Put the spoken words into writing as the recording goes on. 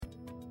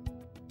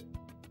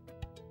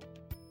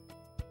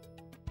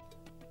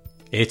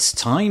It's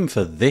time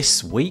for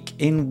This Week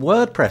in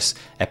WordPress,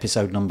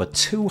 episode number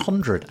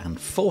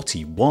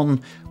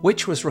 241,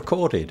 which was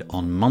recorded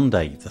on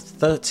Monday, the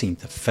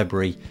 13th of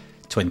February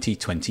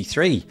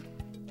 2023.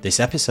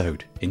 This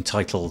episode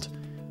entitled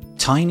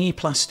Tiny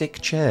Plastic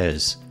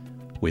Chairs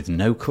with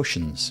No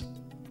Cushions.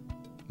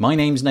 My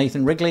name's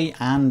Nathan Wrigley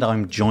and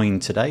I'm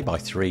joined today by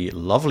three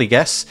lovely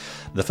guests,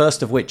 the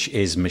first of which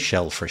is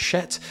Michelle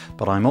Frechette,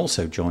 but I'm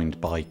also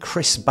joined by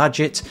Chris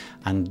Badgett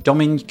and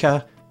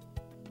Dominika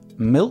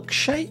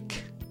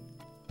Milkshake.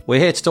 We're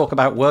here to talk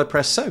about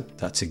WordPress, so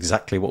that's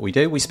exactly what we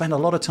do. We spend a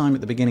lot of time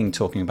at the beginning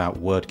talking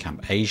about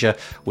WordCamp Asia,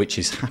 which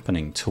is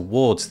happening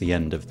towards the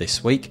end of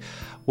this week.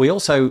 We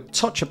also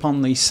touch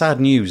upon the sad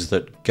news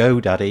that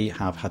GoDaddy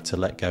have had to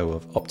let go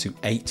of up to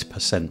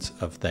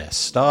 8% of their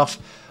staff.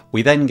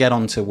 We then get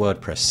on to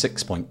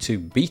WordPress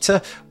 6.2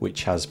 beta,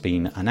 which has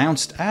been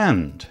announced,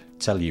 and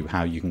tell you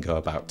how you can go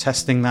about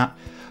testing that.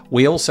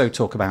 We also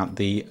talk about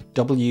the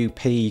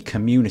WP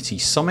Community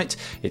Summit.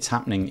 It's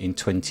happening in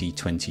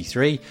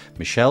 2023.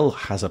 Michelle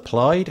has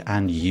applied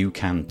and you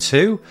can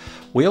too.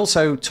 We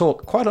also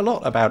talk quite a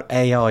lot about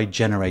AI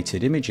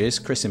generated images.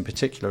 Chris in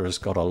particular has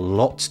got a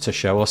lot to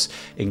show us,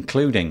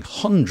 including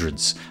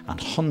hundreds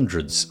and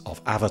hundreds of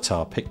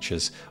avatar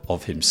pictures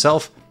of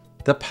himself.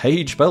 The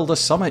Page Builder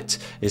Summit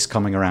is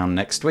coming around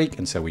next week,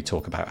 and so we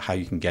talk about how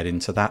you can get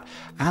into that.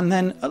 And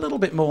then a little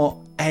bit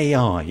more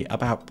AI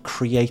about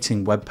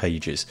creating web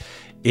pages.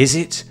 Is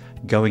it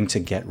going to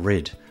get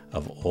rid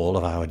of all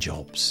of our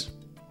jobs?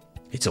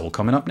 It's all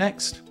coming up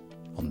next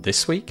on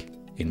This Week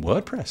in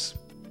WordPress.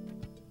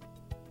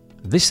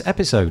 This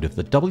episode of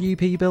the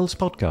WP Builds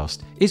podcast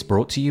is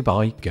brought to you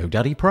by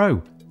GoDaddy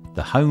Pro,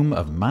 the home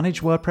of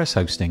managed WordPress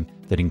hosting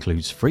that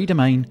includes free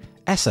domain,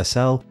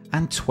 SSL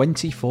and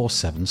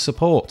 24/7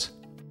 support.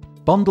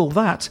 Bundle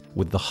that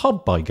with the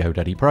Hub by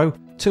GoDaddy Pro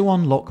to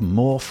unlock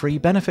more free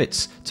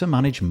benefits to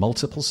manage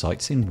multiple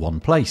sites in one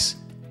place,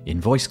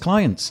 invoice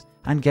clients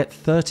and get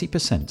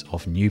 30%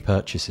 off new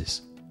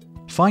purchases.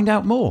 Find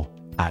out more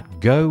at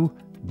go.me/WP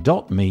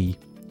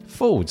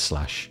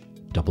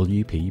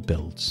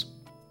Builds.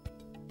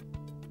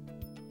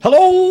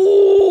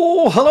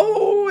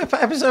 Hello,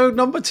 episode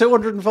number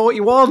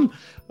 241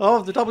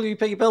 of the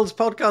WP Builds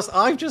podcast.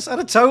 I've just had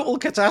a total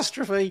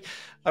catastrophe.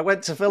 I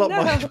went to fill up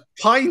my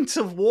pint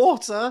of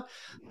water.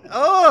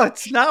 Oh,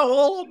 it's now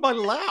all on my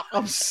lap.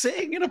 I'm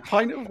sitting in a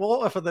pint of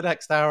water for the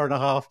next hour and a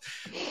half.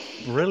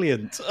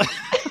 Brilliant.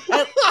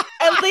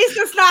 At least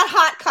it's not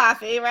hot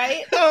coffee,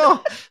 right?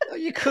 Oh,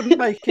 you couldn't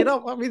make it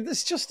up. I mean,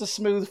 there's just a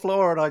smooth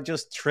floor and I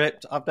just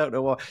tripped. I don't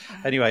know what.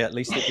 Anyway, at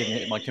least it didn't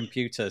hit my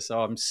computer.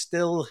 So I'm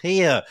still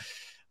here.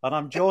 And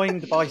I'm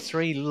joined by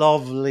three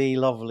lovely,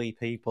 lovely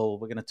people.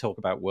 We're going to talk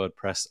about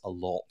WordPress a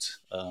lot.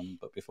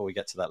 But before we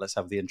get to that, let's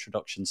have the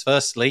introductions.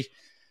 Firstly,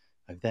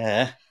 over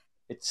there,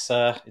 it's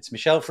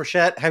Michelle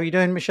Frechette. How are you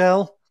doing,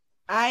 Michelle?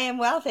 I am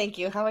well, thank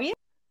you. How are you?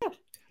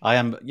 I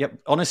am, yep,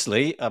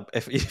 honestly,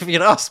 if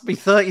you'd asked me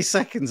 30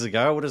 seconds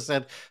ago, I would have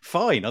said,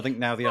 fine. I think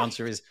now the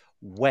answer is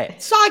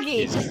wet.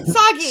 Soggy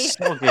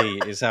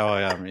Is how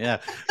I am, yeah.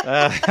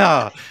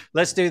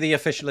 Let's do the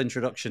official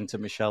introduction to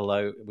Michelle,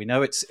 though. We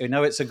know it's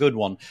a good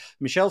one.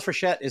 Michelle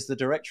Frechette is the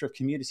Director of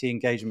Community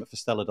Engagement for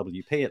Stellar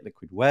WP at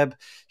Liquid Web.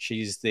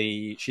 She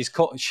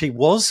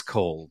was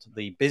called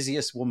the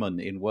busiest woman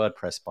in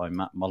WordPress by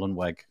Matt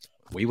Mullenweg.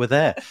 We were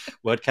there.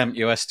 WordCamp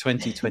US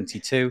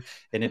 2022.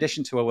 In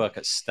addition to her work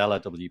at Stellar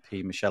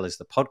WP, Michelle is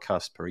the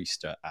podcast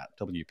barista at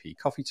WP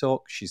Coffee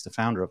Talk. She's the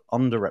founder of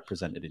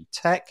Underrepresented in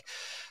Tech,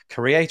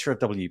 creator of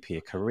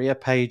WP Career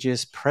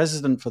Pages,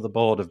 president for the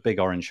board of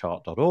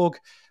BigOrangeHeart.org.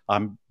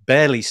 I'm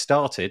barely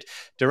started.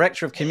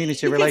 Director of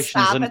Community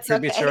Relations and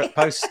contributor at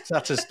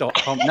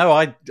poststatus.com. No,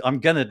 I'm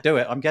going to do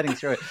it. I'm getting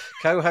through it.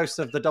 Co-host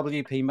of the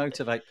WP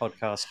Motivate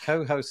podcast,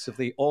 co-host of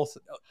the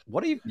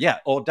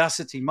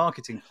Audacity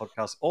Marketing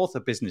podcast, author,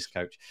 business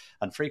coach,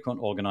 and frequent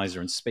organizer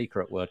and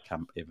speaker at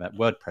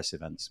WordPress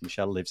events.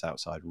 Michelle lives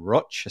outside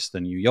Rochester,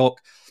 New York,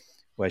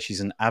 where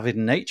she's an avid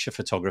nature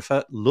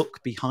photographer.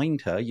 Look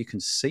behind her. You can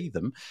see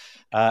them.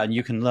 And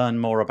you can learn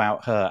more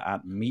about her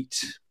at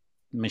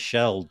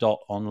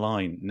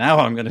meetmichelle.online. Now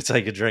I'm going to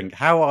take a drink.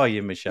 How are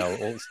you, Michelle?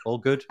 All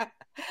good?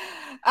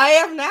 I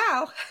am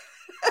now.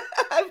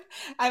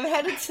 I'm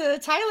headed to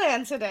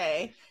Thailand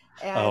today.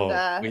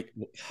 And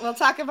we'll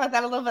talk about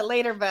that a little bit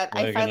later, but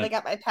I finally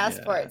got my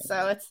passport.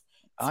 So it's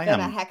been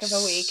a heck of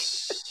a week.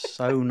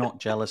 So not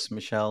jealous,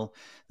 Michelle.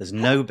 There's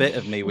no bit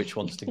of me which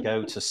wants to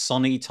go to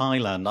sunny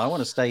Thailand. I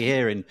want to stay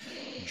here in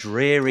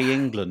dreary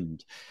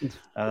England.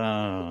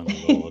 Oh,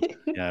 Lord.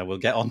 Yeah, we'll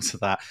get on to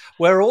that.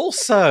 We're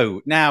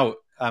also now,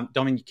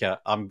 Dominika,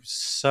 I'm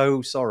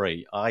so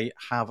sorry. I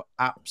have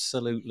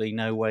absolutely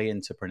no way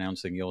into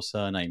pronouncing your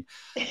surname.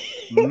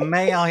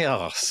 May I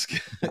ask,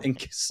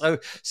 so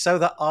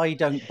that I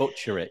don't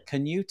butcher it,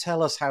 can you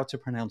tell us how to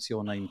pronounce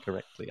your name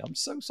correctly? I'm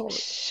so sorry.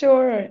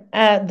 Sure.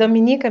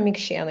 Dominika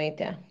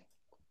Milkshake.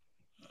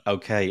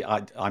 Okay,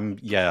 I'm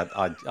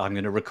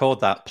going to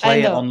record that,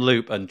 play it on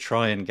loop, and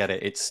try and get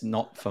it. It's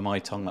not for my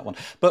tongue, that one.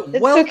 But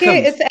it's welcome.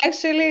 Okay. It's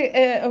actually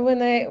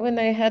when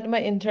I had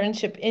my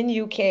internship in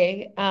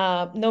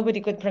UK, nobody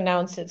could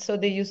pronounce it, so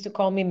they used to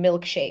call me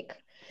milkshake.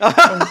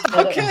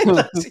 Okay,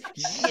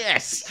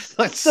 yes,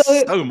 that's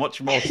so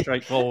much more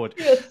straightforward.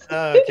 Yes.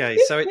 Okay,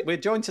 so we're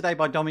joined today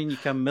by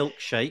Dominika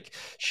Milkshake.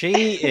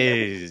 She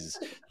is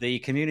the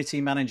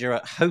community manager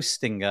at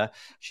Hostinger.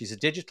 She's a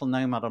digital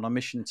nomad on a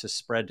mission to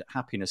spread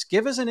happiness.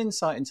 Give us an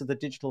insight into the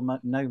digital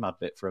nomad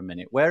bit for a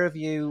minute. Where have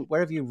you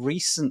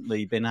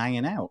recently been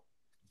hanging out?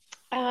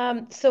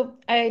 So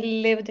I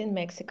lived in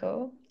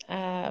Mexico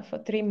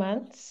for 3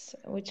 months,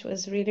 which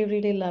was really,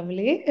 really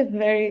lovely.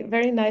 Very,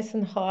 very nice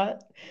and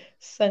hot.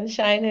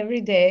 Sunshine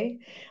every day.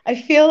 I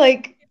feel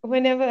like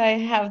whenever I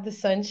have the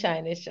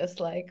sunshine, it's just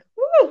like,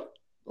 woo,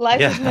 life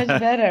is much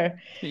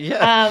better.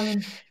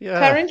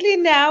 Currently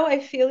now I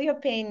feel your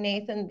pain,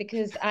 Nathan,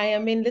 because I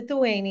am in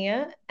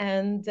Lithuania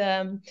and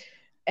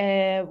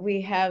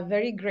we have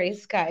very gray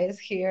skies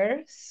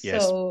here.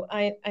 So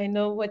I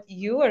know what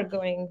you are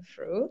going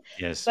through.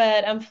 Yes.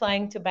 But I'm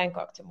flying to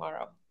Bangkok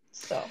tomorrow.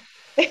 So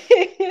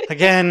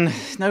again,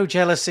 no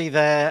jealousy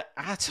there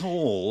at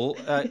all.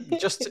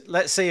 Just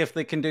let's see if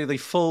they can do the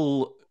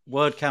full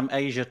WordCamp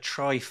Asia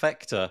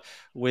trifecta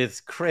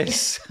with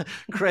Chris.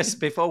 Chris,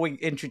 before we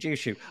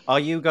introduce you,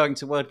 are you going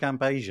to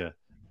WordCamp Asia?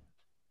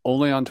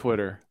 Only on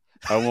Twitter.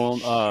 I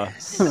won't.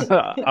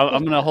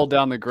 I'm going to hold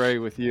down the gray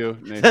with you,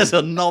 Nathan. There's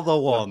another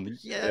one.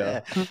 Yeah.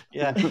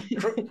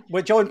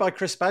 We're joined by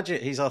Chris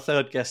Badgett. He's our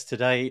third guest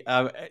today.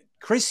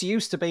 Chris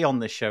used to be on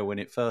this show when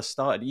it first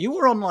started. You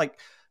were on like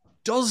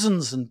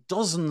dozens and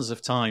dozens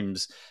of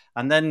times,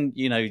 and then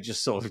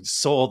just sort of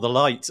saw the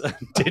light and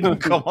didn't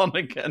come on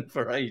again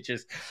for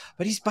ages.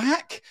 But he's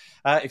back.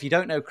 If you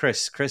don't know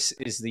Chris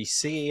is the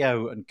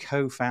CEO and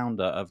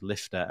co-founder of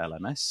Lifter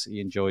LMS.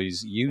 He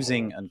enjoys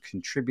using and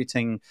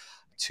contributing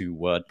to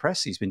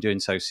WordPress. He's been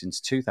doing so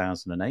since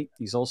 2008.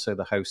 He's also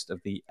the host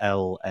of the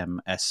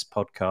LMS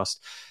podcast.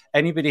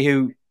 Anybody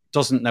who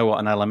doesn't know what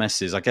an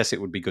LMS is, I guess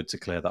it would be good to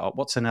clear that up.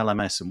 What's an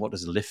LMS and what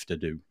does Lifter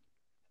do?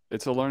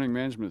 It's a learning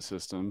management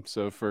system.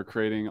 So for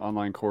creating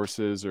online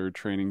courses or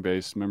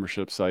training-based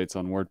membership sites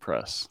on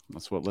WordPress,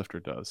 that's what Lifter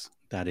does.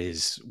 That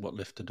is what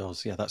Lifter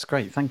does. Yeah, that's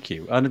great. Thank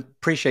you. And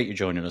appreciate you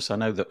joining us. I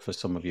know that for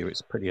some of you,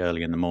 it's pretty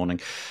early in the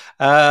morning.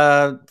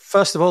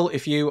 First of all,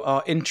 if you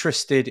are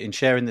interested in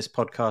sharing this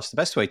podcast, the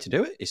best way to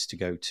do it is to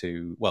go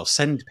to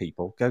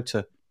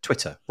to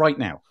Twitter right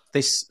now,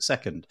 this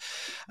second,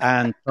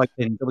 and type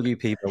in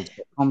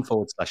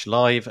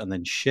wpbuilds.com/live and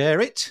then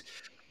share it.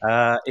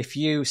 If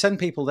you send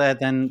people there,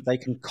 then they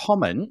can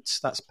comment.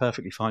 That's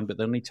perfectly fine, but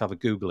they'll need to have a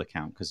Google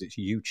account because it's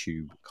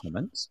YouTube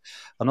comments.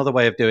 Another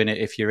way of doing it,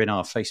 if you're in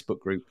our Facebook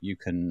group, you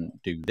can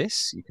do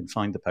this. You can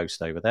find the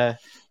post over there.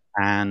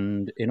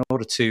 And in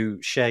order to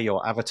share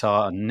your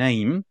avatar and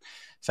name,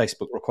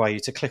 Facebook require you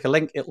to click a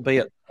link. It'll be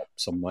at the top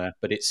somewhere,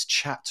 but it's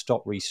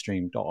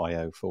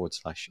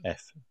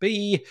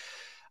chat.restream.io/FB.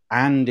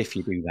 And if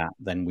you do that,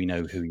 then we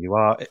know who you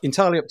are.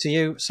 Entirely up to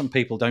you. Some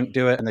people don't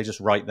do it and they just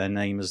write their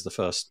name as the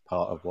first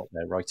part of what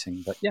they're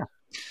writing. But yeah.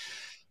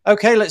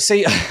 Okay, let's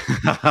see.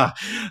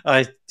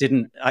 I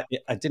didn't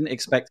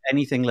expect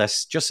anything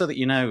less. Just so that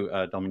you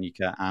know,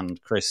 Dominika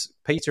and Chris,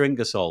 Peter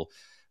Ingersoll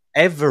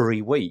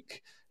every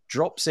week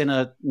drops in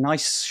a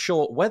nice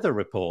short weather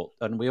report,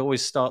 and we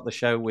always start the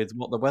show with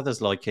what the weather's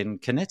like in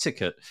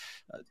Connecticut.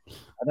 I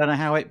don't know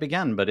how it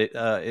began, but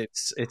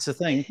it's a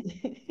thing.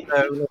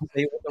 So let's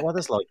see what the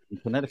weather's like in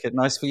Connecticut.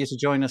 Nice for you to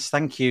join us.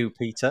 Thank you,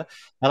 Peter.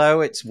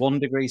 Hello, it's 1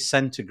 degree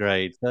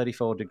centigrade,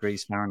 34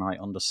 degrees Fahrenheit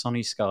under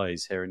sunny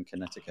skies here in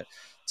Connecticut.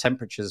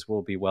 Temperatures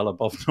will be well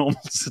above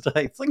normal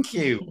today. Thank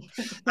you.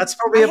 That's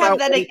probably about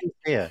what it is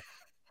here.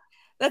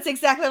 That's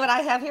exactly what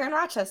I have here in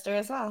Rochester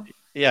as well.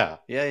 Yeah.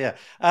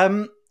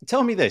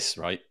 Tell me this,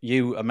 right,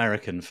 you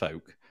American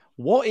folk.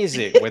 What is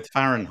it with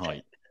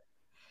Fahrenheit?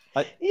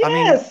 I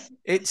mean,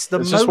 it's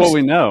just what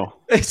we know.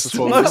 It's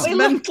the most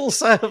mental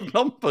set of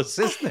numbers,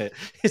 isn't it?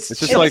 It's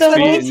just like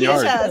feet and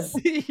yards.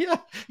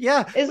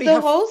 Yeah. It's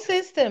the whole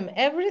system.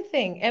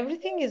 Everything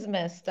is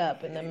messed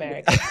up in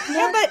America.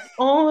 But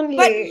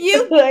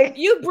you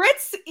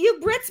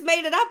Brits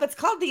made it up. It's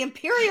called the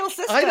imperial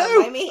system. I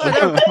know.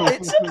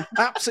 It's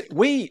absolutely.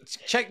 We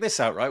check this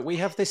out, right? We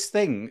have this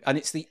thing, and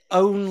it's the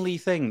only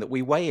thing that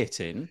we weigh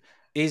it in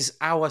is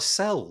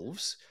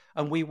ourselves.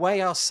 And we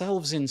weigh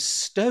ourselves in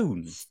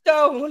stone.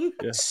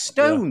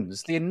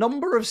 Stones. The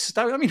number of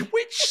stone. I mean,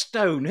 which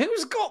stone?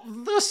 Who's got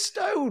the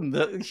stone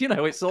that,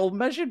 it's all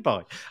measured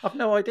by? I've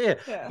no idea.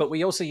 Yeah. But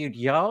we also use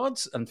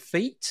yards and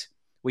feet.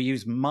 We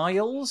use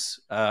miles.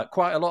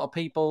 Quite a lot of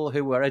people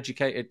who were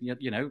educated,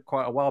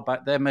 quite a while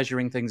back, they're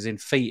measuring things in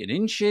feet and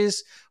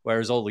inches,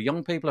 whereas all the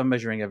young people are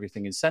measuring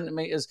everything in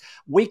centimeters.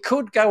 We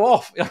could go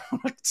off.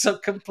 It's a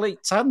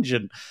complete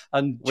tangent.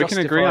 And we can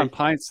agree on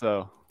pints,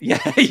 though.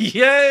 Yeah,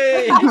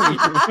 yay!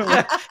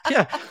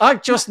 yeah.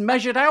 I've just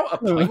measured out a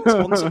pint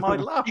onto my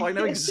lap. I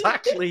know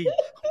exactly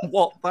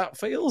what that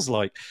feels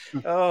like.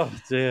 Oh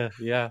dear,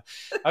 yeah.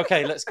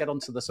 Okay, let's get on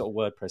to the sort of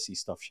WordPressy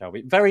stuff, shall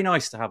we? Very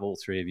nice to have all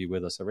three of you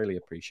with us. I really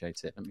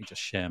appreciate it. Let me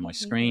just share my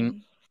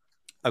screen.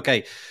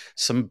 Okay,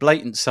 some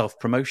blatant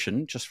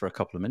self-promotion just for a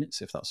couple of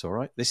minutes, if that's all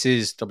right. This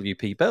is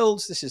WP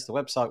Builds. This is the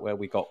website where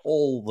we got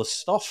all the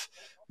stuff.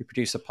 We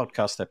produce a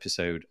podcast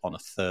episode on a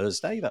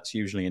Thursday. That's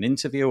usually an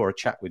interview or a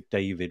chat with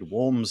David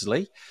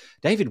Wormsley.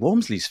 David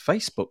Wormsley's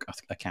Facebook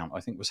account,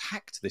 I think, was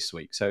hacked this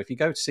week. So if you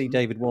go to see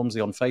David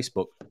Wormsley on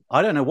Facebook,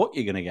 I don't know what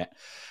you're going to get,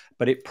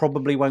 but it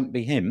probably won't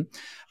be him.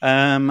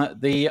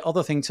 The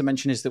other thing to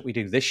mention is that we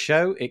do this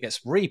show. It gets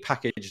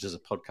repackaged as a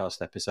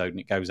podcast episode and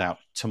it goes out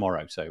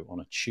tomorrow, so on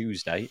a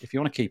Tuesday. If you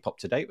want to keep up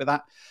to date with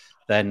that,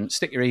 then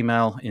stick your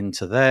email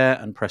into there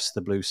and press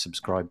the blue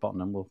subscribe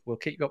button and we'll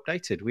keep you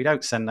updated. We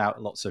don't send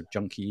out lots of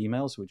junky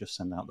emails. We just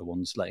send out the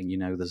ones letting you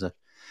know there's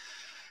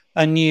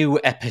a new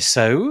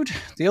episode.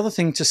 The other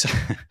thing to say,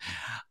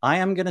 I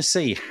am going to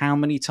see how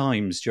many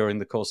times during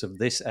the course of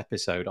this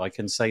episode I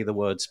can say the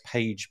words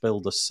Page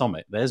Builder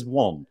Summit. There's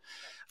one.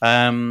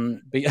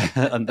 And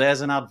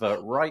there's an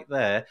advert right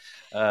there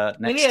next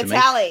to me. We need a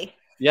tally.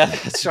 Yeah,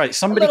 that's right.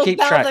 Somebody keep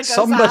track.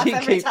 Somebody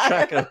keep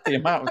track of the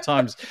amount of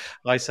times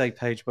I say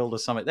Page Builder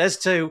Summit. There's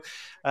two,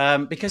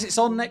 because it's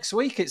on next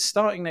week. It's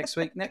starting next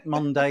week, next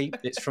Monday.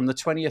 It's from the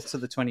 20th to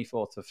the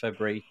 24th of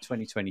February,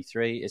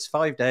 2023. It's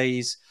 5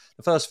 days.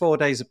 The first 4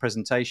 days are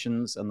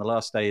presentations, and the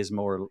last day is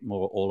more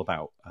all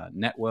about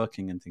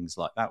networking and things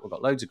like that. We've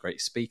got loads of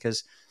great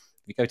speakers.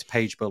 If you go to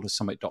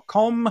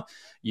pagebuildersummit.com,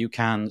 you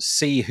can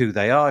see who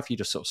they are. If you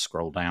just sort of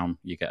scroll down,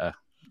 you get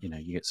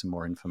some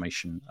more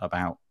information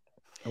about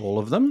all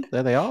of them.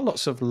 There they are.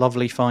 Lots of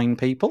lovely, fine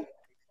people.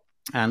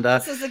 And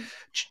this is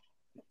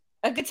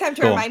a good time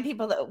to remind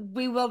people that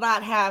we will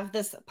not have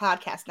this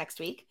podcast next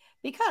week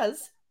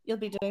because you'll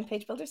be doing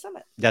Page Builder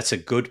Summit. That's a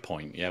good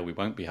point. Yeah, we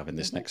won't be having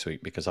this next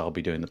week because I'll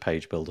be doing the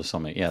Page Builder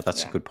Summit. Yeah,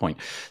 that's a good point.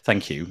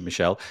 Thank you,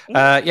 Michelle.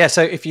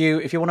 So if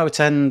you want to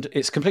attend,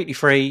 it's completely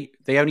free.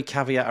 The only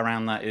caveat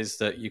around that is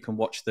that you can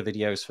watch the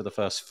videos for the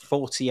first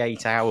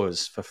 48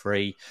 hours for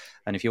free.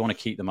 And if you want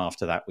to keep them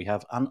after that, we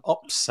have an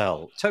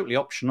upsell, totally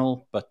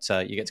optional, but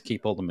you get to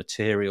keep all the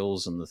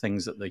materials and the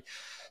things that the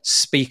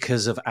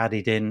speakers have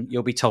added in.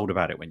 You'll be told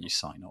about it when you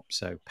sign up.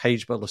 So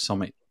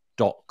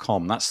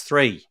pagebuildersummit.com. That's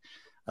 3.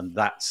 And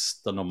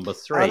that's the number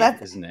 3,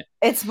 isn't it?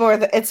 It's more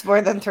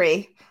than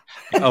 3.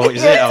 Oh,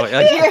 is it? Oh, are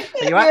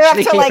you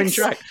actually keeping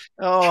track?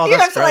 Oh, you're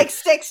up to like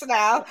 6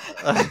 now.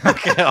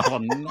 Okay. Oh,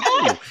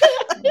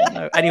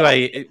 no.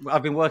 Anyway,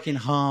 I've been working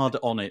hard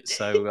on it,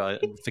 so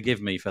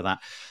forgive me for that.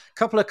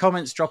 Couple of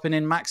comments dropping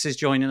in. Max is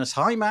joining us.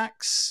 Hi,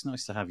 Max.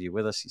 Nice to have you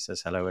with us. He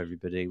says, hello,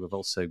 everybody. We've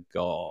also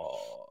got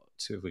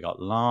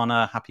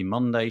Lana. Happy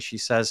Monday, she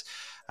says.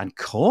 And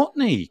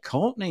Courtney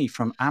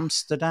from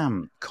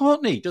Amsterdam.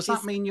 Courtney, does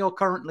that mean you're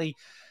currently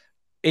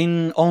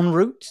en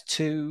route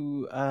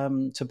to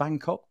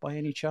Bangkok by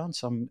any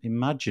chance? I'm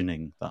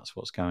imagining that's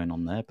what's going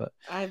on there. But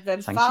I've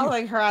been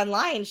following her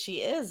online. She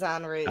is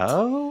en route.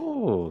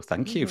 Oh,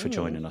 thank you for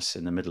joining us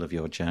in the middle of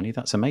your journey.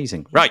 That's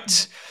amazing.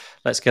 Right,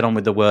 let's get on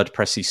with the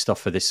WordPressy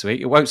stuff for this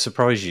week. It won't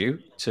surprise you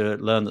to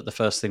learn that the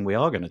first thing we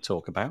are going to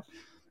talk about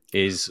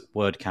is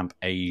WordCamp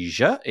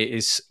Asia. It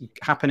is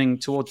happening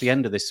towards the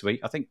end of this week.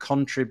 I think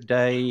Contrib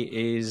Day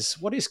is...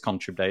 What is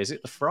Contrib Day? Is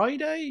it the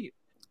Friday?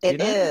 It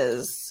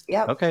is.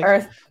 Yep. Okay.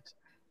 Or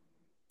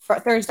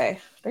Thursday.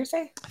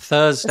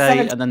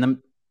 Thursday, and then the... 17th.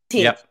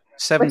 Yep.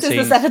 17th. Which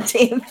is the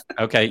 17th.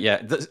 Okay,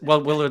 yeah.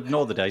 Well, we'll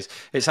ignore the days.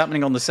 It's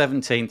happening on the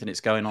 17th and it's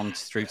going on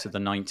through to the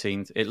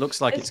 19th. It looks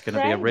like it's going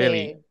to be a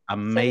really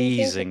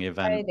amazing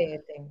event. Friday, I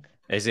think.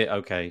 Is it?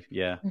 Okay,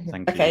 yeah.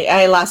 Thank you. Okay,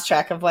 I lost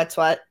track of what's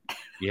what.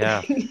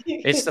 Yeah.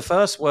 It's the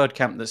first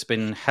WordCamp that's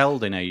been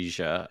held in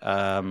Asia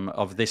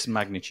of this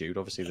magnitude.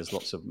 Obviously, there's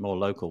lots of more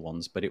local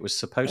ones, but it was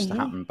supposed to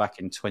happen back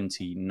in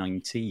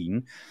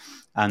 2019.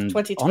 And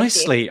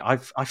honestly,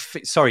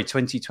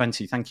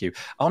 2020. Thank you.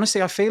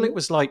 Honestly, I feel it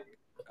was like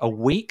a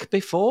week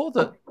before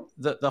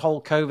that the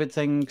whole COVID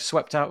thing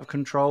swept out of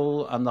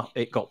control and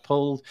it got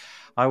pulled.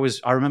 I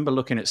remember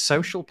looking at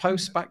social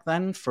posts back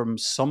then from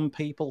some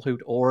people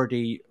who'd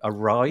already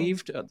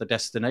arrived at the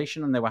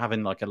destination and they were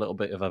having like a little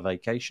bit of a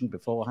vacation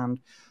beforehand.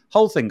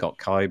 Whole thing got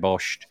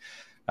kiboshed,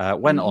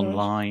 went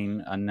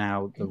online, and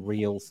now the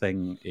real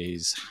thing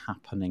is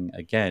happening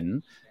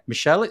again.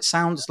 Michelle, it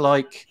sounds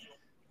like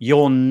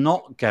you're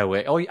not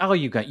going. Oh, are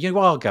you going? You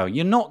are going.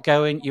 You're not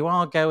going. You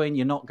are going.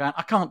 You're not going.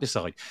 I can't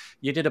decide.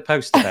 You did a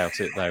post about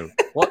it, though.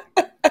 What?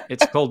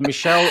 It's called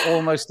Michelle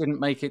Almost Didn't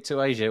Make It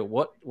to Asia.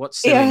 What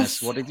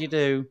silliness? Yes. What did you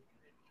do?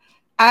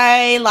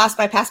 I lost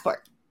my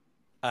passport.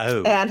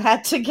 Oh. And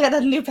had to get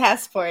a new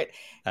passport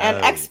and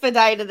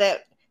expedited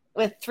it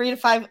with 3 to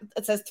 5.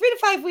 It says 3 to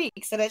 5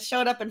 weeks, and it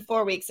showed up in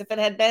 4 weeks. If it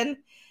had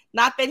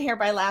not been here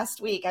by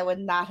last week, I would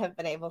not have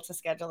been able to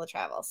schedule the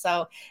travel.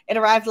 So it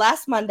arrived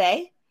last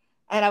Monday.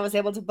 And I was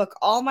able to book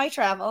all my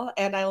travel,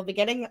 and I will be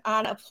getting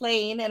on a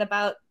plane in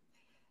about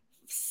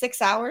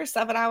 6 hours,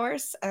 7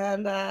 hours,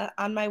 and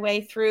on my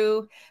way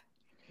through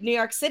New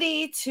York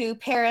City to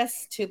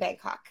Paris to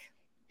Bangkok.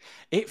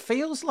 It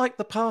feels like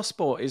the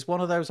passport is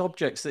one of those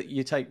objects that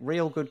you take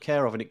real good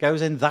care of, and it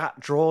goes in that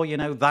drawer,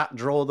 that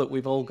drawer that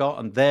we've all got,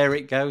 and there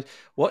it goes.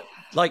 What,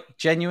 like,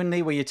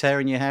 genuinely, were you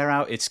tearing your hair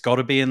out? It's got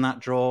to be in that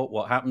drawer.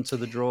 What happened to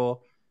the drawer?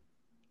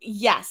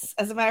 Yes,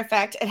 as a matter of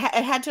fact, it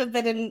had to have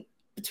been in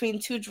between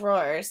 2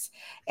 drawers,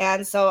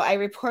 and so I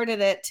reported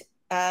it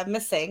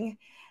missing.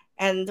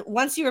 And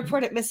once you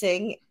report it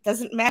missing,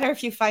 doesn't matter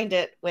if you find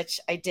it,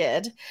 which I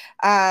did,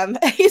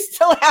 you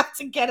still have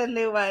to get a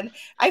new one.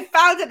 I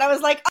found it and I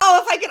was like,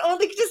 oh, if I could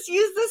only just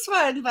use this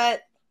one.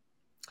 But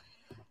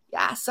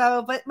yeah,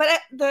 so, but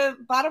the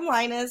bottom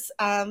line is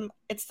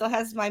it still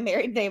has my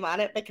married name on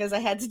it because I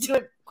had to do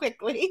it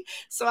quickly.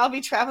 So I'll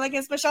be traveling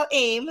as Michelle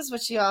Ames,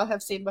 which you all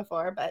have seen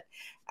before. But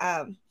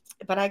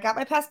I got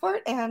my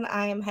passport and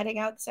I am heading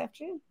out this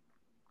afternoon.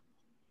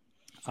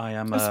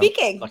 I'm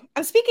speaking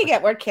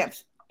at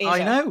WordCamp Asia.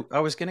 I know. I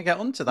was going to get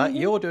onto that. Mm-hmm.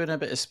 You're doing a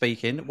bit of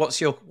speaking.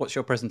 What's your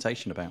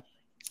presentation about?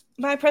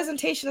 My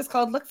presentation is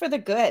called Look for the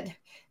Good.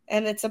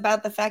 And it's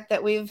about the fact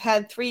that we've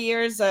had 3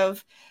 years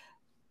of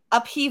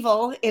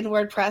upheaval in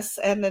WordPress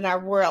and in our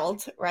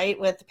world, right?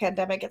 With the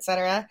pandemic, et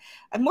cetera.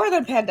 And more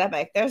than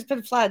pandemic, there's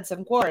been floods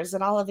and wars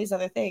and all of these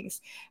other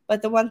things.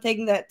 But the one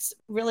thing that's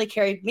really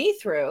carried me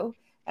through,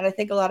 and I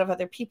think a lot of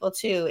other people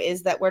too,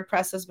 is that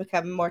WordPress has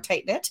become more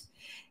tight-knit.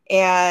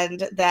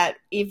 And that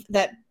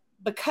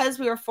because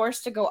we were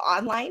forced to go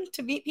online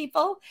to meet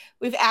people,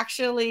 we've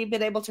actually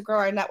been able to grow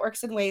our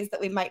networks in ways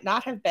that we might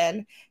not have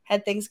been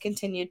had things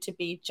continued to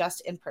be just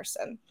in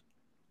person.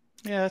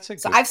 Yeah, that's a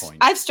good point.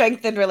 I've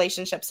strengthened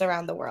relationships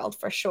around the world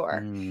for sure,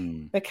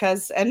 and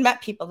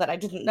met people that I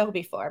didn't know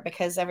before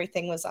because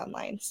everything was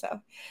online.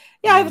 So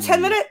yeah, I have a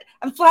 10-minute,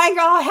 I'm flying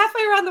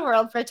halfway around the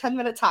world for a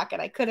 10-minute talk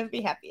and I couldn't be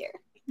happier.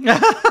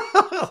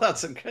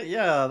 That's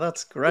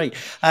great.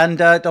 And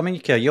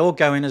Dominica, you're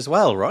going as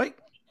well, right?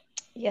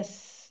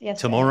 Yes.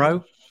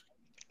 Tomorrow?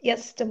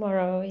 Yes,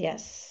 tomorrow.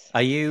 Yes.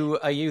 Are you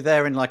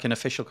there in like an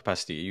official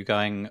capacity? Are you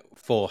going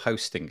for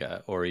hosting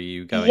it, or are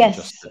you going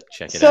just to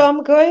check it out? So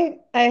I'm going.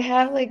 I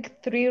have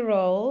like 3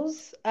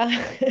 roles.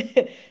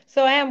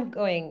 So I am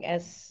going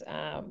as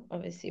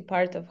obviously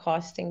part of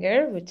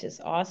Hostinger, which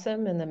is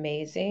awesome and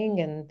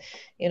amazing, and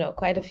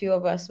quite a few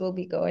of us will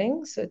be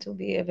going. So it will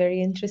be a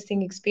very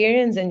interesting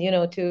experience, and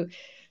to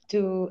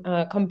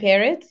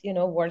compare it,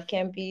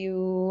 WordCamp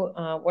EU,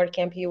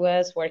 WordCamp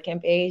US,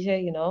 WordCamp Asia,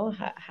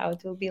 how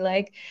it will be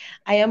like.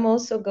 I am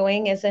also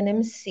going as an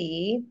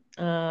MC,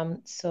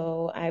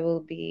 so I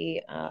will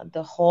be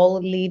the hall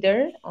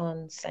leader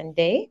on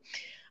Sunday.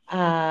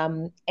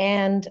 And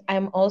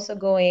I'm also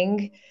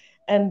going,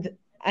 and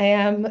I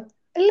am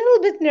a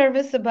little bit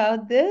nervous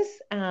about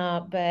this,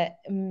 but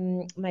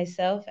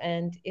myself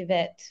and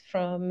Yvette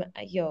from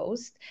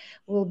Yoast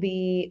will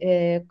be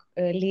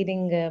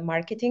leading a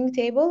marketing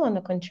table on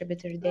a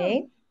contributor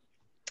day.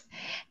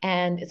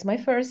 And it's my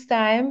first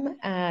time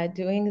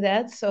doing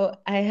that, so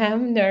I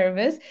am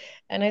nervous.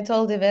 And I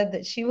told Yvette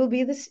that she will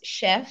be the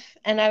chef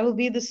and I will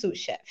be the sous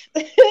chef.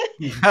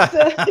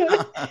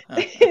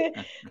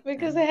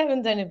 Because I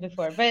haven't done it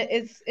before, but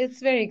it's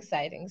very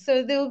exciting.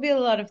 So there will be a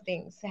lot of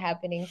things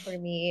happening for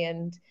me,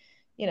 and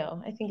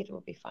I think it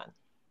will be fun.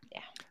 Yeah.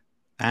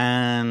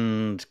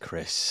 And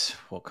Chris,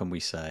 what can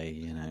we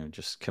say?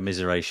 Just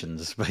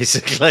commiserations,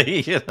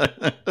 basically.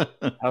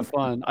 Have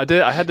fun.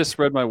 I had to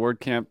spread my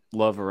WordCamp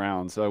love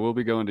around, so I will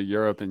be going to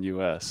Europe and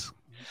US.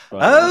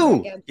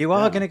 But, you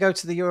are going to go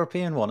to the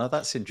European one. Oh,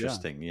 that's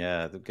interesting.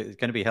 Yeah, it's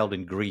going to be held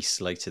in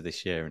Greece later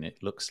this year, and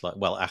it looks like,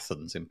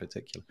 Athens in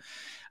particular.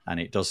 And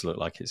it does look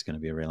like it's going to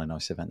be a really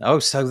nice event. Oh,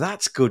 so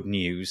that's good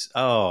news.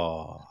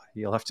 Oh,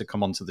 you'll have to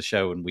come onto the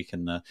show and we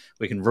can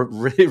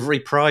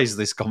reprise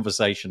this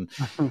conversation.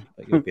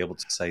 But you'll be able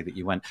to say that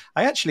you went.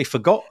 I actually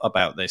forgot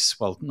about this.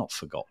 Well, not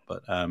forgot,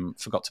 but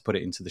forgot to put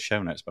it into the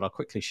show notes. But I'll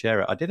quickly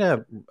share it. I did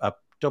a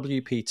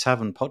WP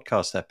Tavern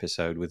podcast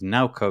episode with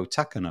Naoko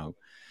Takano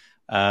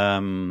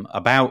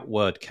about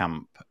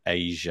WordCamp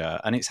Asia,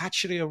 and it's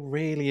actually a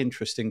really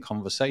interesting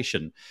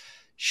conversation.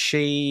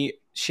 She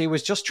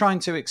was just trying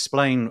to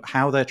explain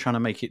how they're trying to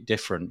make it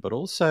different, but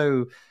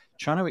also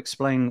trying to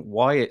explain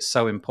why it's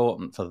so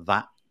important for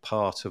that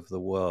part of the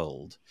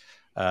world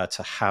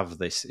to have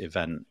this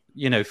event,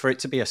 for it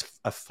to be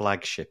a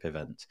flagship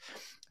event.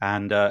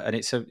 And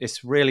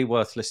it's really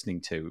worth listening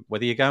to.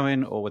 Whether you're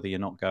going or whether you're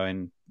not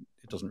going,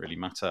 it doesn't really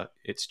matter.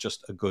 It's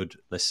just a good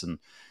listen.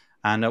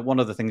 And one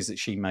of the things that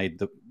she made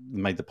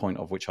the point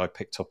of, which I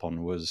picked up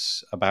on,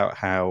 was about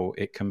how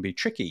it can be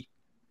tricky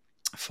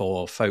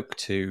for folk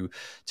to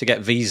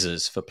get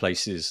visas for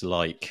places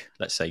like,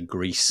 let's say,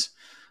 Greece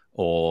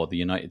or the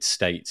United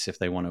States if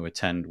they want to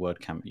attend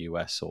WordCamp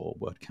US or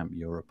WordCamp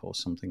Europe or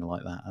something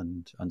like that.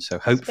 And so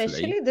hopefully...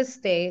 Especially the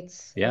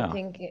States. Yeah. I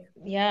think,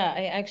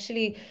 I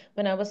actually,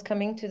 when I was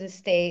coming to the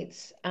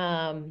States,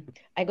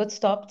 I got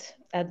stopped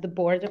at the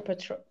Border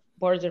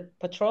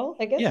Patrol,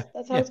 I guess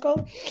that's how it's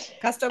called.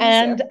 Customs.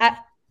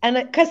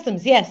 And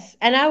customs, yes.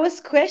 And I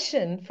was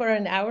questioned for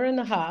an hour and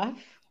a half.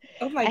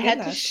 Oh my I goodness.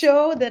 had to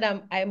show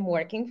that I'm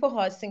working for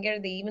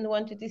Hostinger. They even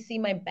wanted to see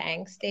my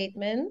bank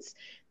statements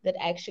that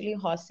actually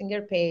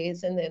Hostinger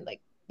pays, and then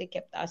like they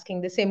kept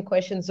asking the same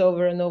questions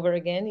over and over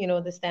again,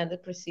 the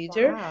standard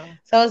procedure. Wow.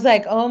 So I was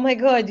like, oh my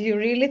God, you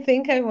really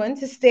think I want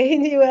to stay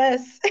in the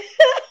US?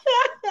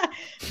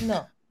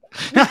 No.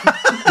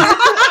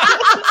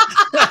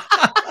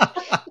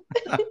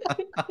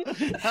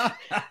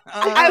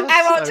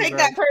 I won't take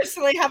that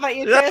personally. How about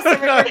you, Chris?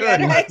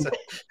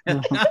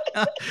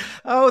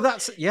 Oh,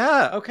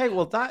 okay.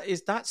 Well,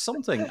 that's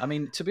something. I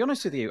mean, to be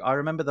honest with you, I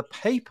remember the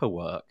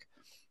paperwork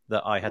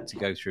that I had to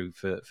go through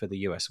for the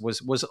US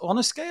was on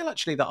a scale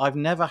actually that I've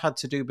never had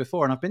to do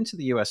before. And I've been to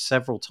the US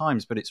several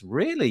times, but it's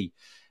really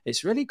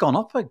gone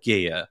up a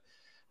gear.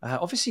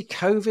 Obviously,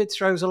 COVID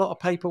throws a lot of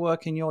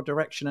paperwork in your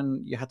direction,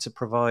 and you had to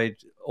provide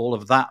all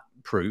of that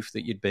proof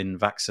that you'd been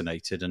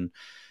vaccinated and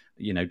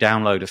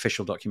download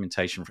official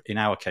documentation, in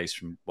our case,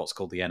 from what's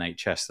called the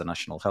NHS, the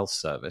National Health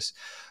Service.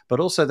 But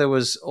also there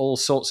was all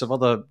sorts of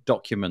other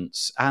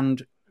documents.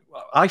 And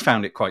I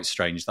found it quite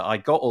strange that I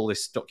got all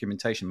this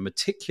documentation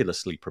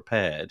meticulously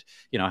prepared.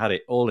 I had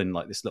it all in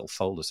like this little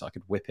folder so I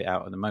could whip it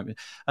out at the moment.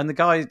 And the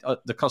guy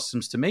at the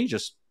customs to me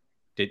just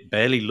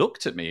barely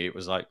looked at me. It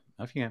was like,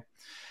 off you go.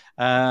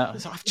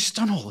 So I've just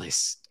done all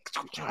this.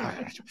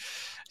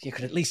 You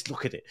could at least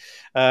look at it.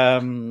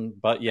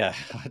 But yeah,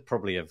 I'd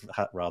probably have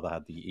rather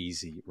had the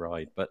easy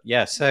ride. But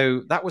yeah,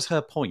 so that was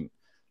her point,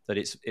 that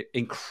it's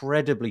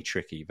incredibly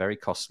tricky, very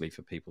costly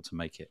for people to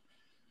make it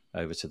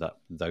over to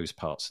those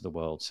parts of the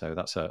world. So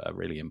that's a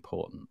really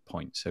important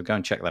point. So go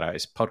and check that out.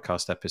 It's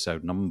podcast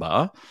episode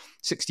number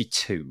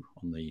 62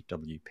 on the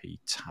WP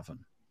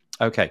Tavern.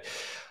 Okay,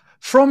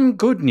 from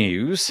good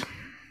news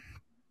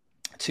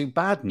to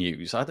bad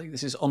news. I think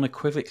this is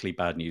unequivocally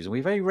bad news, and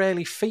we very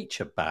rarely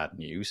feature bad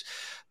news,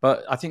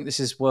 but I think this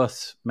is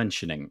worth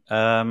mentioning.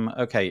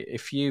 Okay,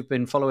 if you've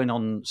been following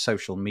on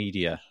social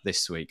media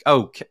this week,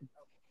 I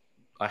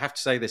have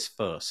to say this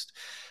first.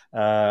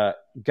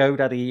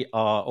 GoDaddy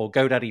or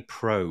GoDaddy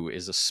Pro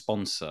is a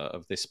sponsor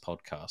of this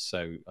podcast,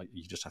 so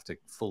you just have to,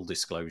 full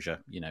disclosure,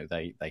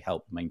 they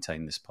help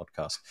maintain this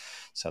podcast,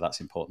 so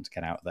that's important to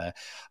get out there.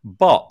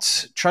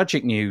 But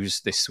tragic news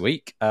this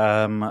week.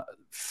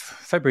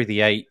 February the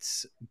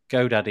 8th,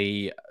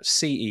 GoDaddy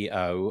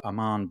CEO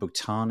Aman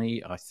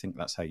Bhutani, I think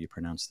that's how you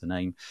pronounce the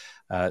name,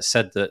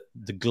 said that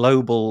the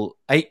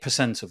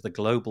 8% of the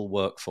global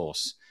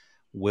workforce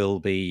will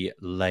be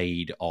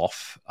laid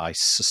off. I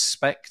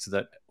suspect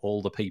that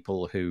all the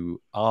people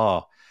who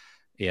are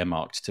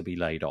earmarked to be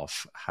laid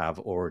off have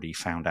already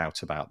found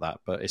out about that.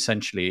 But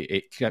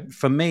essentially,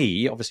 for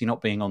me, obviously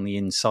not being on the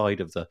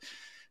inside of the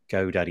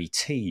GoDaddy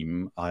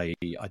team, I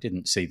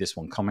didn't see this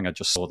one coming. I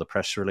just saw the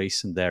press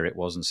release and there it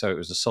was. And so it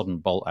was a sudden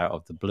bolt out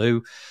of the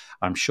blue.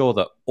 I'm sure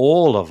that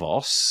all of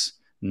us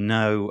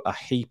know a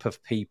heap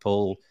of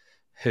people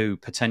who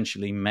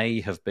potentially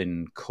may have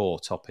been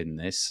caught up in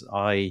this.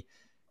 I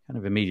kind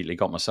of immediately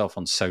got myself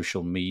on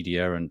social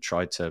media and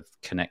tried to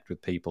connect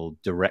with people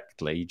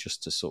directly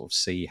just to sort of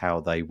see how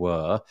they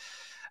were.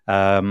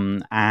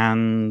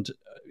 And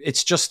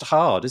it's just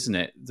hard, isn't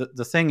it?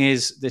 The thing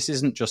is, this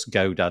isn't just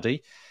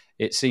GoDaddy.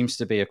 It seems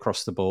to be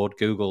across the board.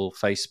 Google,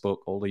 Facebook,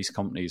 all these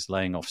companies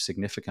laying off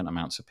significant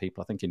amounts of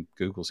people. I think in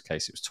Google's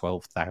case, it was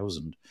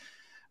 12,000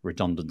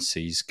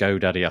 redundancies.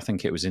 GoDaddy, I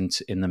think it was in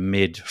the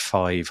mid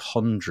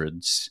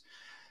 500s.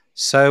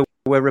 So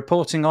we're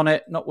reporting on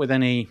it, not with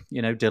any,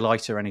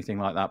 delight or anything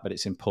like that, but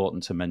it's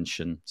important to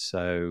mention.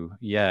 So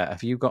yeah,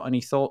 have you got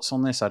any thoughts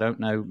on this? I don't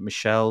know,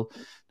 Michelle,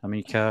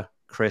 Amika,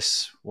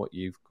 Chris, what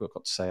you've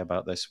got to say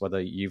about this,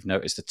 whether you've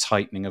noticed a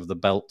tightening of the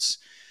belts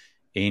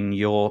in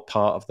your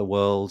part of the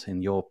world,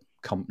 in your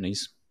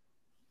companies?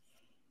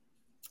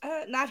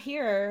 Not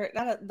here,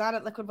 not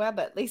at Liquid Web,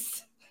 at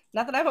least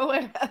not that I'm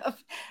aware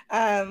of.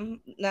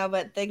 No,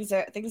 but things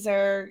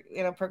are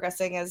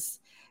progressing as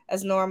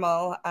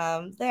normal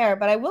there.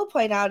 But I will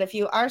point out, if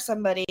you are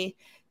somebody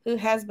who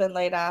has been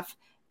laid off,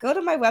 go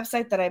to my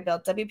website that I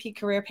built,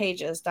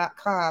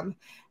 wpcareerpages.com.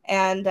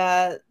 And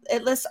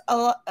it lists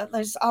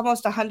there's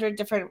almost 100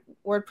 different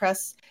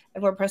WordPress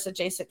and WordPress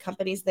adjacent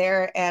companies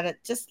there, and it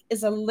just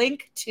is a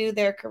link to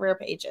their career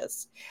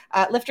pages.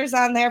 Lifter's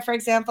on there, for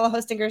example.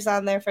 Hostinger's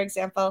on there, for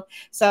example.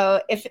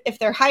 So if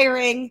they're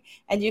hiring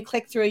and you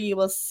click through, you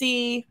will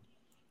see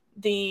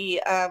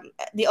the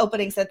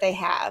openings that they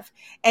have.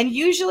 And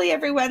usually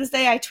every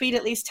Wednesday I tweet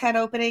at least 10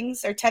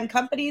 openings or 10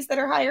 companies that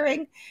are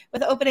hiring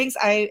with openings.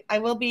 I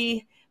will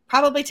be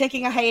probably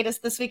taking a hiatus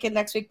this week and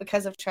next week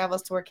because of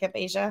travels to WordCamp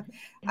Asia.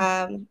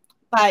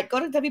 But go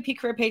to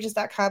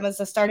wpcareerpages.com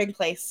as a starting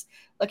place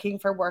looking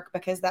for work,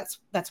 because that's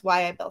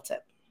why I built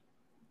it.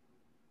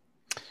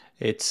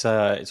 It's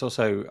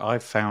also,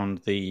 I've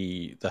found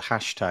the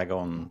hashtag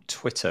on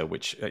Twitter,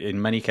 which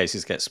in many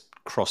cases gets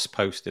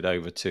cross-posted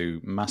over to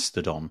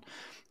Mastodon.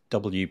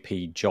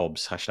 WP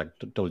Jobs, hashtag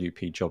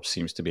WP Jobs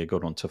seems to be a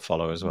good one to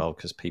follow as well,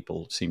 because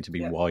people seem to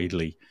be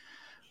widely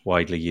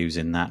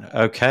using that.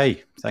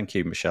 Okay, thank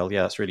you, Michelle.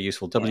 Yeah, that's really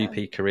useful.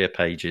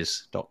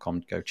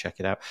 WPcareerpages.com. Go check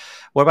it out.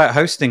 What about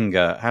hosting?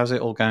 How's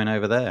it all going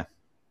over there?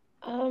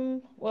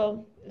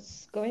 Well,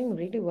 it's going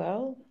really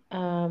well.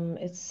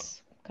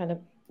 It's kind of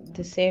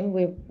the same.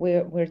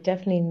 We're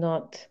definitely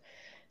not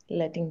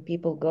letting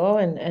people go,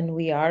 and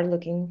we are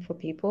looking for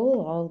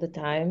people all the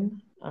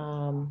time,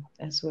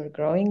 as we're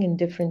growing in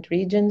different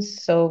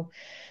regions. So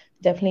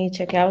definitely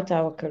check out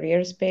our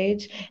careers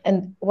page.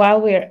 And while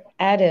we're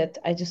at it,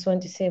 I just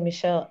want to say,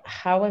 Michelle,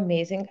 how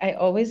amazing. I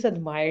always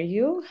admire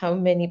you, how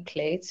many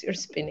plates you're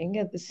spinning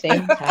at the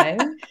same time.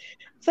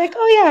 It's like,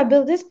 oh yeah, I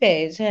build this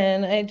page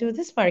and I do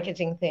this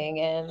marketing thing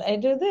and I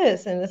do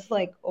this. And it's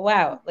like,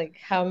 wow, like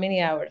how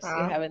many hours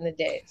you have in the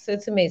day. So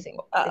it's amazing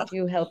that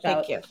you help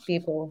out you.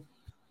 people.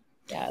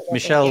 Yeah,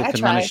 Michelle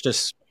can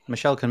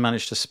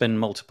manage to spin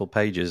multiple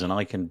pages, and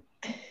I can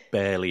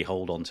barely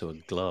hold on to a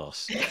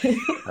glass.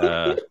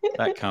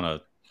 That kind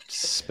of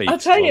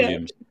speaks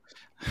volumes.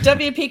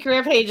 WP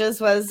Career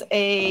Pages was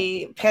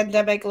a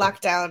pandemic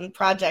lockdown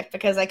project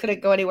because I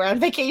couldn't go anywhere on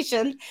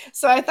vacation.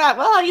 So I thought,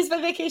 well, I'll use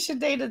my vacation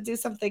day to do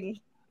something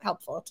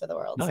helpful to the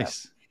world.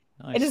 Nice.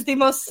 So it is the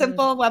most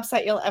simple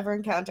website you'll ever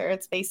encounter.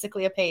 It's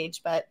basically a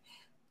page, but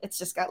it's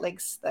just got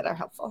links that are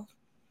helpful.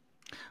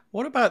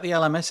 What about the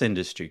LMS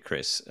industry,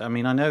 Chris? I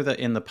mean, I know that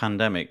in the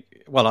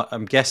pandemic, well,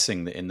 I'm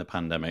guessing that in the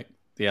pandemic,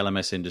 the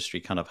LMS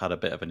industry kind of had a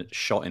bit of a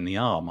shot in the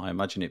arm. I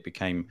imagine it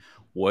became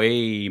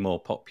way more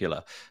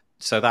popular.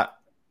 So that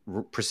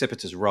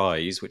precipitous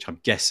rise, which I'm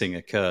guessing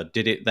occurred,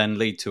 did it then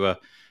lead to a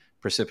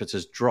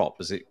precipitous drop?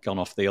 Has it gone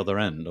off the other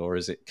end, or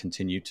has it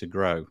continued to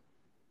grow?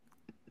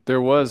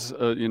 There was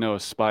a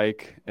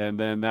spike, and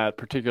then that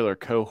particular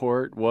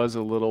cohort was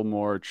a little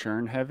more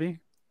churn heavy.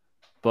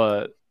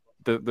 But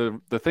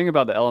the thing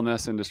about the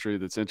LMS industry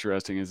that's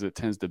interesting is it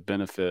tends to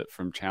benefit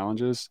from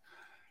challenges.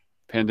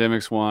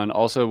 Pandemic's one.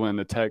 Also, when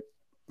the tech,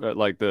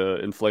 like the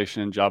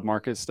inflation, job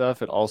market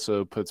stuff, it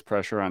also puts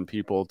pressure on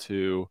people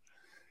to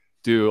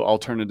do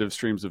alternative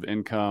streams of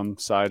income,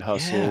 side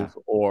hustles,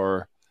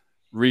 or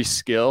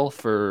reskill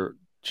for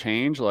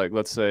change. Like,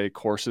 let's say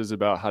courses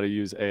about how to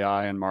use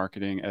AI and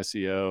marketing,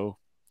 SEO,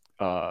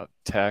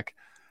 tech.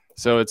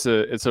 So it's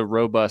a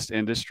robust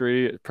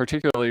industry,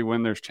 particularly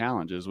when there's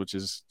challenges, which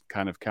is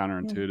kind of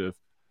counterintuitive.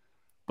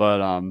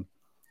 But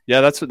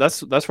yeah,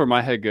 that's where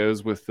my head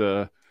goes with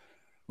the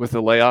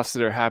layoffs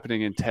that are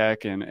happening in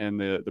tech and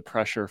the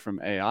pressure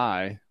from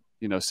AI.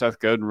 Seth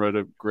Godin wrote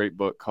a great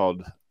book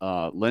called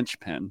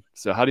Linchpin.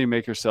 So how do you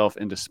make yourself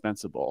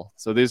indispensable?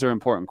 So these are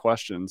important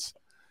questions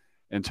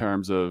in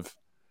terms of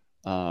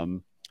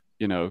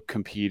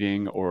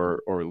competing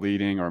or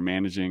leading or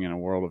managing in a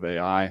world of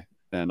AI.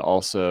 And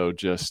also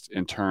just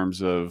in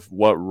terms of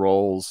what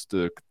roles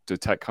do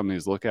tech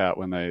companies look at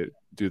when they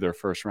do their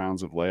first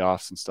rounds of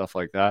layoffs and stuff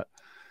like that.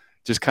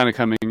 Just kind of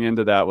coming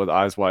into that with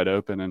eyes wide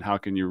open, and how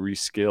can you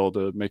reskill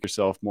to make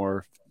yourself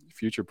more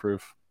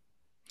future-proof?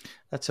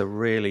 That's a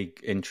really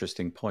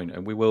interesting point,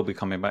 and we will be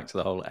coming back to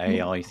the whole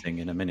AI thing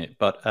in a minute.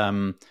 But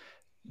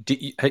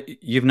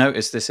you've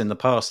noticed this in the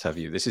past, have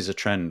you? This is a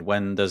trend.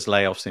 When there's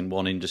layoffs in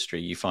one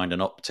industry, you find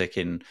an uptick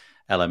in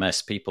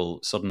LMS.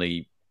 People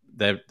suddenly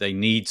they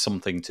need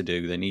something to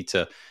do. They need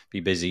to be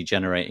busy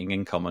generating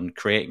income and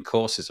creating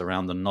courses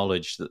around the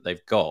knowledge that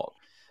they've got.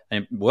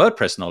 And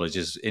WordPress knowledge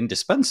is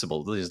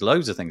indispensable. There's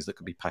loads of things that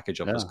could be packaged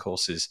up as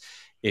courses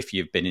if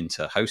you've been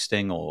into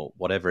hosting or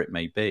whatever it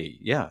may be.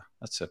 Yeah,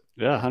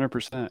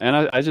 100%. And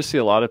I just see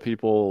a lot of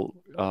people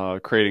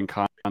creating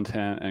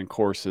content and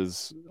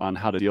courses on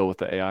how to deal with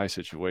the AI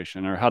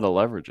situation or how to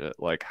leverage it,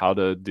 like how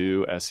to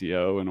do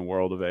SEO in a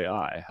world of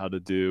AI, how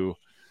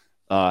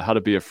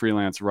to be a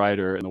freelance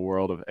writer in the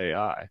world of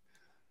AI,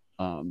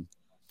 how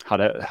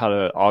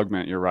to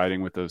augment your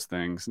writing with those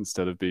things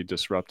instead of be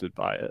disrupted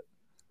by it.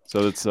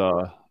 So it's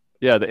the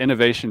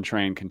innovation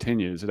train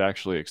continues. It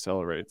actually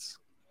accelerates.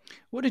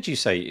 What did you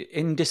say?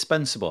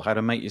 Indispensable. How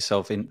to make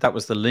yourself in? That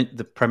was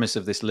the premise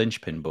of this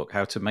Linchpin book.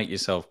 How to make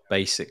yourself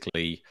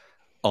basically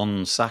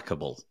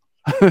unsackable.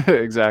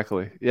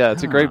 Exactly. Yeah,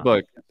 it's a great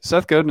book.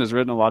 Seth Godin has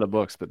written a lot of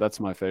books, but that's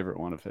my favorite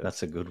one of his.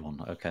 That's a good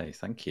one. Okay,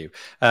 thank you.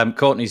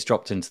 Courtney's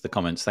dropped into the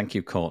comments. Thank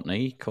you,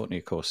 Courtney. Courtney,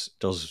 of course,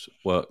 does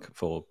work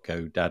for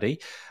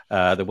GoDaddy.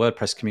 The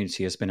WordPress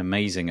community has been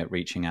amazing at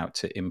reaching out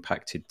to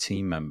impacted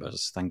team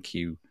members. Thank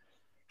you,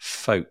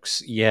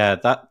 folks. Yeah,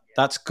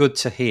 that's good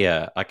to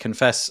hear. I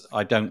confess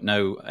I don't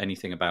know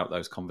anything about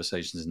those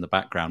conversations in the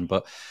background,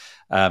 but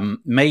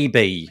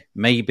maybe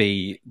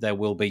there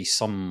will be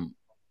some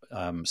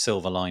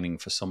silver lining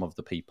for some of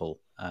the people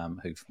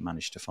who've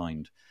managed to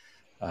find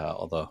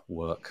other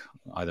work,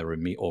 either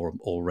in me or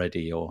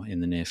already or in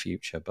the near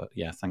future. But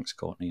yeah, thanks,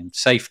 Courtney, and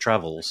safe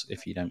travels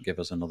if you don't give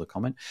us another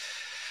comment.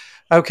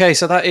 Okay,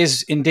 so that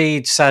is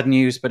indeed sad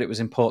news, but it was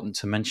important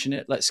to mention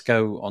it. Let's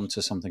go on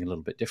to something a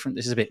little bit different.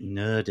 This is a bit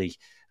nerdy.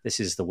 This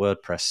is the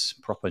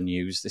WordPress proper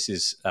news. This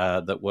is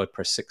that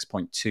WordPress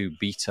 6.2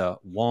 Beta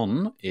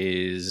 1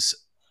 is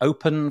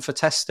open for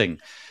testing.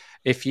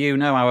 If you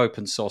know how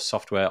open source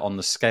software on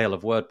the scale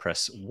of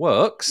WordPress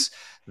works,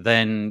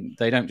 then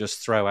they don't just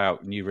throw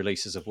out new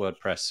releases of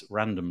WordPress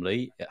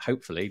randomly.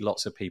 Hopefully,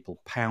 lots of people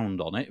pound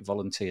on it,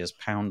 volunteers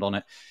pound on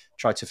it,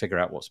 try to figure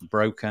out what's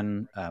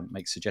broken,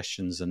 make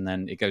suggestions, and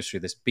then it goes through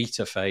this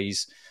beta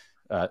phase,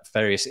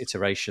 various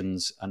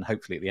iterations, and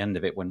hopefully at the end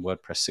of it, when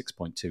WordPress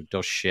 6.2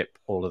 does ship,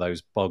 all of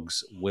those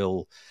bugs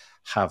will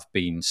have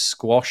been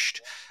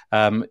squashed.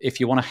 If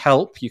you want to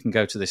help, you can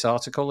go to this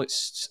article.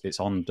 It's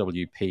on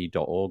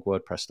wp.org,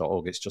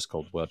 wordpress.org. It's just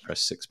called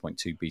WordPress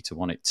 6.2 Beta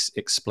 1. It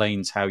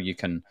explains how you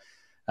can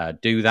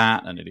do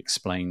that, and it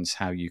explains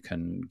how you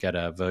can get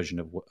a version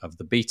of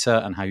the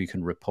beta and how you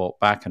can report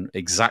back and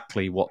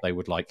exactly what they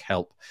would like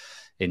help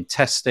in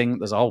testing.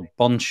 There's a whole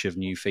bunch of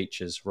new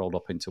features rolled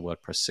up into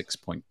WordPress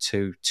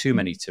 6.2. Too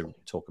many to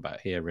talk about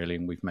here, really,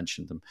 and we've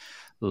mentioned them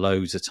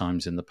loads of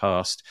times in the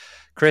past.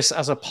 Chris,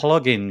 as a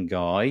plugin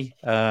guy,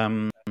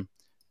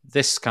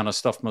 this kind of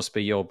stuff must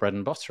be your bread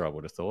and butter, I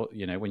would have thought.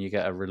 You know, when you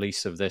get a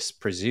release of this,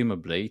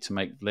 presumably to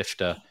make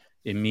Lifter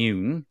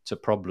immune to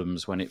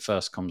problems when it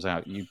first comes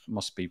out, you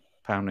must be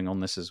pounding on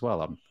this as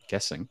well, I'm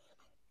guessing.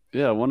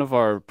 Yeah, one of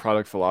our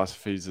product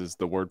philosophies is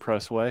the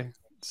WordPress way.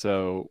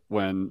 So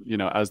when, you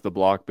know, as the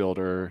block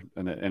builder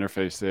and the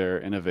interface there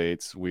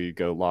innovates, we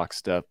go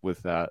lockstep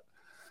with that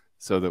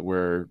so that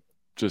we're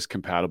just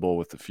compatible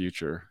with the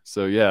future.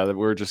 So yeah,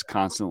 we're just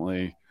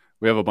constantly,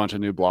 we have a bunch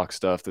of new block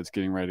stuff that's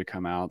getting ready to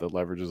come out that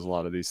leverages a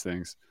lot of these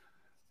things.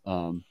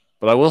 But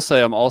I will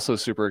say I'm also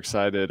super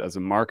excited as a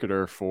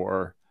marketer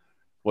for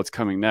what's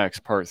coming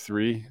next, part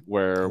 3,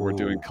 where we're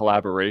doing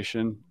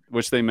collaboration,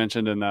 which they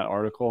mentioned in that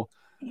article.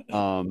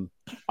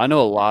 I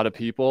know a lot of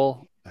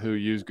people who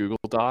use Google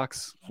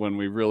Docs when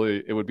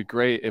it would be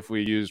great if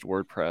we used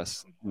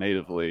WordPress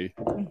natively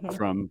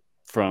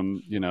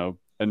from, you know,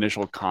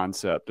 initial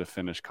concept to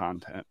finished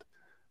content,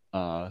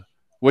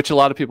 which a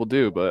lot of people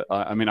do. But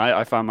I mean,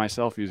 I find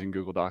myself using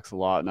Google Docs a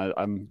lot, and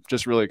I'm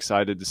just really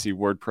excited to see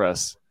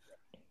WordPress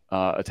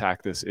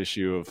attack this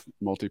issue of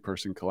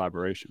multi-person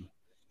collaboration.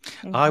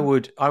 I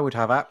would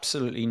have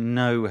absolutely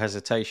no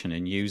hesitation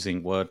in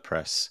using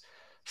WordPress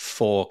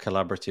for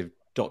collaborative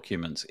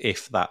documents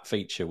if that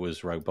feature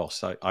was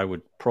robust. I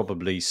would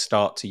probably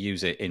start to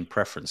use it in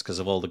preference because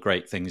of all the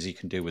great things you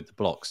can do with the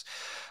blocks.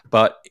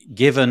 But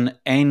given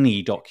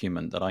any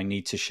document that I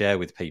need to share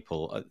with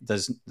people,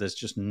 there's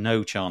just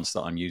no chance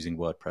that I'm using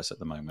WordPress at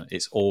the moment.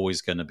 It's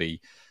always going to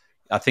be,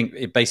 I think,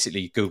 it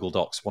basically Google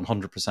Docs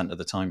 100% of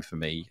the time for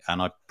me,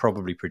 and I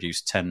probably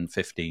produce 10,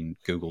 15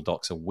 Google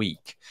Docs a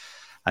week.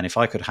 And if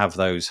I could have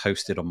those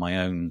hosted on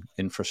my own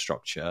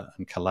infrastructure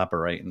and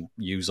collaborate and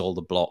use all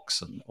the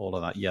blocks and all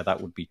of that, yeah,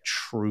 that would be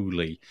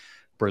truly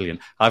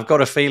brilliant. I've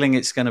got a feeling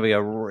it's going to be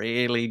a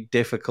really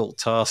difficult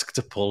task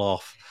to pull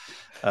off.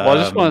 Well, I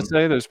just want to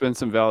say there's been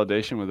some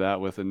validation with that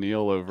with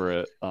Anil over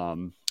at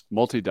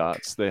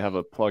Multidots. They have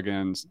a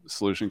plugin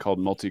solution called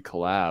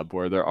Multi-Collab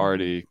where they're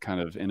already kind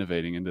of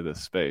innovating into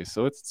this space.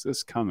 So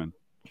it's coming.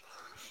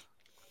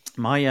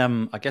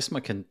 I guess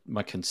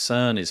my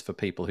concern is for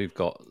people who've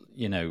got,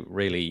 you know,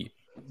 really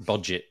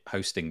budget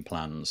hosting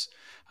plans.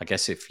 I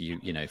guess if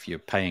you're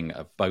paying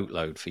a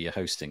boatload for your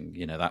hosting,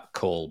 you know, that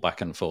call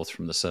back and forth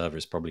from the server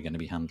is probably going to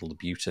be handled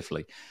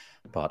beautifully.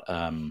 But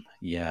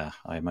yeah,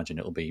 I imagine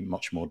it'll be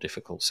much more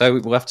difficult. So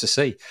we'll have to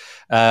see.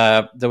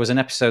 There was an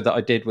episode that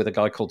I did with a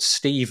guy called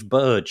Steve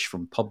Burge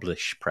from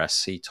Publish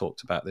Press. He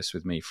talked about this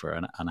with me for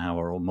an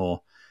hour or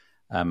more.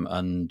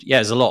 And yeah,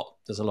 there's a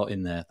lot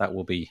in there. That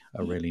will be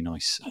a really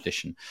nice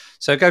addition.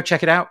 So go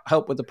check it out.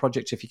 Help with the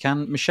project if you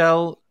can.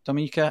 Michelle,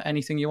 Dominika,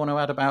 anything you want to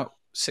add about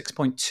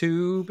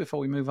 6.2 before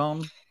we move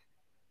on?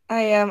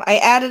 I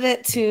added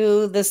it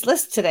to this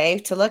list today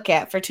to look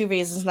at for 2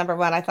 reasons. Number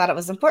 1, I thought it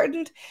was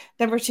important.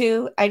 Number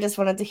 2, I just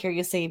wanted to hear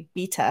you say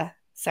beta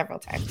several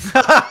times.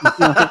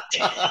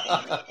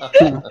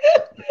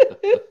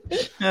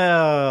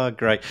 Oh,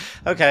 great.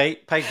 Okay,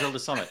 Page Builder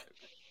Summit.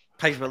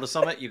 Page Builder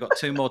Summit, you've got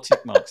 2 more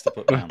tick marks to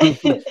put down. I'm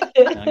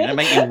going to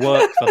make you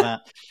work for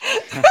that.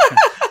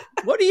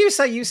 What do you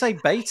say? You say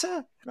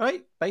beta,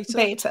 right?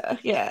 Beta,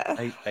 yeah.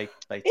 Beta.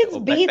 It's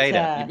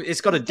beta.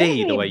 It's got a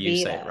D the way you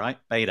say it, right?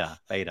 Beta,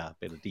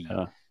 D.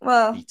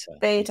 Well,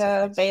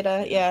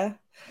 beta, yeah.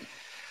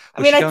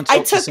 I mean, go and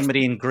talk to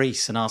somebody in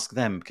Greece and ask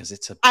them because is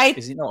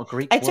it not a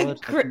Greek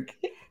word?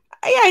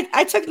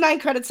 I took 9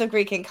 credits of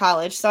Greek in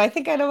college, so I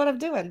think I know what I'm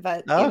doing.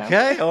 But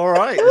okay, all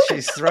right.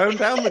 She's thrown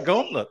down the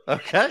gauntlet.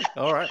 Okay,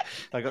 all right.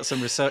 I got some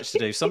research to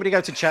do. Somebody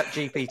go to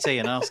ChatGPT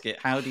and ask it,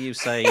 how do you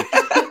say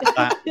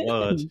that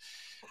word?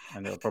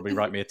 And it'll probably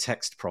write me a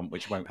text prompt,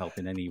 which won't help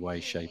in any way,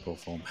 shape, or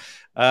form.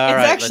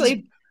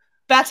 Actually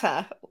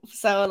beta.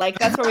 So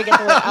that's where we get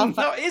the word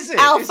alpha. No, is it?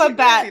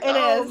 Alphabet. Is it really?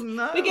 It is.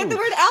 No. We get the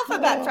word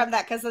alphabet from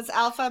that because it's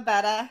alpha,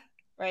 beta,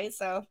 right?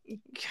 So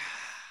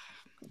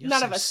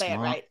none of us say it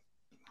right.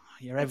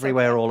 You're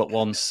everywhere all at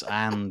once,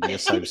 and you're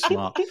so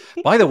smart.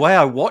 By the way,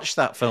 I watched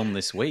that film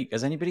this week.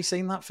 Has anybody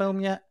seen that film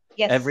yet?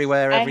 Yes.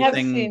 Everywhere,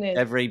 everything,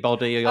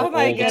 everybody, all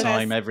the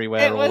time,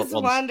 everywhere, all at once. It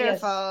was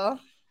wonderful.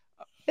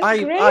 Yes.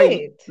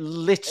 I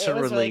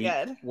literally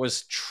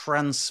was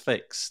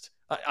transfixed.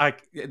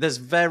 There's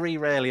very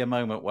rarely a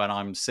moment when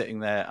I'm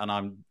sitting there and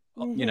I'm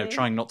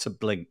trying not to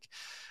blink.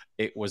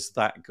 It was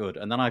that good.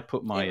 And then I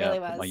put my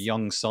put my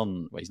young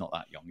son, well, he's not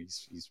that young,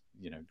 he's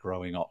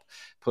growing up,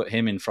 put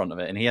him in front of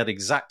it, and he had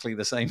exactly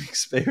the same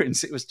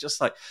experience. It was just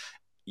like,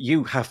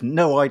 you have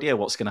no idea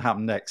what's going to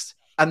happen next.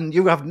 And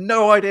you have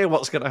no idea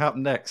what's going to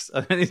happen next.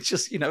 And it's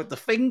just, the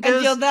fingers.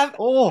 And you'll never...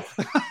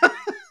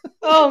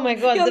 Oh my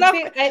God! You'll never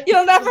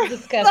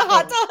the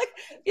hot dog.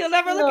 You'll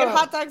never look at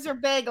hot dogs or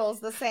bagels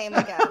the same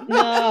again.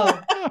 No.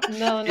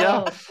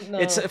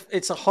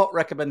 It's a hot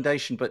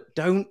recommendation, but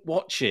don't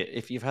watch it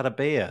if you've had a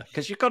beer,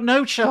 because you've got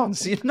no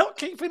chance. You're not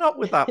keeping up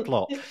with that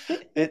plot.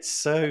 It's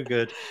so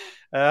good.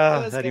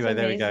 Anyway,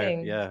 there we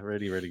go. Yeah,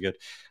 really, really good.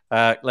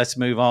 Let's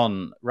move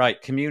on. Right,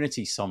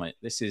 Community Summit.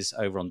 This is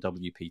over on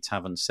WP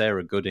Tavern.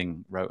 Sarah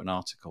Gooding wrote an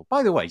article.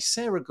 By the way,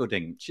 Sarah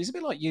Gooding, she's a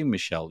bit like you,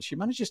 Michelle. She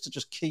manages to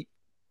just keep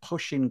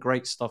pushing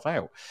great stuff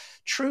out.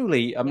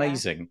 Truly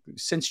amazing. Yeah.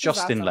 Since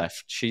Justin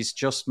left, she's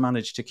just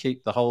managed to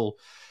keep the whole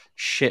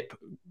ship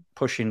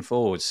pushing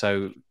forward.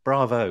 So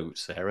bravo,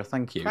 Sarah.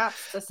 Thank you.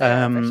 Props to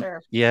Sarah, for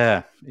sure.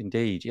 Yeah,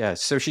 indeed. Yeah.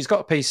 So she's got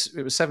a piece.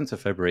 It was 7th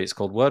of February. It's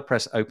called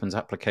WordPress Opens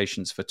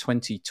Applications for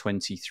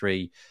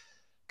 2023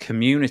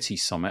 Community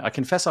Summit. I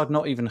confess I'd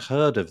not even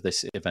heard of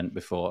this event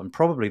before, and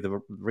probably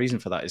the reason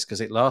for that is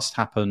because it last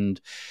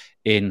happened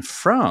in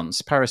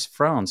France, Paris,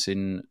 France,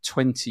 in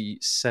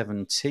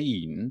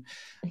 2017,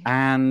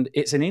 and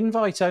it's an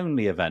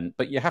invite-only event.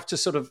 But you have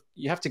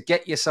to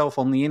get yourself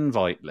on the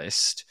invite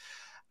list,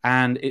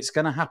 and it's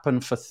going to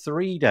happen for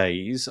 3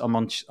 days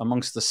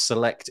amongst the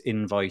select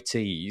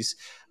invitees,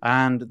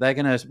 and they're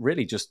going to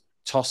really just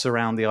toss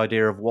around the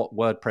idea of what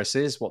WordPress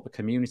is, what the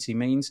community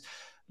means.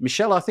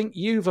 Michelle, I think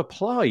you've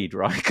applied,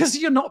 right? Because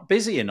you're not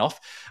busy enough.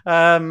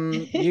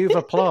 You've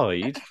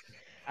applied.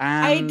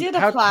 And I did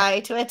apply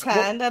to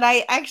attend, and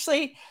I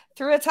actually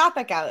threw a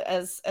topic out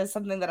as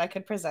something that I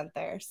could present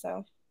there.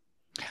 So,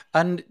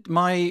 and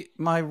my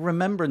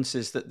remembrance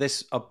is that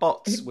this are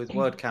bots with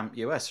WordCamp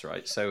US,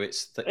 right? So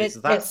it's that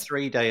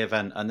 3-day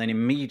event, and then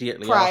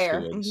immediately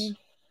afterwards.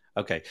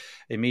 Mm-hmm. Okay,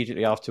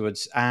 immediately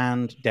afterwards.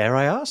 And dare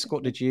I ask,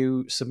 what did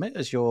you submit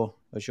as your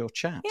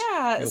chat?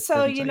 Yeah,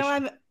 so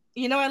I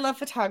love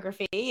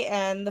photography,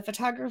 and the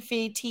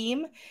photography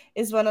team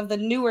is one of the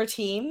newer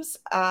teams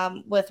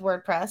with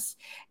WordPress.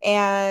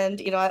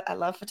 And, I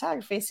love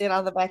photography. See it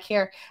on the back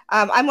here.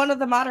 I'm one of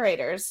the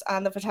moderators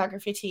on the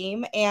photography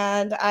team,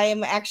 and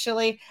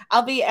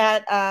I'll be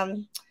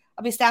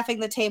staffing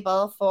the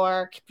table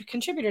for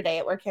Contributor Day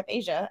at WordCamp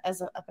Asia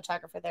as a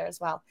photographer there as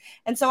well.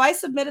 And so I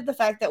submitted the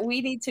fact that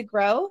we need to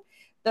grow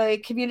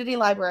the community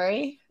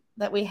library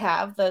that we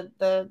have,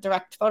 the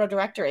direct photo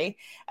directory,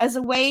 as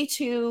a way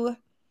to,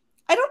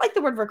 I don't like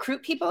the word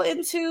recruit people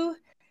into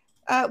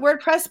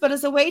WordPress, but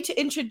as a way to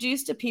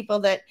introduce to people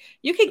that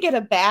you can get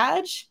a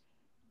badge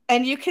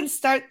and you can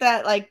start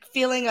that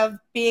feeling of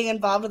being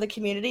involved with the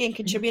community and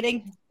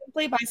contributing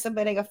simply by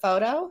submitting a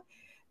photo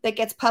that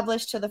gets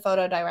published to the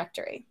photo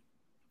directory.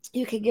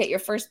 You can get your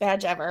first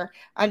badge ever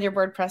on your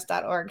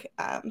WordPress.org.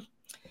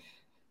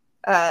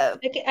 I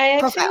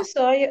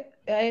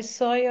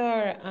saw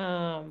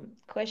your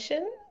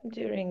question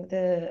during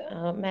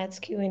the Matt's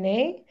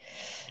Q&A.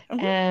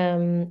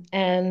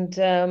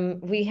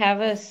 Mm-hmm. We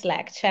have a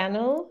Slack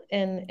channel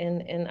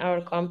in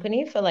our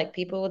company for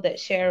people that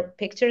share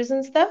pictures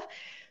and stuff.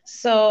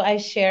 So I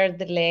shared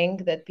the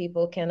link that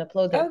people can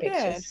upload their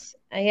pictures.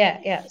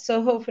 Yeah.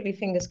 So hopefully,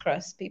 fingers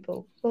crossed,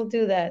 people will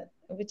do that.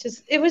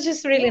 It was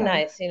just really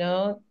nice,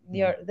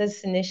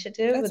 this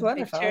initiative. That's with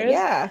wonderful. Pictures.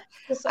 Yeah,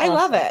 awesome. I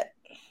love it.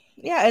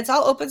 Yeah, it's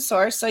all open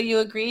source, so you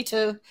agree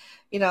to,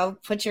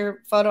 put your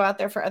photo out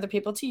there for other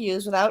people to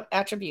use without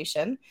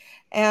attribution.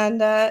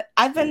 And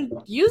I've been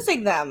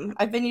using them.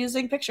 I've been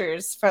using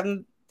pictures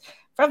from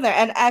there.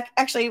 And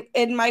actually,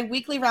 in my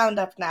weekly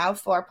roundup now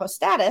for Post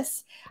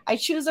Status, I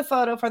choose a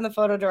photo from the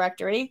photo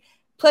directory,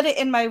 put it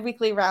in my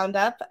weekly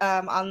roundup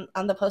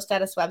on the Post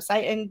Status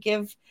website, and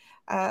give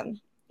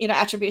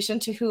attribution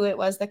to who it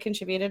was that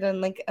contributed,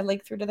 and a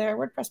link through to their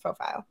WordPress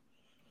profile.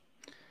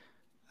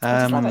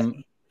 I just love it.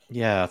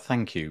 Yeah,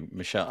 thank you,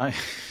 Michelle.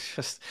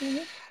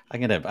 I'm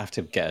going to have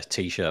to get a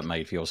T-shirt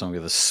made for you or something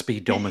with a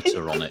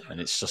speedometer on it, and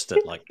it's just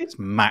it's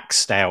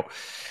maxed out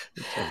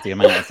of the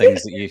amount of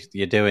things that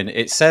you're doing.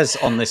 It says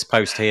on this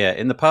post here,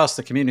 in the past,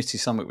 the Community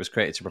Summit was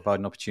created to provide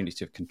an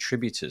opportunity of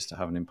contributors to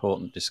have an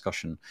important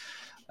discussion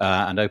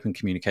and open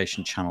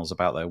communication channels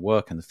about their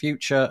work in the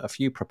future. A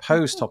few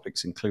proposed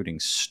topics, including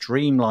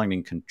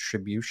streamlining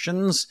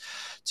contributions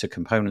to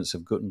components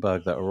of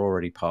Gutenberg that are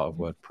already part of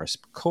WordPress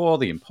core,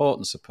 the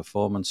importance of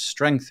performance,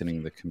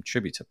 strengthening the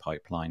contributor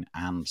pipeline,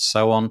 and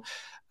so on.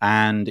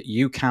 And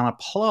you can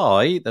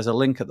apply. There's a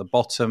link at the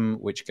bottom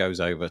which goes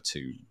over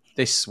to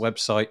this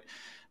website,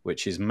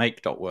 which is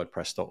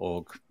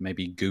make.wordpress.org.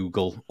 Maybe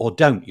Google, or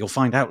don't. You'll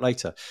find out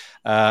later.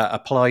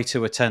 Apply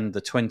to attend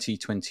the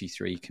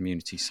 2023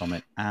 Community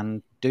Summit,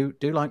 and do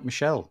like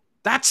Michelle.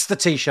 That's the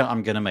T-shirt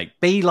I'm going to make.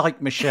 Be like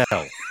Michelle.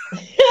 Oh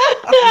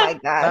my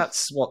God.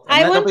 That's what.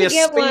 And there'll be a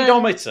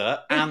speedometer,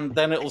 and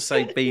then it'll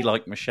say "Be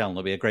like Michelle." And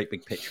there'll be a great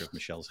big picture of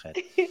Michelle's head.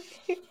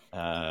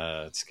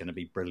 It's going to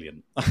be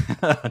brilliant.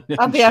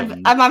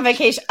 I'm on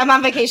vacation. I'm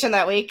on vacation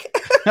that week.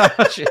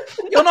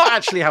 You're not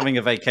actually having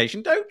a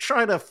vacation. Don't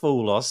try to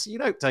fool us. You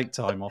don't take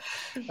time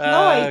off. No,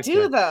 I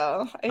do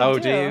though. Do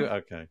you?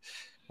 Okay.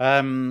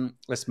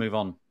 Let's move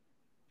on.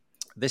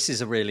 This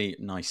is a really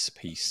nice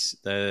piece.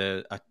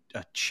 A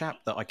chap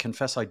that I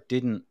confess I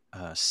didn't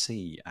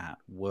see at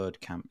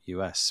WordCamp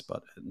US,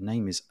 but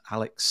name is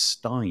Alex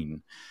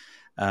Stein.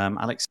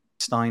 Alex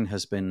Stein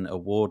has been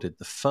awarded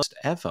the first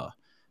ever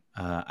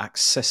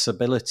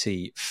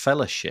accessibility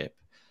fellowship.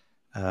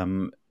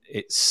 The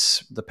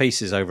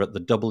piece is over at the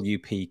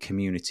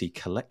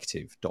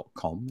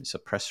wpcommunitycollective.com. It's a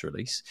press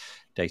release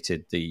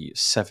dated the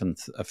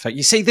 7th of February.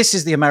 You see, this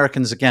is the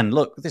Americans again.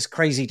 Look, this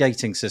crazy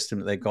dating system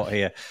that they've got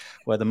here,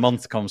 where the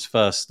month comes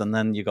first and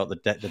then you got the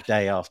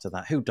day after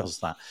that. Who does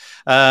that?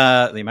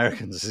 The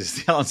Americans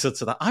is the answer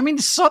to that. I'm in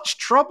such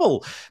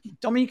trouble.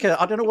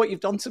 Dominica, I don't know what you've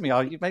done to me.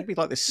 You made me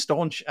like this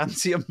staunch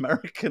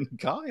anti-American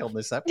guy on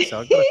this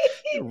episode. I've got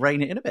to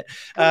rein it in a bit.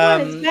 Come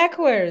on, it's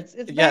backwards.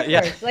 It's backwards.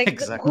 Yeah, like,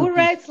 exactly. Who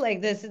writes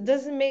like this? It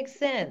doesn't make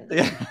sense.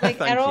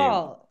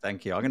 All.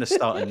 Thank you. I'm going to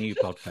start a new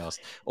podcast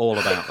all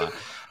about that.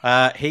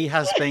 He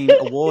has been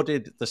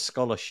awarded the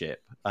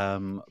scholarship,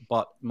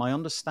 but my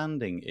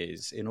understanding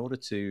is in order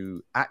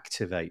to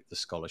activate the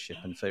scholarship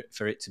and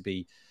for it to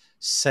be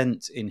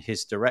sent in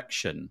his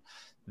direction,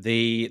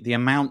 the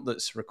amount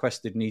that's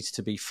requested needs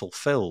to be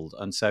fulfilled.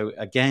 And so,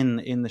 again,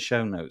 in the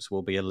show notes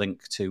will be a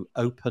link to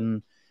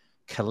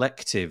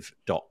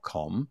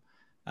opencollective.com.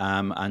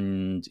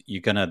 And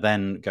you're going to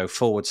then go /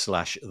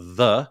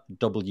 the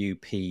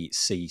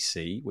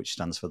WPCC, which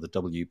stands for the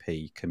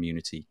WP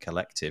Community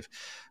Collective.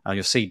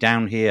 You'll see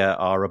down here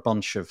are a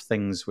bunch of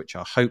things which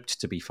are hoped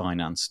to be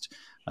financed.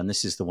 And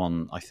this is the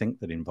one I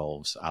think that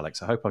involves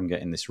Alex. I hope I'm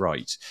getting this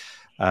right.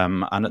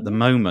 And at the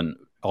moment,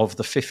 of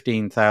the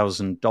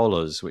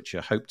 $15,000 which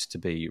are hoped to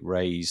be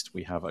raised,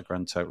 we have a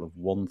grand total of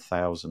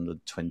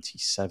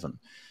 1,027.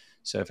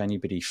 So if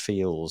anybody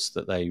feels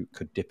that they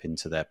could dip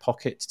into their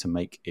pocket to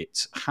make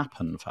it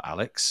happen for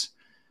Alex,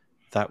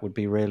 that would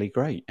be really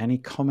great. Any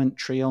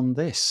commentary on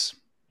this?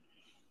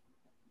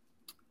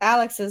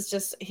 Alex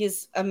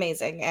he's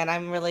amazing. And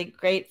I'm really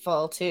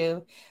grateful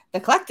to the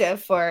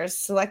collective for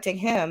selecting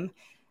him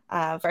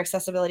for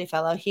Accessibility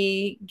Fellow.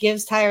 He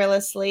gives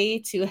tirelessly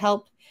to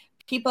help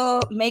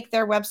people make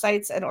their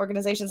websites and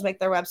organizations make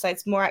their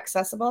websites more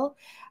accessible.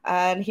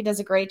 And he does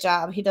a great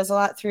job. He does a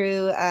lot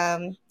through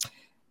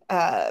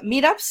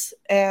meetups,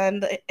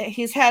 and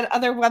he's had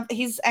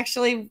he's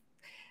actually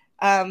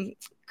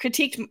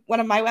critiqued one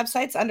of my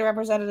websites,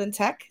 Underrepresented in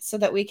Tech, so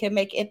that we can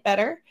make it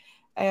better,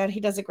 and he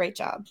does a great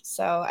job.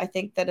 So I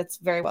think that it's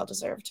very well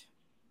deserved.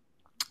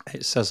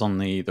 It says on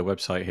the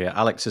website here,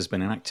 Alex has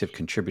been an active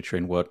contributor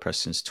in WordPress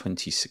since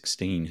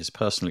 2016. His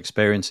personal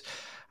experience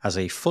as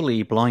a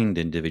fully blind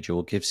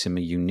individual gives him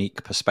a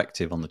unique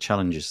perspective on the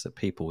challenges that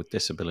people with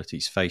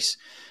disabilities face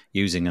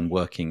using and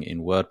working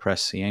in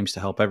WordPress. He aims to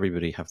help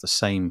everybody have the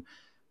same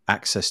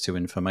access to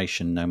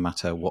information no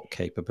matter what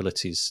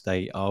capabilities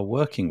they are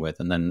working with.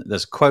 And then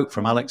there's a quote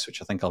from Alex,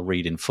 which I think I'll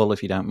read in full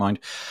if you don't mind.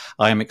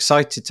 I am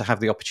excited to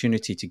have the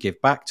opportunity to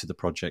give back to the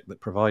project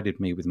that provided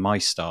me with my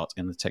start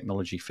in the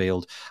technology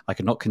field. I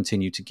cannot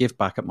continue to give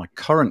back at my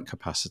current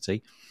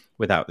capacity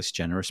without this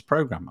generous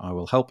program. I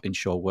will help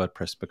ensure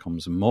WordPress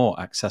becomes more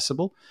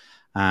accessible,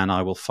 and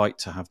I will fight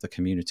to have the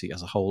community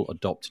as a whole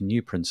adopt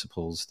new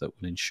principles that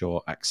will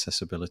ensure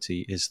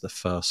accessibility is the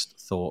first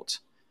thought,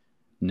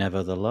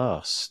 never the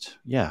last.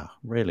 Yeah,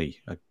 really,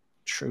 a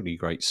truly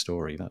great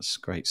story. That's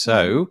great.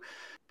 So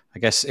I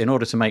guess in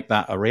order to make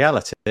that a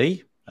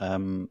reality,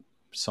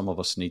 some of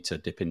us need to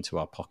dip into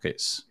our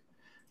pockets.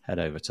 Head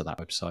over to that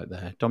website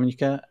there.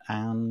 Dominica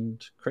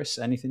and Chris,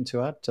 anything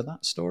to add to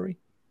that story?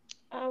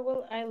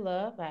 Well, I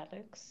love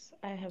Alex.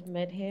 I have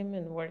met him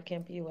in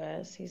WordCamp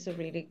US. He's a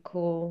really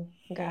cool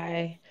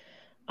guy.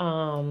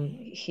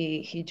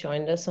 He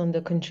joined us on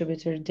the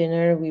contributor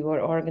dinner we were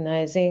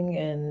organizing,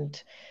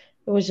 and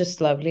it was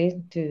just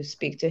lovely to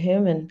speak to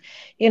him. And,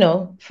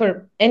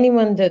 for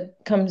anyone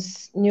that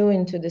comes new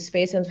into the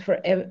space, and for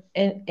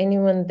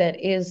anyone that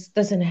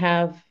doesn't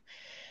have,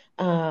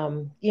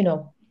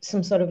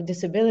 some sort of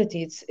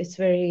disability, it's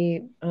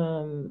very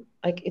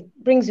it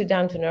brings you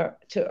down to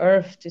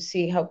earth to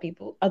see how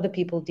other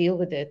people deal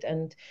with it,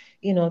 and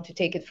to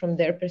take it from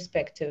their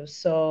perspective.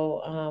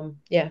 So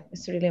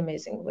it's really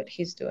amazing what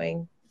he's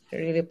doing. I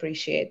really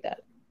appreciate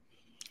that.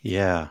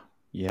 Yeah,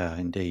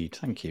 indeed.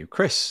 Thank you.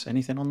 Chris,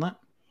 anything on that?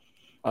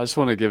 I just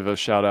want to give a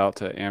shout out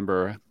to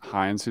Amber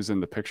Hines, who's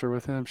in the picture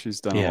with him.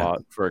 She's done a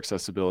lot for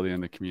accessibility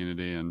in the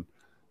community, and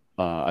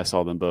I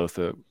saw them both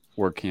at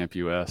WordCamp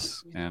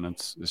US, and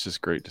it's just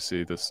great to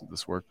see this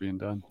work being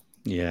done.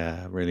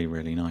 Yeah, really,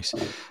 really nice.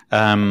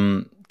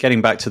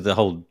 Getting back to the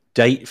whole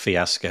date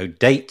fiasco,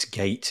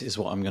 Dategate is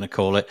what I'm going to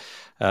call it.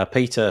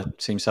 Peter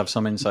seems to have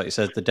some insight. He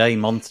says the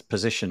day-month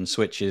position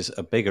switch is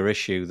a bigger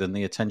issue than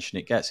the attention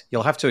it gets.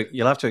 You'll have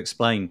to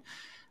explain.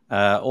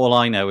 All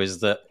I know is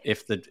that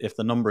if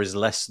the number is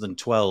less than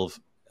 12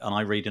 and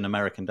I read an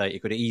American date,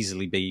 it could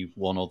easily be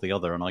one or the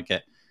other, and I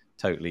get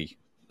totally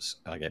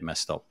I get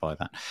messed up by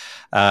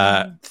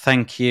that.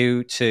 Thank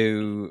you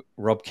to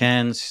Rob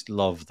Cairns.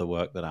 Love the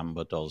work that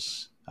Amber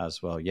does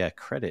as well. Yeah,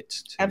 credit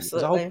to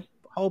absolutely.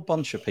 Whole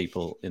bunch of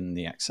people in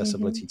the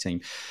accessibility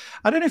team.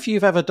 I don't know if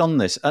you've ever done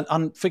this,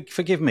 and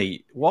forgive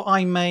me, what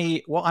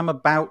I'm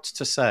about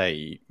to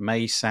say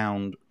may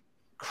sound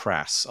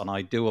crass, and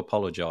I do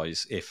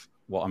apologize if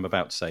what I'm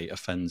about to say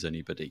offends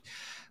anybody.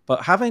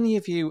 But have any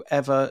of you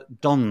ever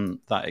done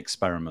that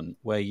experiment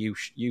where you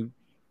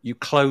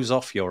close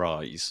off your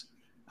eyes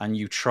and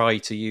you try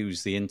to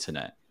use the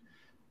internet?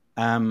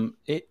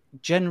 It,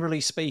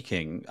 generally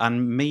speaking,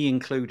 and me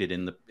included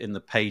in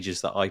the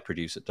pages that I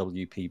produce at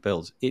WP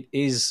Builds, it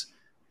is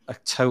a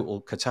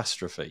total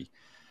catastrophe.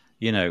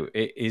 You know,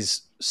 it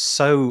is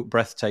so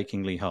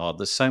breathtakingly hard.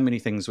 There's so many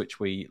things which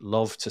we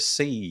love to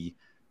see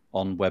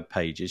on web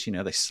pages. You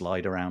know, they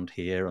slide around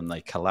here and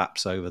they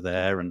collapse over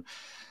there, and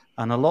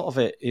a lot of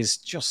it is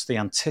just the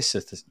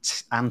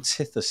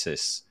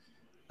antithesis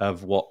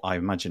of what I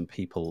imagine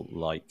people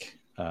like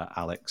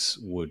Alex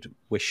would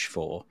wish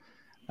for.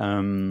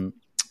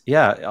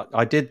 Yeah,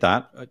 I did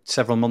that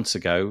several months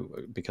ago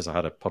because I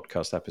had a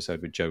podcast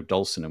episode with Joe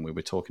Dolson and we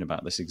were talking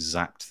about this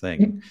exact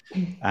thing.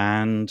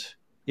 And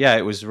yeah,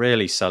 it was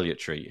really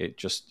salutary.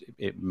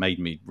 It made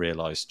me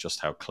realize just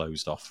how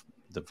closed off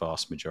the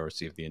vast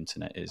majority of the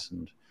internet is.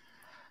 And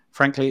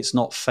frankly, it's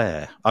not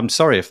fair. I'm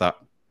sorry if that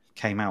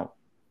came out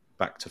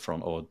back to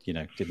front or, you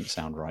know, didn't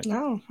sound right.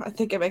 No, I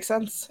think it makes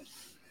sense.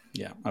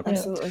 Yeah, okay.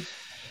 Absolutely.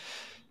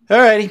 All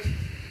righty,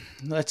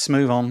 let's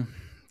move on.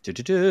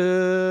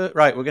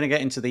 Right, we're going to get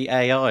into the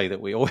AI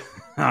that we always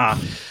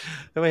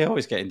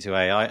get into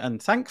AI,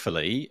 and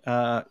thankfully,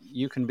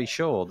 you can be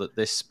sure that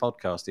this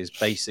podcast is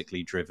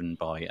basically driven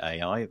by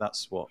AI.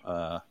 That's what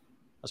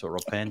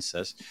Rob Payne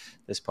says.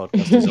 This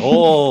podcast is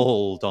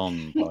all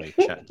done by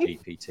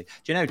ChatGPT. Do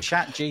you know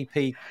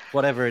ChatGPT,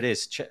 whatever it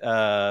is,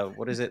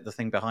 what is it, the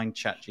thing behind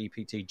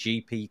ChatGPT,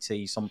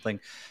 GPT something?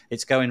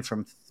 It's going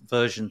from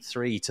version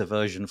 3 to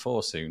version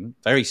 4 soon,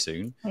 very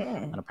soon,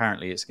 and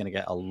apparently it's going to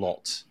get a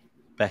lot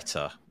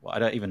better. Well, I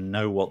don't even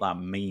know what that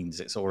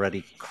means. It's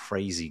already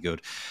crazy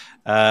good.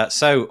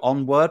 So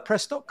on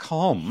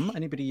WordPress.com,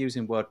 anybody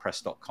using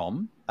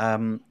WordPress.com,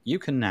 you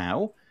can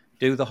now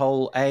do the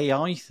whole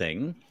AI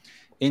thing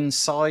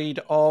inside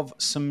of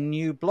some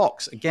new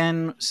blocks.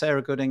 Again,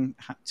 Sarah Gooding,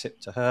 hat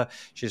tip to her.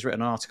 She's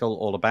written an article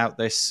all about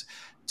this.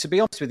 To be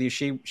honest with you,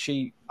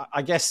 she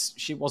I guess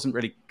she wasn't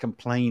really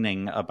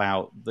complaining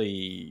about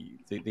the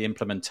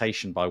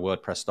implementation by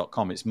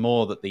WordPress.com. It's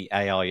more that the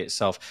AI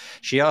itself,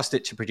 she asked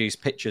it to produce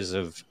pictures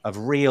of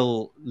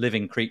real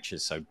living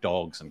creatures, so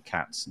dogs and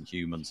cats and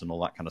humans and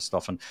all that kind of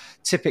stuff. And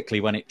typically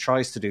when it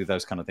tries to do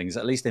those kind of things,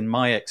 at least in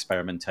my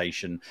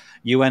experimentation,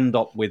 you end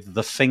up with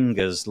the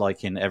fingers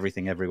like in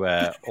Everything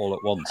Everywhere all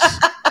at once.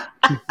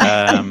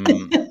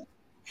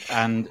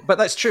 But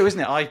that's true, isn't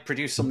it? I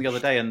produced some the other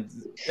day, and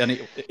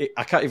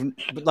I can't even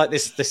like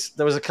this.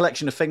 There was a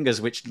collection of fingers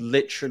which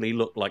literally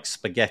looked like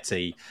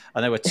spaghetti,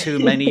 and there were too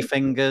many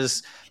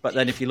fingers. But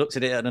then, if you looked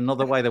at it in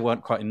another way, there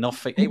weren't quite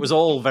enough. It was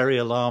all very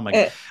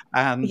alarming.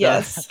 And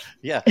yes,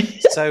 yeah.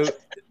 So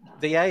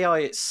the AI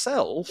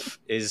itself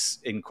is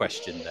in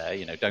question there.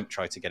 You know, don't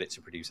try to get it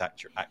to produce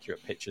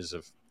accurate pictures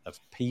of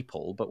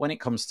people. But when it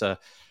comes to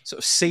sort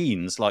of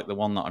scenes like the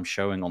one that I'm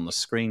showing on the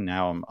screen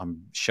now,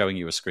 I'm showing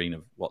you a screen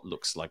of what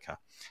looks like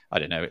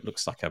it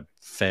looks like a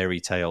fairy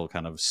tale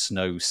kind of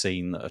snow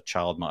scene that a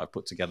child might have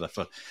put together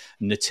for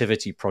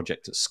nativity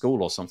project at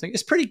school or something.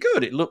 It's pretty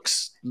good. It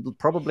looks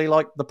probably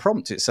like the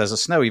prompt. It says a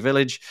snowy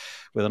village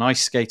with an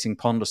ice skating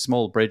pond, a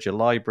small bridge, a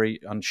library,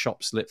 and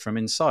shops lit from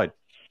inside.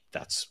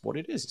 That's what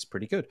it is. It's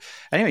pretty good.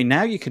 Anyway,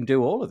 now you can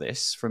do all of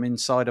this from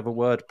inside of a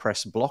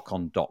WordPress block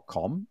on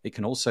 .com. It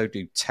can also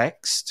do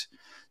text.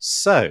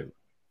 So,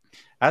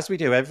 as we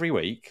do every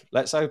week,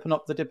 let's open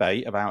up the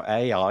debate about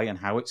AI and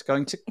how it's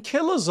going to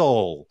kill us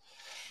all.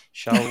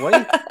 Shall we?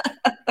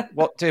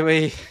 What do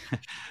we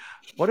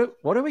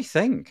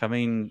think? I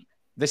mean,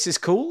 this is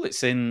cool.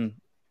 It's in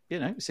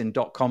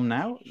 .com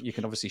now. You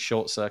can obviously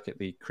short circuit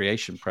the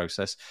creation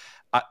process.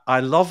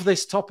 I love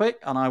this topic,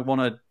 and I want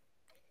to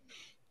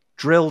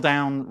drill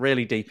down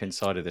really deep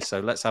inside of this. So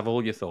let's have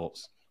all your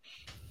thoughts.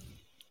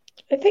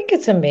 I think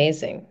it's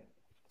amazing,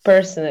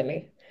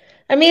 personally.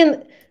 I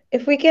mean,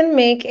 if we can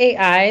make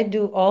AI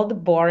do all the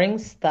boring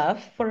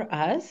stuff for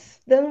us,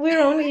 then we're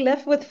only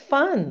left with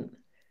fun.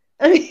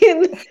 I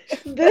mean,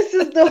 this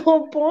is the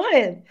whole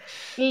point.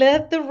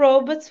 Let the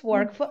robots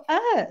work for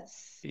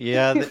us.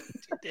 Yeah,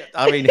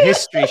 I mean,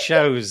 history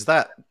shows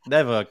that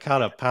never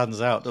kind of pans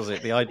out, does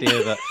it? The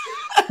idea that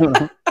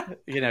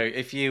you know,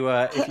 if you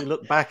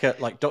look back at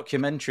like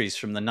documentaries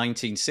from the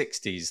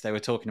 1960s, they were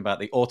talking about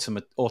the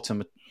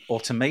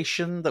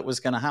automation that was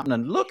going to happen,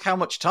 and look how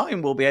much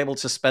time we'll be able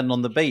to spend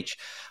on the beach.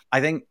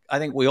 I think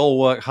we all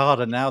work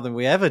harder now than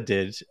we ever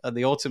did, and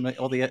the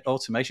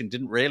automation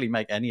didn't really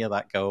make any of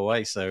that go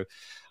away. So,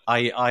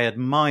 I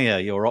admire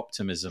your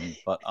optimism,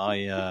 but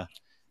I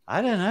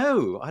don't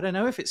know. I don't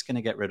know if it's going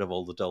to get rid of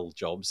all the dull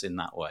jobs in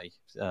that way.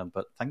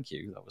 But thank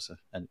you. That was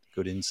a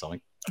good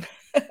insight.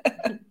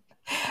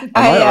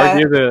 I might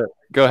argue that.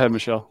 Go ahead,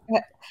 Michelle.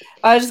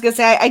 I was just gonna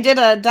say I did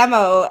a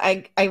demo.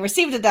 I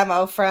received a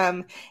demo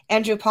from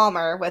Andrew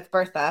Palmer with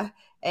Bertha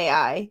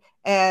AI,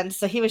 and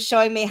so he was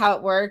showing me how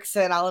it works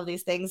and all of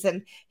these things,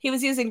 and he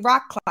was using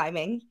rock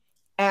climbing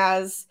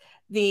as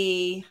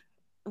the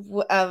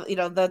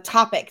the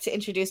topic to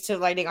introduce to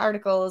writing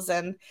articles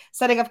and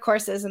setting up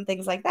courses and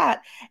things like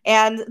that.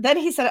 And then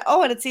he said,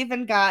 oh, and it's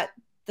even got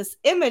this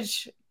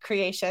image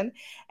creation.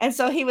 And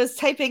so he was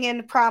typing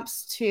in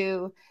prompts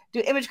to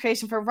do image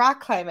creation for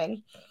rock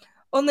climbing.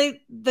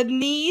 Only the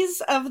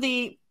knees of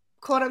the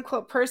quote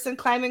unquote person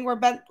climbing were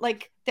bent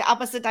like the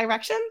opposite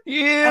direction.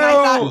 Ew. And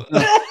I thought,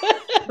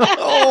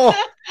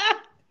 oh,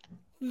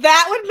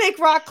 that would make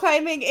rock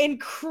climbing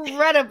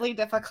incredibly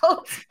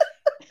difficult.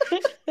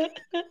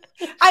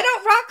 I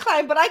don't rock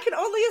climb, but I can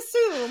only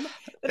assume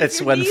that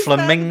it's when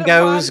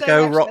flamingos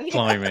go rock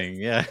climbing.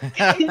 Yeah,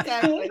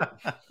 exactly.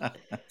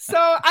 So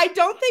I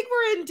don't think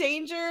we're in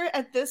danger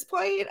at this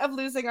point of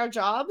losing our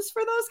jobs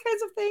for those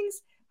kinds of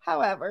things.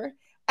 However,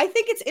 I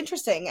think it's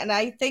interesting, and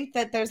I think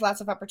that there's lots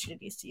of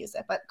opportunities to use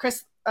it. But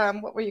Chris,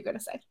 what were you going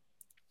to say?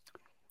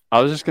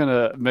 I was just going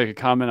to make a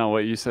comment on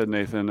what you said,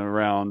 Nathan,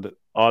 around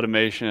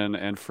automation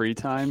and free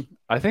time.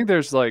 I think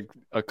there's like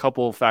a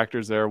couple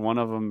factors there. One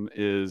of them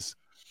is,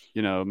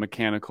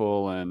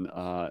 mechanical and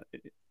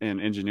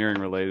engineering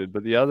related,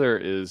 but the other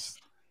is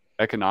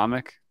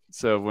economic.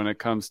 So when it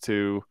comes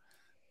to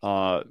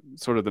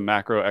sort of the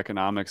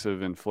macroeconomics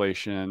of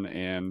inflation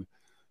and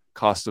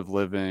cost of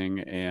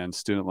living and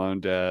student loan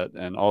debt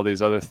and all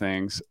these other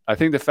things, I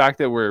think the fact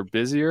that we're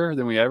busier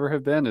than we ever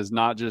have been is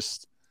not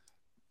just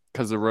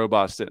because the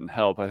robots didn't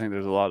help. I think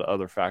there's a lot of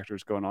other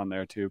factors going on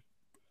there too,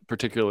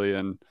 particularly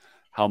in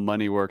how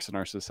money works in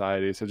our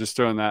society. So just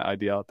throwing that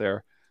idea out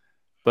there.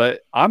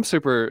 But I'm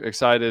super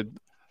excited,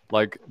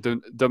 like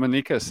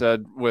Dominika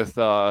said, with,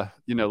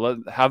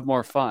 have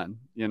more fun,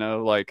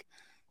 like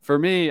for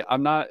me,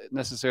 I'm not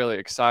necessarily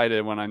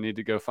excited when I need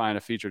to go find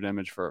a featured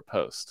image for a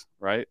post,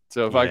 right?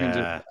 So if I can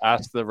just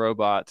ask the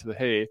robot to,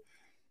 hey,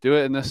 do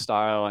it in this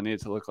style, I need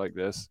it to look like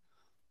this.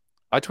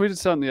 I tweeted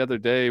something the other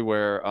day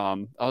where I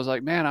was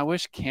like, man, I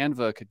wish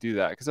Canva could do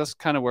that, because that's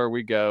kind of where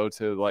we go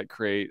to like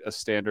create a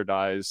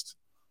standardized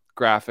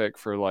graphic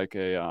for like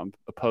a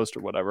post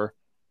or whatever.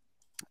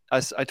 I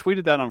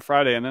tweeted that on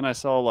Friday, and then I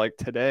saw like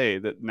today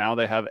that now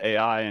they have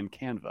AI in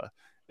Canva.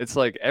 It's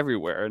like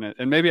everywhere,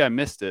 and maybe I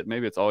missed it.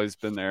 Maybe it's always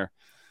been there,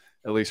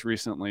 at least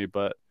recently,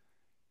 but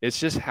it's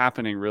just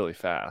happening really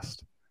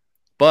fast.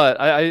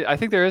 But I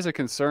think there is a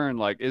concern,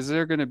 like, is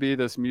there going to be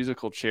this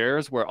musical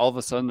chairs where all of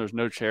a sudden there's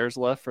no chairs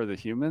left for the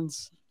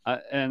humans?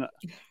 And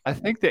I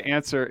think the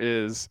answer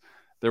is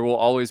there will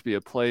always be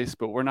a place,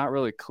 but we're not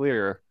really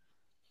clear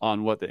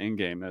on what the end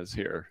game is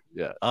here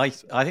yet. I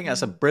think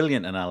that's a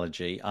brilliant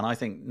analogy, and I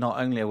think not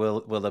only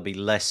will there be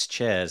less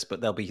chairs,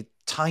 but there'll be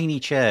tiny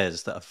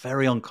chairs that are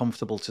very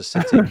uncomfortable to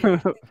sit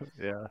in.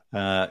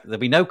 There'll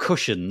be no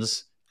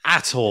cushions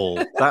at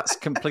all. That's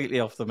completely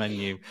off the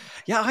menu.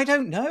 Yeah, I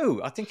don't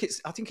know. I think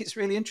it's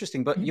really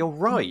interesting, but you're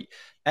right.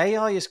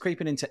 AI is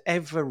creeping into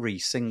every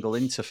single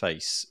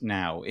interface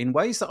now in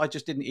ways that I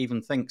just didn't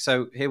even think.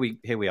 So here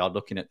we are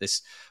looking at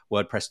this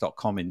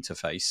WordPress.com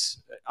interface.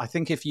 I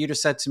think if you'd have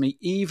said to me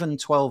even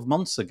 12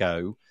 months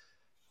ago,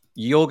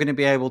 you're going to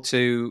be able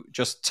to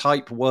just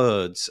type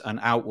words and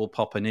out will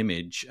pop an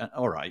image.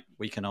 All right,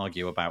 we can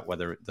argue about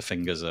whether the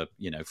fingers are,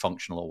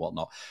 functional or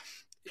whatnot.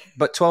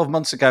 But 12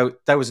 months ago,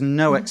 there was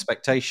no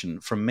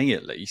expectation from me,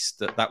 at least,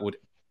 that would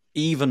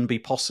even be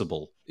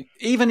possible,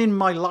 even in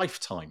my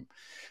lifetime.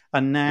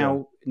 And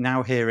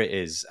now here it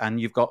is.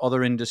 And you've got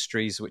other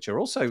industries which are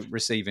also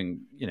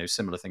receiving,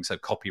 similar things. So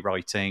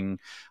copywriting,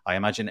 I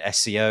imagine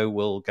SEO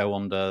will go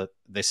under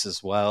this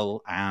as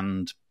well.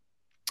 And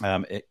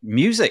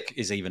music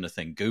is even a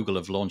thing. Google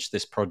have launched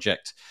this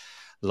project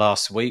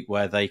last week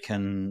where they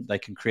can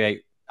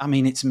create. I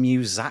mean, it's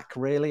Muzak,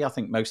 really. I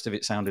think most of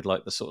it sounded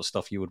like the sort of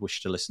stuff you would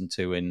wish to listen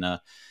to in,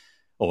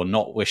 or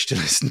not wish to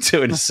listen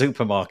to in a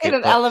supermarket. In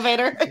an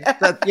elevator.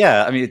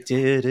 I mean,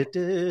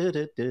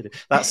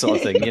 that sort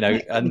of thing,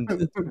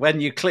 And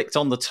when you clicked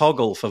on the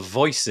toggle for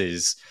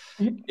voices,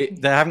 they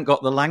haven't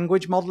got the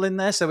language model in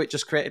there, so it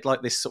just created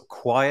like this sort of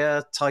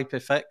choir type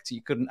effect.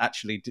 You couldn't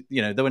actually,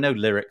 there were no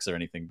lyrics or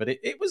anything, but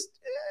it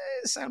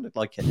sounded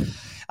like it.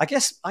 I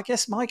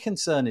guess my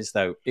concern is,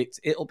 though,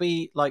 it'll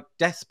be like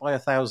death by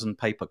 1,000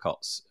 paper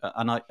cuts,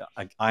 and I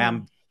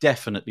am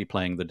definitely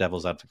playing the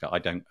devil's advocate. I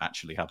don't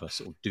actually have a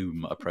sort of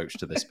doom approach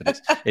to this, but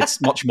it's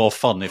much more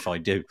fun if I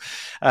do.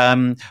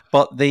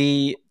 But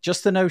the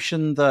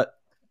notion that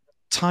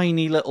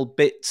tiny little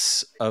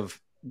bits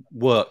of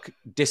work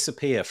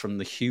disappear from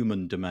the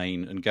human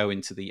domain and go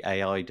into the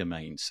AI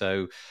domain.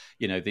 So,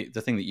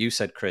 the thing that you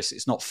said, Chris,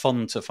 it's not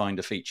fun to find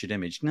a featured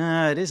image.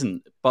 No, it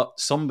isn't. But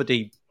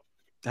somebody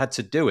had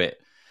to do it.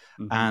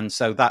 Mm-hmm. And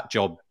so that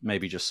job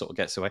maybe just sort of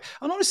gets away.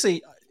 And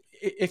honestly,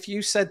 if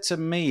you said to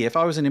me, if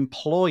I was an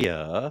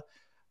employer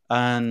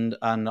and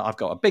I've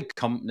got a big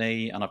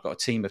company and I've got a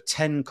team of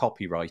 10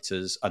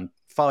 copywriters and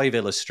 5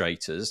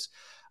 illustrators,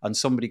 and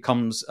somebody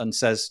comes and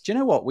says, do you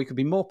know what, we could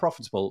be more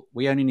profitable.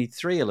 We only need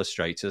 3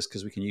 illustrators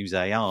because we can use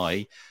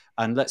AI,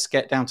 and let's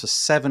get down to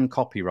 7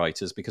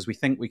 copywriters because we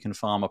think we can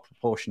farm a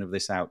proportion of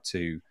this out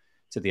to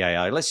the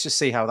AI. Let's just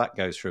see how that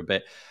goes for a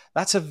bit.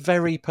 That's a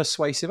very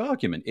persuasive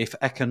argument if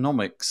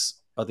economics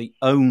are the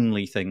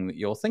only thing that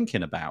you're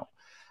thinking about.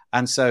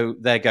 And so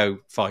there go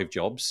 5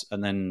 jobs,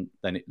 and then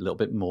a little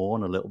bit more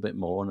and a little bit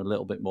more and a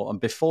little bit more.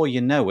 And before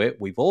you know it,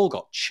 we've all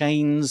got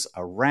chains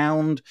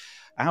around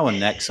our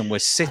necks and we're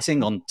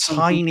sitting on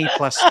tiny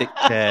plastic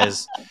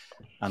chairs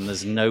and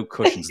there's no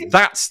cushions.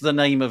 That's the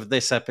name of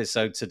this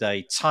episode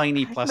today.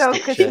 Tiny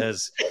plastic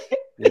chairs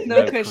with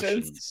no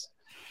cushions.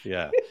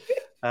 Yeah.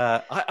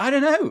 I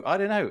don't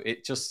know.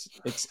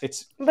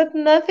 It's. But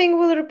nothing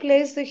will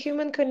replace the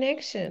human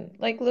connection.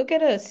 Like, look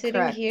at us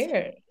sitting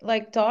here,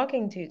 like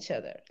talking to each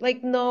other.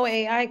 Like, no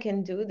AI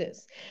can do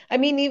this. I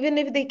mean, even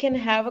if they can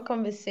have a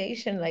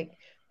conversation, like,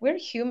 we're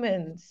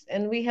humans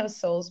and we have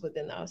souls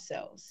within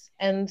ourselves.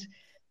 And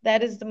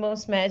that is the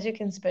most magic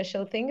and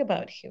special thing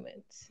about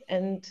humans.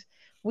 And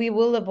we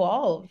will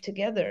evolve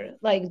together.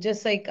 Like,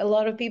 just like a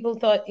lot of people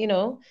thought,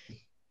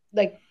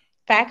 like,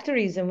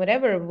 factories and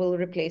whatever will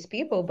replace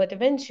people, but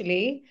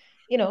eventually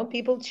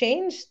people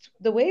changed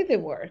the way they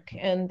work,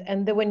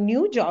 and there were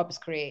new jobs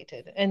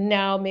created, and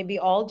now maybe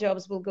all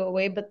jobs will go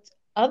away but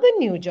other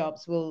new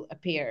jobs will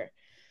appear.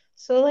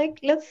 So, like,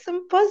 let's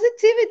some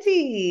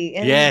positivity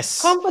and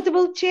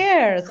comfortable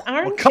chairs,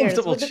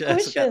 armchairs with the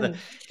cushions.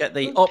 Get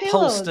the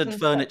upholstered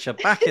furniture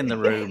back in the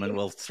room, and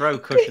we'll throw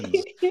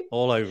cushions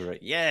all over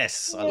it.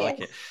 Yes, I like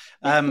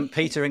it.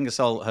 Peter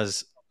Ingersoll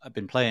has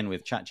been playing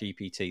with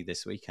ChatGPT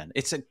this weekend.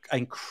 It's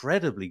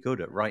incredibly good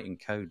at writing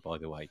code, by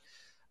the way.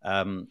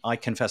 I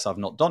confess I've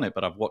not done it,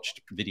 but I've watched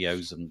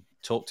videos and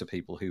talked to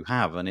people who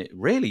have, and it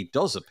really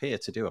does appear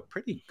to do a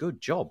pretty good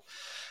job.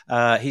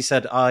 He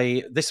said,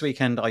 this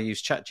weekend I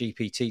used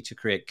ChatGPT to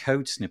create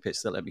code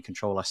snippets that let me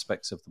control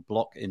aspects of the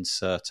block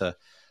inserter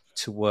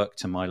to work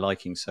to my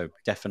liking. So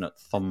definite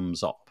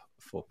thumbs up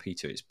for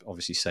Peter. It's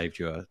obviously saved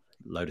you a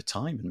load of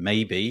time and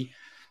maybe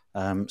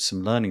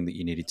some learning that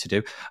you needed to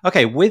do.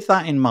 Okay, with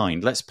that in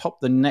mind, let's pop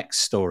the next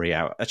story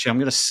out. Actually, I'm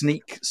going to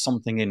sneak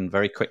something in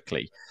very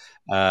quickly,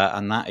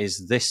 and that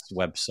is this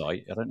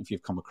website. I don't know if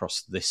you've come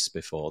across this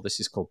before. This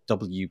is called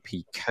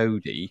WP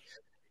Cody.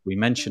 We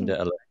mentioned it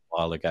a little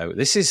while ago.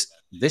 This is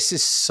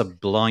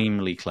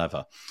sublimely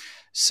clever.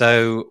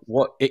 So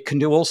what it can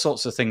do all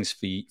sorts of things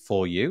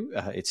for you.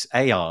 It's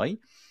AI.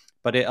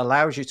 But it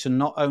allows you to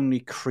not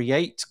only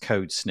create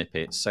code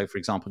snippets. So, for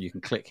example, you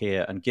can click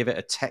here and give it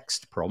a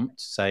text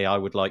prompt. Say, I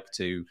would like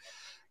to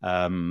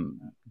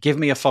give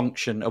me a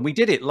function. And we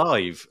did it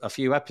live a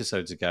few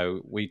episodes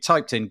ago. We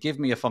typed in, give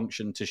me a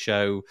function to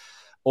show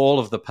all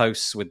of the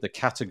posts with the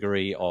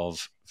category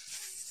of,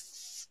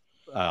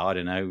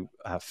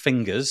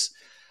 fingers,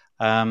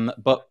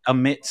 but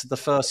omit the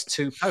first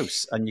 2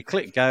 posts. And you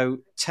click go,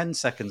 10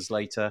 seconds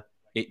later,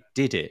 it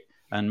did it.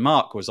 And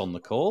Mark was on the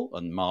call,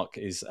 and Mark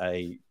is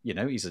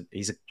he's a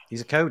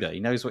coder. He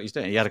knows what he's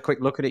doing. He had a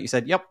quick look at it. He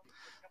said, "Yep,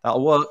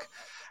 that'll work."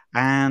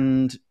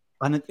 And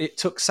it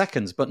took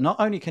seconds. But not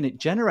only can it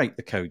generate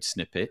the code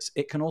snippets,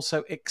 it can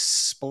also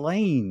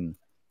explain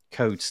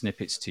code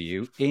snippets to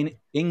you in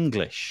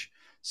English.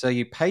 So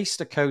you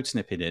paste a code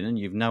snippet in, and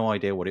you've no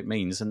idea what it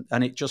means,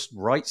 and it just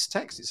writes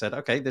text. It said,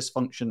 "Okay, this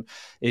function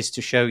is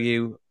to show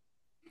you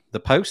the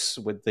posts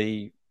with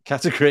the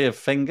category of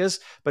fingers,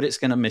 but it's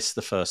going to miss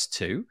the first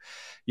 2.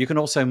 You can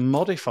also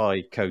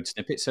modify code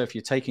snippets. So if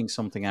you're taking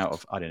something out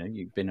of,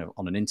 you've been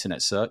on an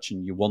internet search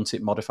and you want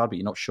it modified, but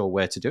you're not sure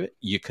where to do it,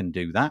 you can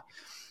do that.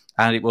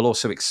 And it will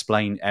also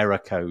explain error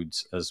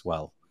codes as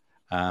well.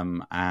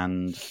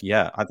 I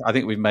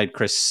think we've made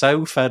Chris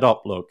so fed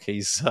up. Look,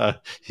 he's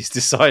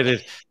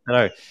decided,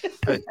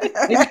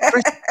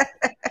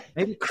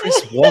 maybe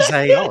Chris was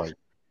AI.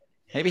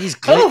 Maybe he's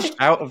glitched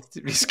out of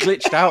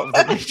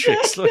the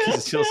matrix. Look,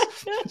 he's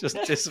just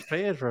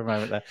disappeared for a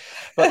moment there.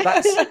 But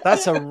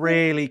that's a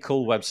really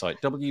cool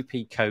website.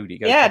 WP Cody.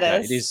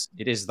 It is.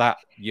 It is that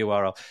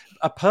URL.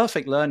 A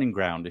perfect learning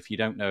ground if you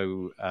don't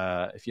know,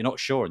 if you're not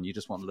sure and you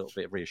just want a little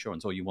bit of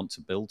reassurance, or you want to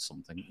build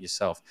something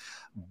yourself.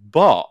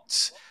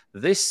 But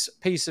this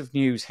piece of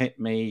news hit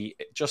me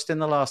just in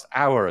the last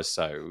hour or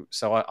so.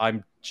 So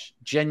I'm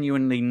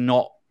genuinely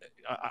not.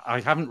 I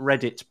haven't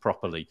read it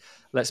properly.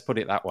 Let's put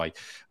it that way.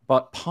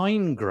 But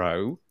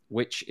Pinegrow,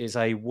 which is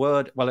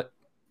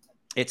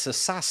it's a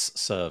SaaS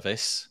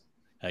service.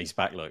 He's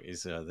back. Look,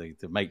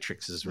 the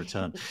Matrix has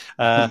returned.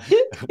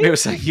 We were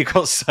saying you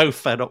got so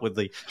fed up with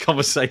the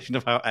conversation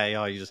about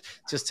AI, you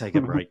just take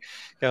a break,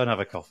 go and have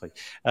a coffee.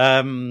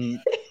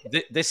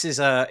 It's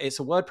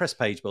a WordPress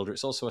page builder.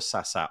 It's also a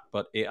SaaS app,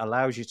 but it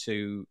allows you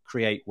to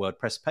create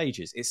WordPress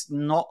pages. It's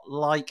not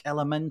like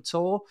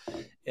Elementor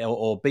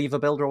or Beaver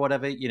Builder or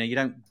whatever. You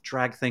don't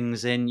drag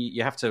things in.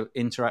 You have to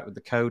interact with the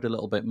code a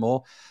little bit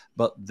more.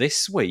 But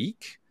this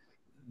week,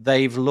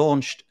 they've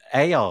launched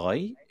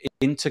AI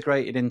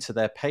integrated into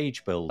their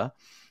page builder,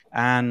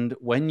 And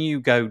when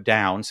you go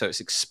down, so it's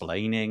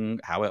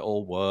explaining how it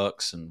all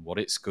works and what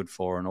it's good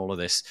for and all of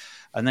this.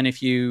 And then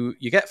if you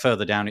get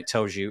further down, it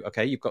tells you,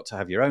 okay, you've got to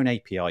have your own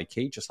API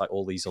key, just like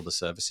all these other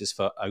services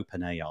for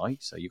OpenAI.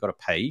 So you've got to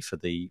pay for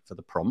the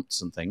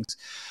prompts and things.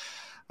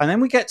 And then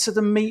we get to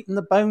the meat and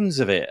the bones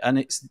of it. And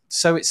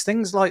it's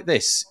things like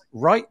this.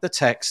 Write the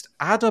text,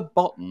 add a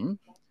button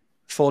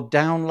for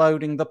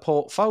downloading the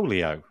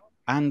portfolio.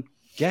 And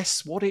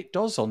guess what it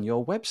does on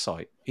your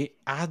website? It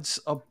adds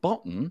a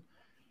button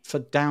for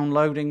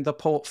downloading the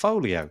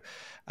portfolio.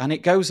 And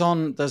it goes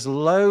on. There's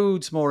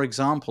loads more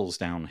examples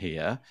down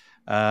here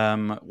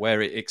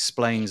where it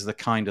explains the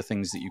kind of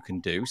things that you can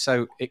do.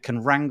 So it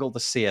can wrangle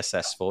the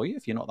CSS for you.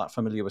 If you're not that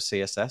familiar with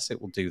CSS,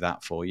 it will do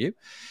that for you.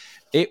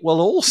 It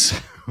will also...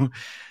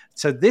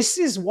 So this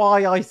is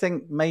why I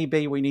think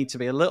maybe we need to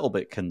be a little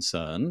bit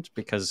concerned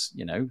because,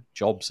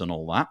 jobs and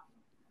all that.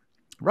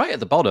 Right at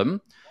the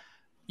bottom,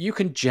 you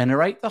can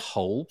generate the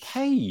whole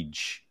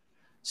page.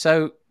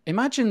 So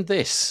imagine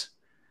this.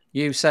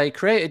 You say,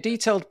 create a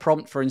detailed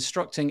prompt for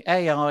instructing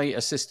AI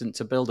assistant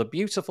to build a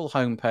beautiful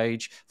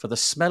homepage for the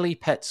Smelly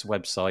Pets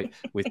website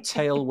with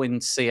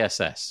Tailwind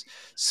CSS.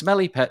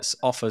 Smelly Pets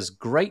offers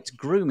great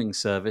grooming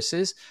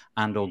services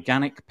and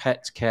organic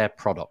pet care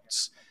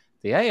products.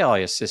 The AI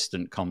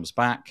assistant comes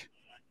back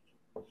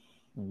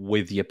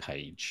with your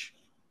page.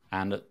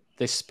 And at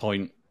this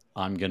point,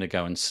 I'm going to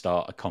go and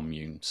start a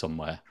commune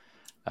somewhere.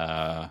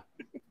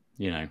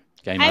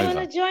 Game over. I want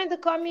to join the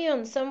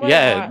commune somewhere.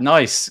 Yeah,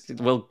 nice.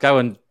 We'll go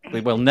and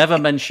we will never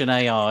mention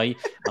AI,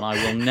 and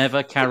I will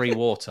never carry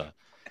water.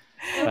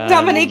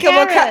 Dominica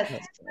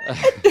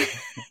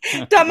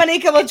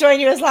will join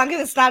you as long as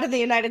it's not in the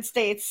United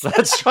States.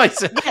 That's right.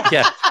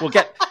 Yeah, we'll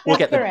get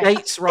the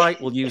dates right.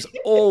 We'll use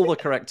all the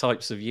correct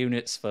types of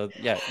units for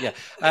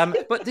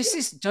But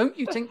don't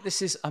you think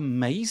this is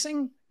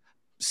amazing?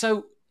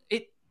 So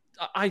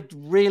I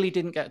really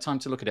didn't get time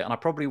to look at it, and I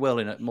probably will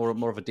in more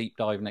of a deep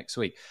dive next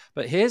week.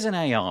 But here's an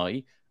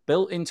AI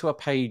built into a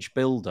page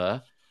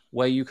builder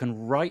where you can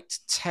write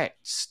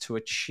text to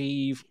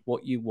achieve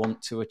what you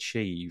want to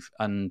achieve.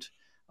 And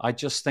I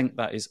just think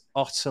that is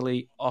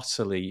utterly,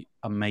 utterly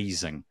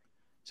amazing.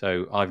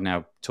 So I've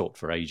now talked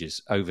for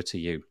ages. Over to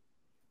you.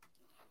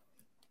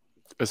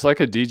 It's like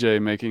a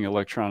DJ making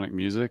electronic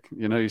music.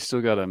 You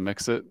still got to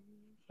mix it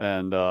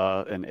and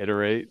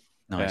iterate.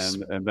 Nice.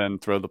 and then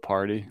throw the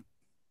party.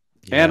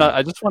 Yeah. And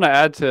I just want to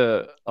add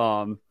to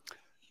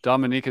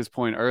Dominica's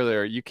point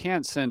earlier. You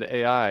can't send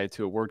AI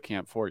to a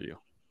WordCamp for you.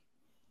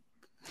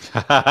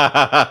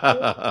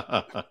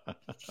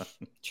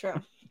 True.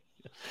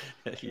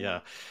 Yeah.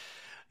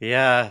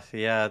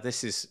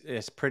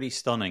 It's pretty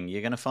stunning.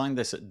 You're going to find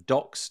this at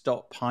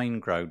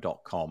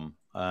docs.pinegrow.com.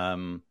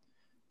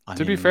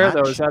 To be fair,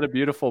 though, is that a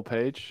beautiful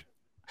page?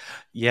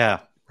 Yeah,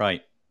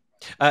 right.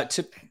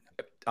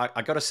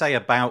 I got to say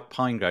about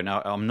Pinegrow.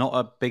 Now, I'm not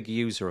a big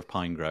user of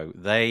Pinegrow.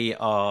 They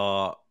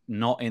are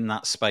not in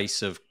that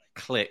space of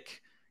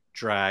click,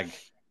 drag,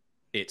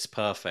 it's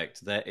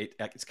perfect.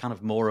 It's kind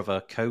of more of a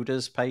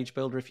coder's page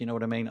builder, if you know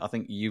what I mean. I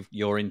think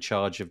you're in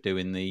charge of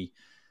doing the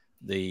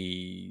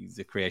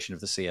creation of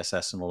the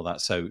CSS and all of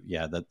that. So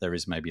yeah, there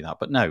is maybe that.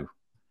 But no,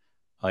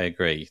 I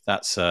agree.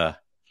 That's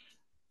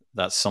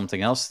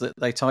something else that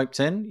they typed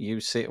in. You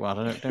see it. Well,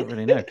 I don't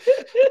really know.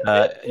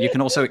 You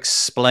can also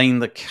explain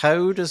the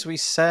code, as we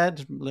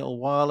said a little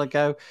while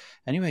ago.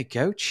 Anyway,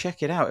 go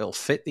check it out. It'll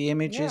fit the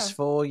images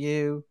for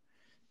you,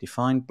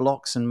 define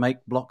blocks and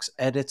make blocks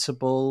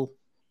editable.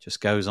 Just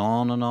goes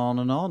on and on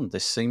and on.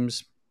 This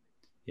seems,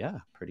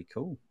 pretty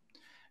cool.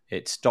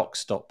 It's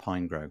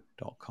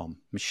docs.pinegrow.com.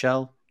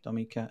 Michelle,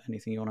 Dominica,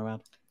 anything you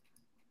want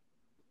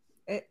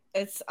to add?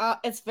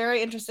 It's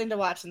very interesting to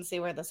watch and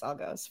see where this all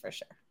goes, for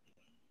sure.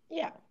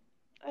 Yeah,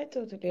 I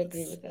totally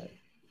agree with that.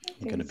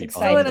 I'm going to be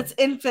still in its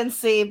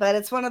infancy, but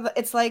it's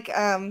it's like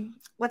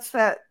what's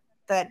that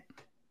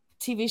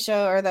TV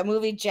show or that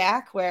movie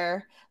Jack,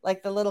 where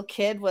like the little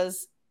kid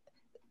was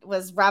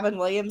Robin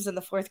Williams in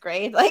the 4th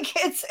grade. Like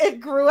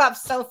it grew up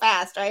so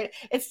fast, right?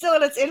 It's still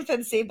in its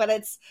infancy, but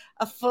it's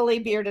a fully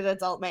bearded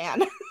adult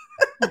man.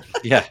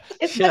 Yeah,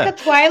 it's like a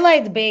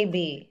Twilight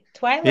baby.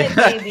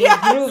 Baby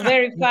grew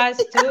very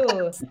fast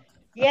too.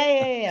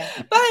 Yeah.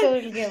 But, I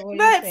totally get what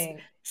you're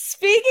saying.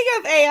 Speaking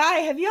of AI,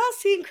 have you all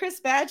seen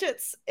Chris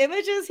Badgett's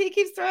images he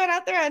keeps throwing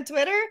out there on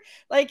Twitter?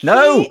 Like,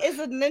 no. He's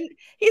a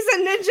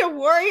ninja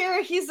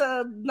warrior. He's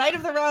a knight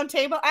of the round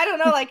table. I don't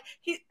know. Like,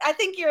 I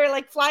think you're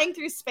like flying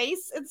through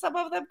space in some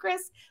of them,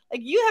 Chris.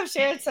 Like, you have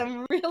shared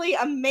some really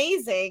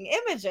amazing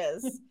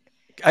images.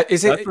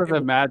 That's with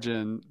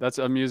Imagine.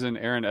 I'm using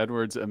Aaron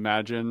Edwards'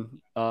 Imagine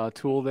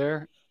tool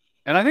there.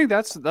 And I think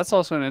that's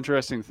also an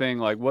interesting thing.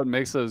 Like, what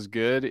makes those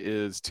good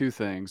is 2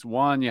 things.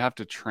 One, you have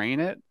to train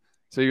it.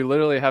 So you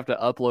literally have to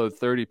upload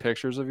 30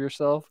 pictures of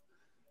yourself.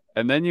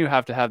 And then you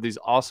have to have these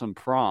awesome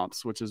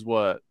prompts, which is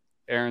what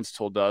Aaron's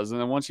tool does. And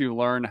then once you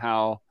learn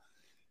how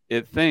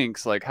it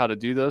thinks, like how to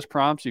do those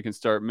prompts, you can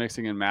start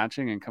mixing and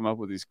matching and come up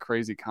with these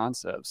crazy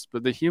concepts.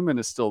 But the human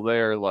is still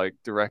there, like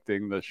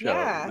directing the show.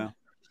 Yeah. You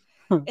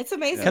know? It's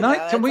amazing.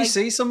 Can we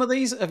see some of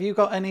these? Have you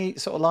got any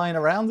sort of lying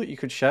around that you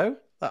could show?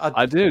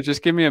 I do.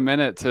 Just give me a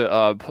minute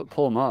to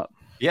pull them up.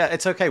 Yeah,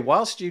 it's okay.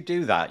 Whilst you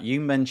do that, you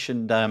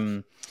mentioned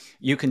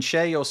you can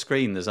share your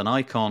screen. There's an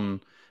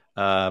icon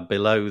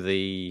below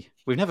the...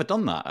 We've never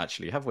done that,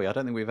 actually, have we? I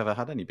don't think we've ever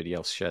had anybody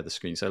else share the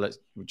screen. So let's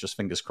just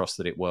fingers crossed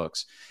that it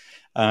works.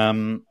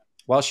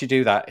 Whilst you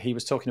do that, he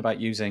was talking about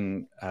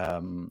using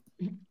a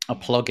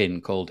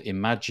plugin called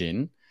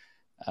Imagine.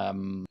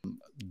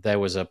 There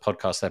was a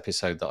podcast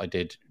episode that I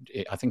did.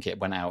 I think it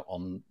went out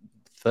on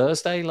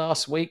Thursday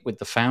last week with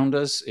the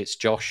founders. It's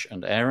Josh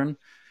and Aaron.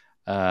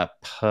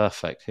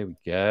 Perfect. Here we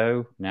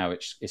go. Now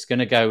it's going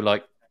to go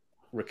like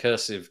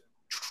recursive,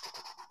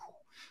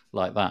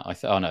 like that.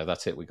 Oh no,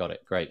 that's it. We got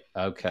it. Great.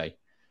 Okay.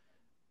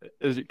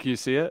 Can you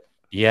see it?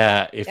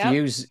 Yeah.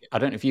 I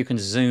don't know if you can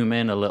zoom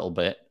in a little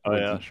bit. Oh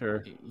yeah,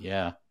 sure.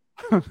 Yeah.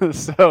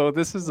 So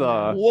this is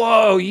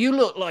Whoa! You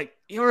look like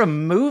you're a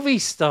movie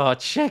star.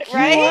 Check you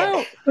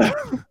out.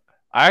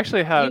 I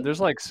actually have. There's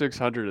like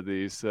 600 of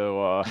these.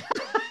 So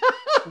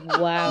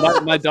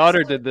wow. My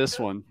daughter did this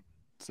one.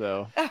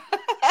 So.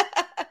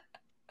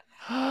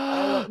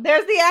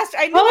 There's the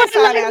astronaut. I knew I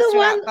saw an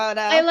astronaut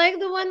photo. I like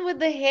the one with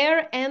the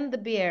hair and the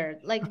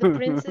beard, like the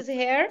prince's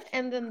hair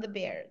and then the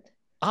beard.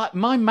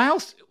 My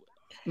mouth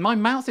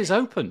is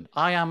open.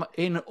 I am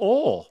in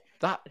awe.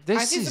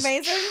 This is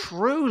amazing?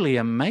 Truly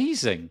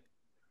amazing.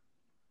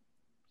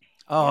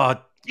 Oh,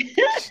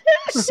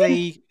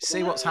 see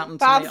what's happened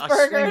to Bob's me.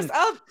 Burgers.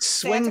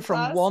 Swing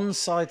from one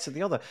side to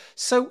the other.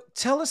 So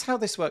tell us how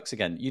this works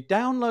again. You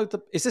download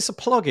is this a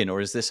plugin or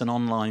is this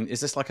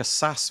is this like a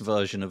SaaS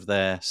version of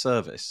their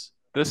service?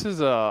 This is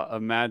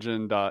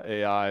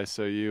Imagine.ai.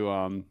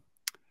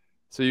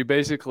 So you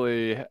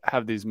basically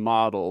have these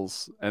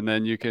models, and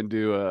then you can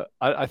do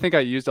I think I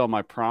used all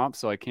my prompts,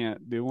 so I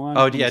can't do one.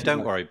 Oh yeah,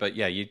 don't worry. But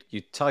yeah, you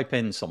type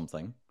in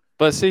something.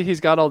 But see,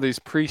 he's got all these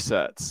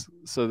presets,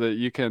 so that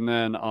you can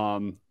then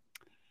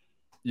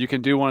you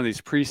can do one of these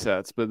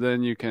presets, but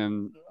then you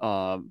can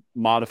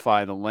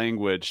modify the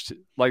language.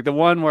 Like the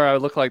one where I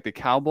look like the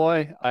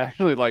cowboy, I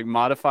actually like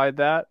modified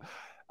that.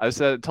 I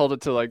told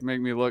it to like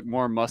make me look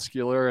more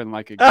muscular and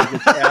like a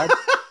Giga Chad.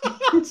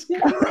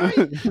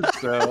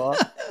 So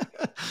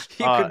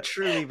you can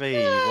truly be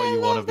what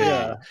you want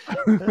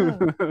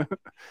to be.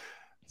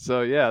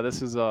 So yeah,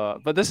 this is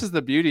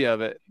the beauty of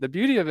it. The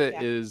beauty of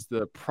it is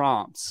the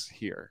prompts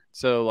here.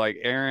 So like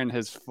Aaron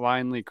has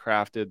finally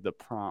crafted the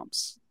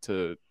prompts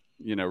to,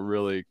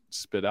 really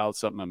spit out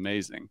something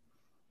amazing.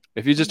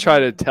 If you just try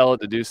to tell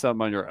it to do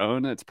something on your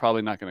own, it's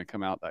probably not going to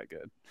come out that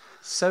good.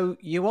 So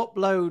you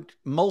upload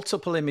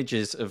multiple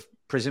images of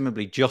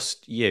presumably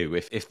just you,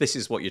 if this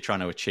is what you're trying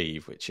to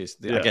achieve, which is,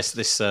 I guess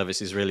this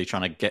service is really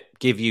trying to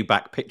give you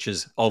back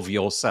pictures of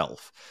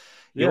yourself.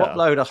 You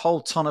upload a whole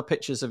ton of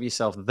pictures of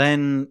yourself,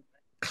 then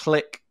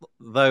click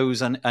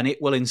those and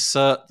it will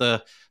insert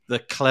the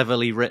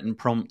cleverly written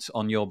prompt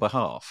on your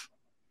behalf.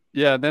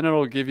 Yeah, then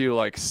it'll give you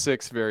like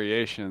 6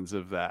 variations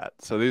of that.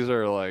 So these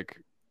are like,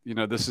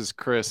 this is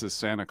Chris as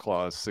Santa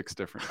Claus 6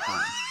 different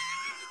times.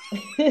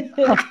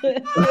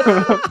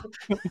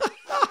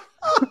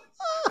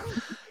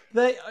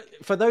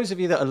 For those of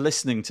you that are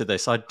listening to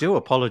this, I do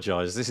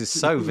apologize. This is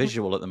so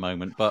visual at the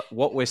moment, but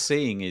what we're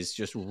seeing is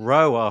just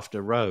row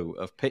after row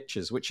of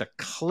pictures, which are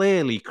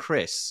clearly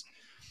Chris,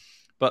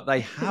 but they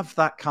have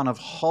that kind of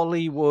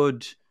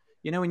Hollywood,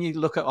 when you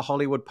look at a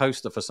Hollywood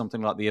poster for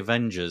something like the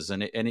Avengers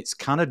and it's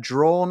kind of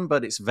drawn,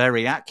 but it's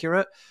very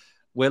accurate.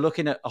 We're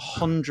looking at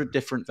hundreds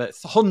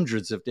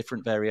of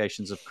different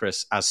variations of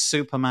Chris as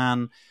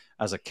Superman,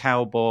 as a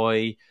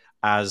cowboy,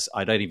 as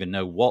I don't even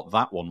know what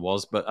that one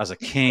was, but as a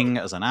king,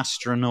 as an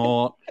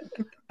astronaut,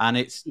 and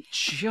it's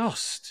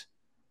just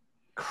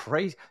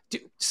crazy.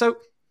 So,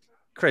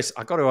 Chris,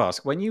 I got to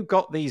ask: when you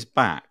got these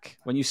back,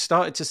 when you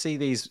started to see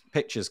these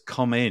pictures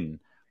come in,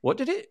 what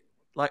did it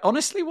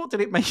honestly? What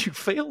did it make you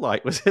feel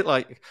like? Was it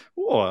like,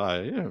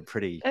 "Whoa,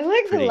 pretty"? I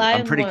like the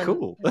lion. I'm pretty one.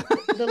 Cool.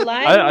 The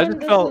lion one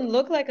doesn't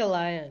look like a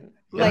lion.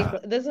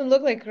 It doesn't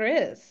look like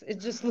Chris.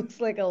 It just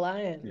looks like a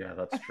lion. Yeah,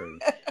 that's true.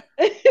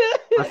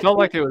 I felt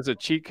like it was a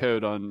cheat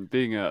code on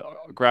being a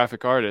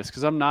graphic artist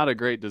because I'm not a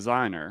great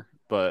designer,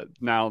 but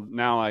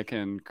now I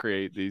can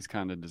create these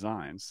kind of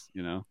designs,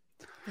 Yep.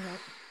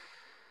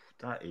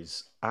 That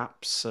is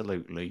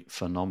absolutely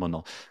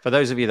phenomenal. For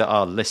those of you that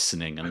are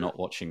listening and not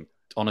watching,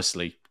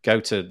 honestly, go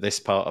to this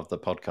part of the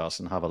podcast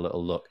and have a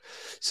little look.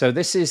 So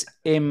this is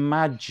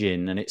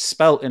Imagine, and it's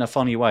spelt in a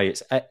funny way.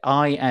 It's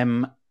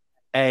IMAJINN.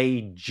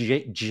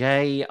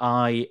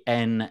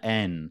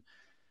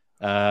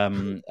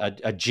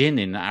 A jinn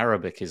in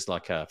Arabic is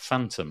like a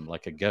phantom,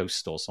 like a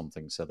ghost or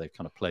something. So they've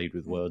kind of played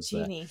with words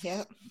Genie,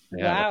 there.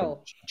 Yeah, wow.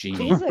 Like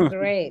genie. These are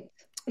great.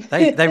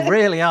 They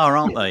really are,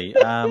 aren't they?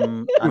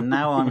 And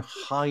now I'm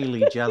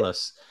highly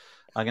jealous.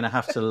 I'm going to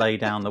have to lay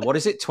down what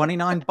is it,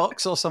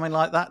 $29 or something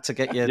like that to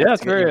get you? Yeah,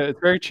 it's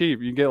very cheap.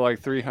 You can get like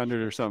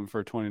 300 or something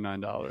for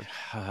 $29.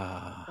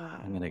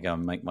 I'm going to go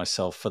and make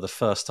myself, for the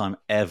first time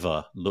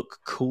ever,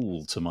 look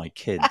cool to my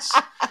kids.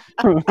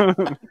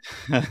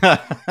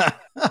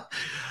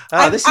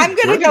 I'm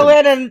going to go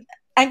in and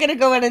I'm going to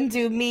go in and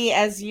do me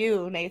as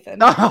you, Nathan.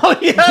 Oh,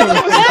 yeah.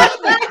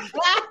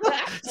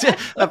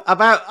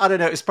 About, I don't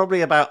know, it's probably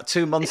about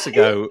 2 months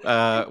ago.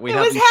 It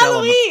was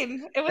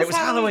Halloween. It was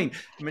Halloween.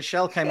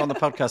 Michelle came on the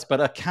podcast, but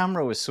her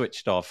camera was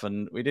switched off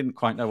and we didn't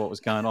quite know what was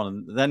going on.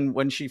 And then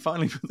when she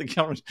finally put the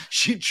camera,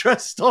 she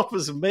dressed up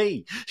as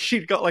me.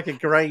 She'd got like a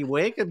grey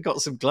wig and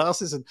got some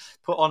glasses and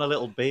put on a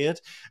little beard.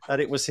 And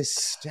it was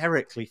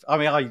hysterically. I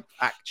mean, I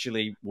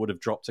actually would have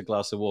dropped a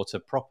glass of water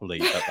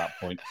properly at that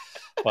point.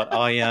 But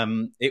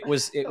it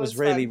was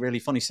really, really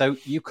funny. So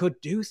you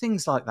could do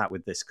things like that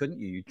with this, couldn't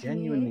you? You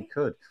genuinely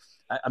could.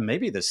 And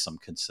maybe there's some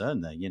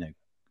concern there,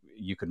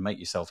 you could make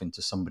yourself into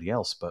somebody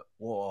else, but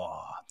whoa,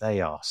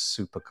 they are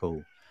super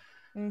cool.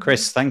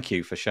 Chris, thank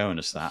you for showing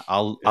us that.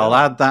 I'll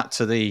add that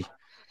to the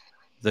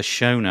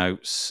show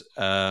notes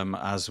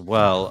as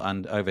well.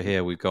 And over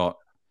here we've got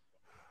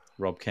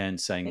Rob Cairn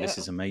saying this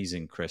is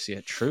amazing, Chris. Yeah,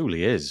 it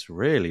truly is.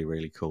 Really,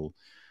 really cool.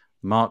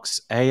 Mark's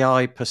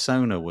AI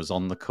persona was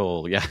on the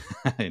call. Yeah,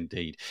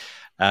 indeed.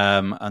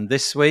 And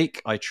this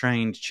week I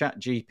trained a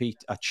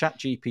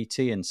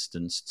ChatGPT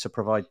instance to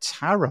provide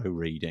tarot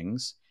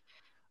readings,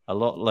 a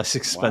lot less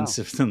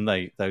expensive than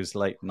those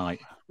late night.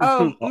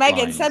 Oh,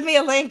 Megan, send me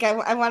a link.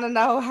 I want to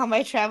know how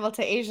my travel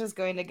to Asia is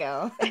going to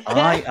go.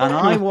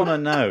 I want to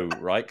know,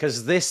 right?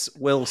 Because this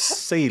will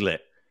seal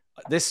it.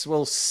 This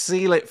will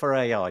seal it for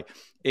AI.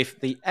 If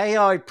the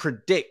AI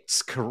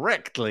predicts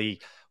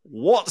correctly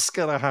what's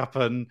going to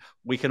happen,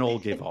 we can all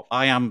give up.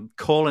 I am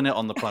calling it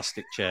on the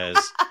plastic chairs.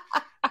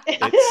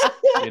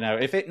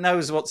 If it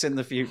knows what's in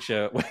the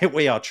future,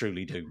 we are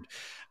truly doomed.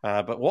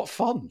 But what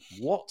fun.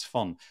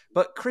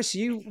 But Chris,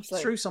 you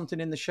threw something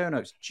in the show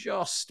notes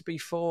just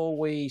before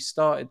we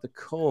started the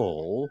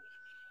call,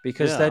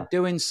 because they're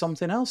doing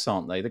something else,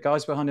 aren't they? The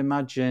guys behind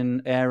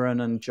Imagine, Aaron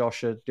and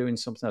Josh, are doing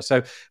something else.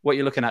 So what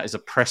you're looking at is a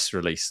press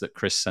release that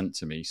Chris sent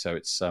to me. So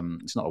it's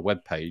not a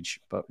web page,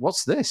 but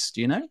what's this?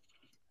 Do you know?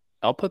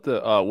 I'll put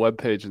the web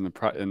page in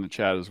the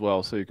chat as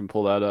well, so you can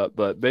pull that up.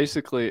 But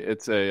basically,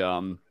 it's a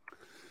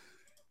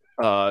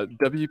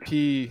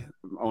WP.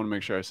 I want to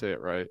make sure I say it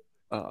right.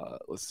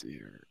 Let's see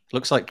here.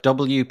 Looks like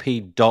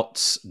wp.chat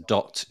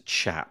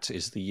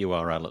is the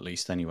URL, at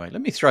least anyway.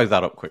 Let me throw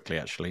that up quickly,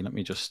 actually. Let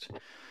me just...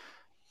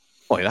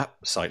 Boy, that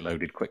site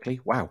loaded quickly.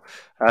 Wow.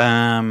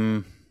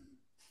 Okay,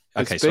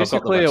 it's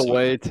basically a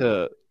way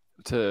to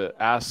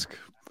ask...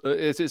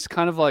 It's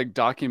kind of like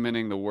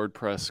documenting the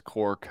WordPress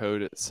core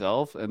code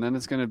itself. And then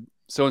it's going to...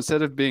 So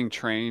instead of being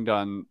trained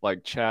on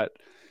like Chat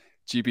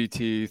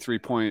GPT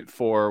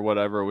 3.4,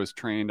 whatever, was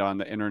trained on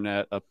the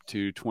internet up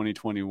to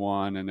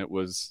 2021, and it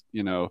was,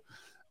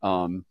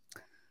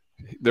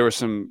 there was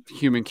some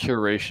human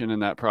curation in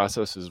that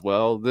process as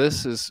well.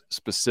 This is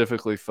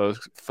specifically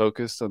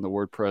focused on the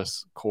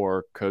WordPress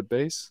core code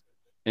base,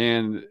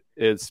 and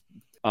it's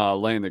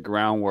laying the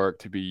groundwork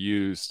to be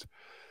used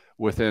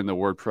within the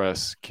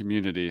WordPress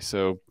community.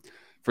 So,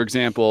 for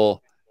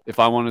example, if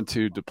I wanted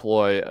to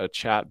deploy a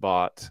chat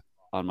bot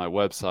on my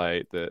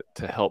website to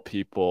help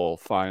people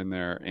find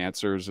their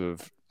answers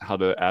of how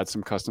to add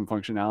some custom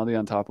functionality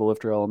on top of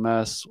Lifter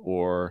LMS,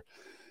 or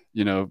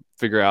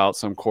figure out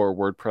some core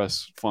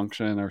WordPress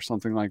function or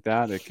something like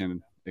that, it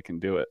can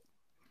do it.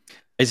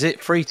 Is it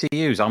free to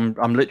use? I'm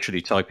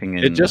literally typing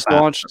in. It just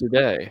launched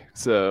today,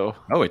 so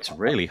it's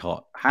really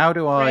hot. How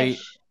do I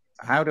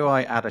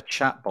add a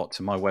chatbot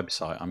to my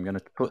website? I'm going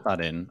to put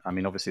that in. I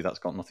mean, obviously, that's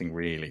got nothing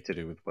really to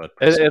do with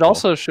WordPress. It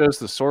also shows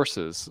the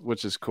sources,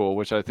 which is cool,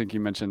 which I think you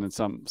mentioned in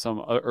some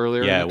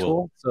earlier. Yeah, in the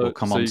tool. We'll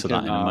come on to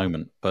that in a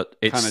moment. But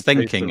it's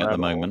thinking at the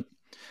moment.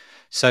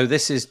 So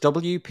this is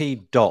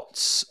WP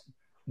docs.chat.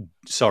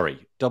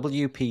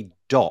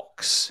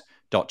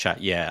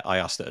 Yeah, I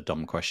asked it a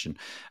dumb question.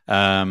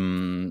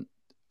 I'm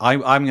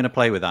going to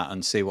play with that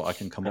and see what I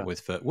can come up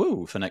with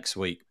for next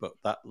week. But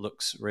that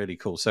looks really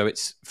cool. So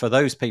it's for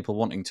those people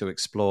wanting to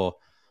explore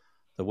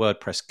the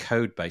WordPress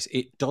code base.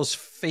 It does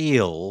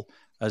feel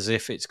as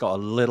if it's got a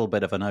little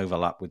bit of an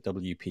overlap with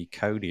WP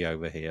Cody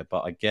over here,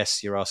 but I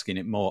guess you're asking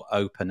it more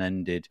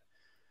open-ended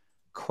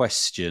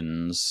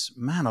questions.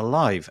 Man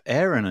alive,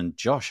 Aaron and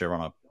Josh are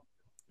on a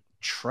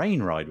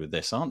train ride with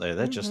this, aren't they?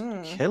 They're just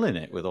killing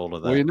it with all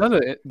of that. Well,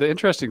 the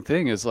interesting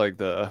thing is like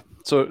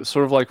sort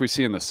of like we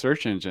see in the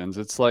search engines,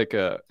 it's like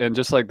and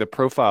just like the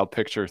profile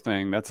picture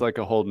thing, that's like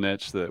a whole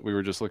niche that we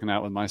were just looking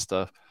at with my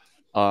stuff.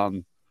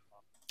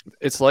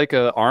 It's like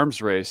a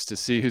arms race to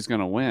see who's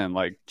going to win.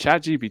 Like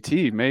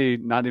ChatGPT may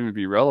not even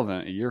be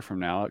relevant a year from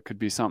now. It could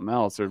be something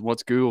else. Or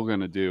what's Google going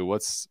to do?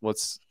 What's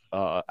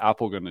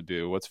Apple going to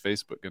do? What's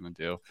Facebook going to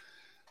do?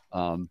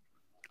 I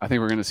think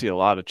we're going to see a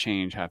lot of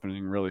change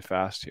happening really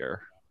fast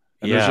here.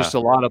 And there's just a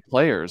lot of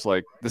players.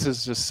 Like, this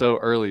is just so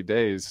early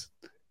days,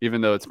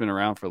 even though it's been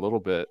around for a little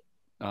bit.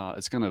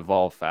 It's going to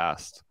evolve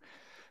fast.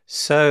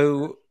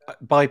 So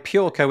by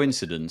pure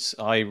coincidence,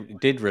 I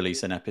did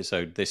release an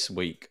episode this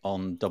week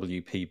on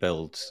WP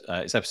Builds.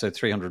 It's episode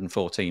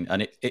 314,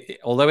 and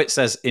although it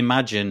says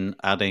imagine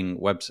adding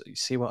websites,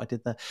 see what I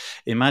did there?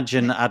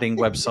 Imagine adding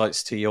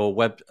websites to your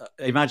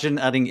imagine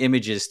adding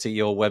images to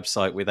your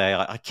website with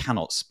AI. I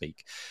cannot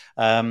speak.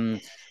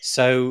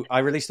 So I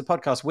released a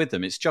podcast with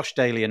them. It's Josh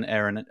Daly and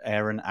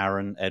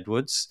Aaron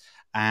Edwards.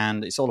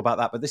 And it's all about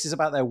that. But this is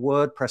about their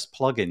WordPress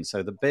plugin.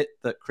 So the bit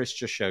that Chris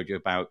just showed you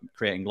about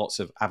creating lots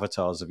of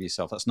avatars of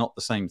yourself, that's not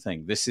the same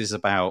thing. This is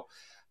about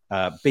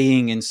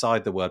being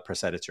inside the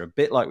WordPress editor, a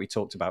bit like we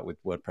talked about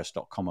with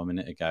WordPress.com a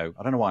minute ago.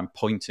 I don't know why I'm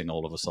pointing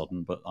all of a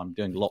sudden, but I'm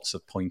doing lots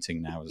of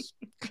pointing now, as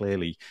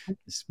clearly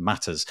this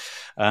matters.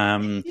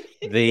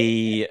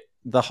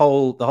 The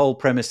whole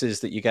premise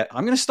is that you get.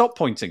 I'm going to stop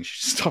pointing.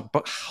 Stop,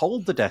 but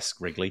hold the desk,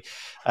 Wrigley.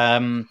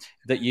 That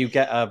you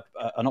get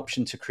an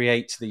option to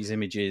create these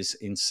images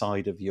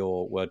inside of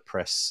your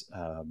WordPress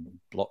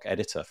block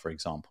editor, for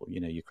example. You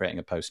know, you're creating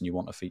a post and you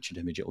want a featured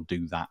image, it'll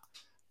do that,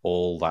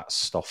 all that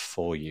stuff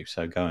for you.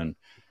 So go and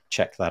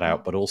check that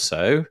out. But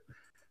also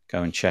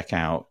go and check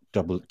out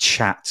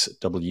Chat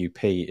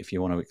WP if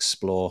you want to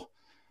explore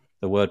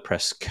the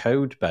WordPress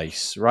code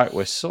base. Right,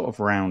 we're sort of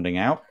rounding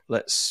out.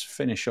 Let's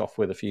finish off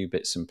with a few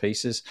bits and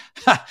pieces.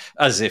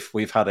 As if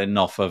we've had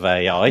enough of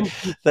AI.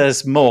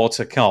 There's more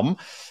to come.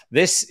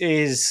 This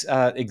is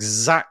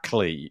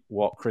exactly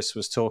what Chris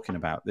was talking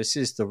about. This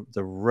is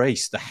the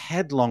race, the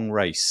headlong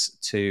race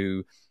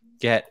to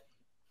get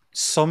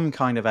some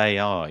kind of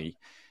AI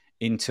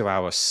into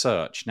our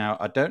search. Now,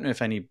 I don't know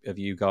if any of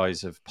you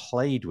guys have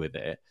played with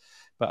it,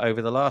 but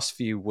over the last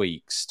few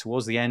weeks,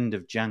 towards the end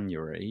of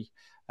January,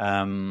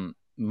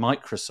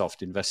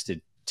 Microsoft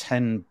invested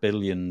 $10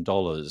 billion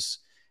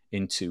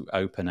into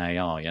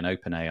OpenAI, and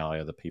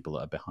OpenAI are the people that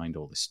are behind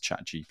all this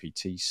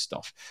ChatGPT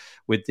stuff,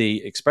 with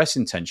the express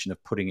intention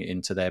of putting it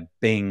into their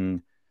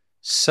Bing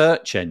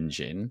search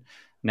engine.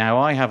 Now,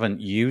 I haven't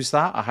used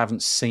that. I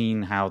haven't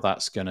seen how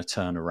that's going to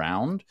turn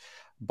around.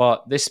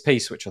 But this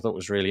piece, which I thought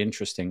was really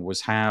interesting, was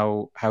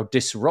how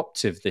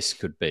disruptive this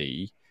could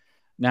be.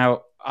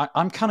 Now,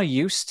 I'm kind of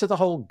used to the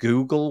whole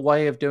Google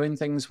way of doing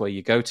things, where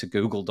you go to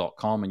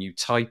google.com and you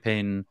type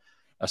in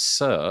a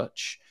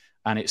search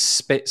and it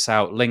spits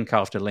out link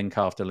after link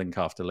after link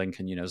after link.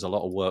 And, you know, there's a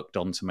lot of work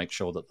done to make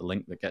sure that the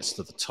link that gets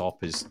to the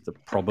top is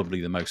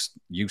probably the most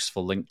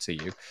useful link to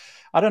you.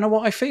 I don't know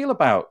what I feel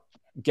about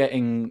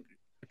getting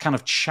a kind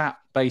of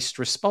chat-based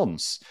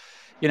response.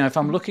 You know, if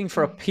I'm looking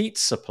for a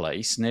pizza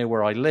place near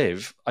where I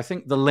live, I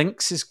think the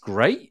links is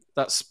great.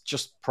 That's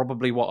just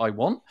probably what I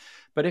want.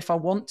 But if I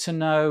want to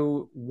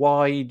know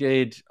why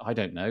did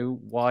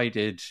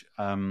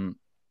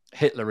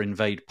Hitler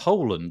invade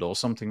Poland or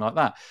something like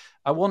that,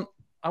 I want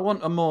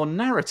a more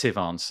narrative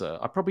answer.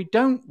 I probably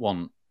don't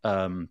want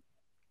a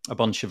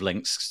bunch of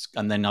links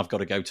and then I've got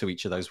to go to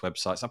each of those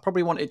websites. I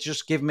probably want it to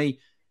just give me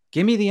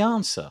the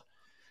answer.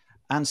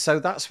 And so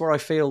that's where I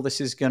feel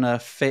this is going to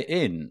fit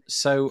in.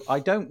 So I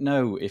don't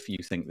know if you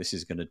think this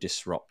is going to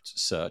disrupt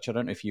search. I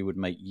don't know if you would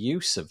make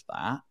use of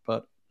that,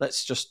 but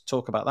let's just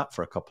talk about that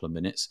for a couple of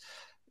minutes.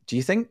 Do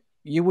you think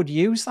you would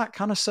use that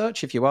kind of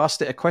search? If you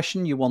asked it a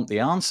question, you want the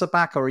answer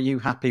back, or are you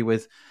happy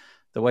with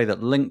the way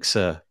that links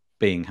are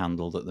being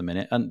handled at the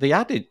minute? And the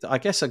added, I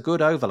guess a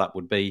good overlap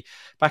would be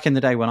back in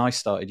the day when I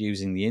started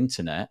using the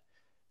internet,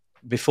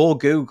 before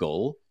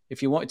Google,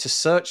 if you wanted to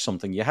search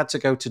something, you had to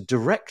go to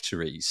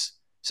directories.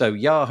 So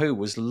Yahoo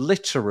was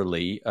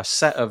literally a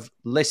set of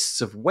lists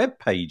of web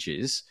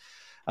pages,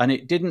 and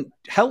it didn't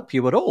help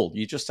you at all.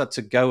 You just had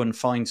to go and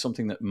find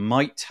something that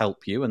might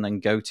help you and then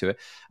go to it.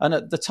 And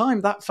at the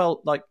time, that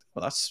felt like,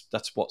 well,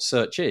 that's what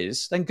search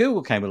is. Then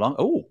Google came along.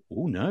 Oh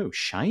no,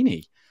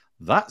 shiny.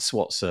 That's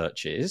what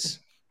search is.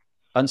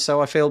 And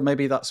so I feel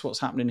maybe that's what's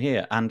happening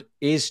here. And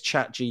is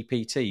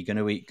ChatGPT going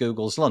to eat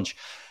Google's lunch?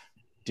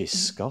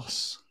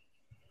 Discuss.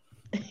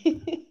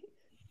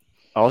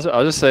 I'll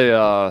just say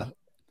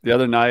the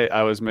other night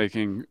I was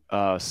making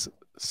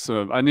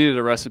so I needed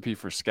a recipe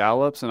for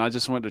scallops, and I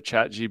just went to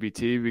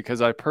ChatGPT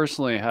because I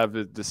personally have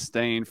a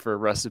disdain for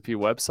recipe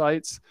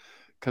websites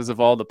because of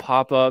all the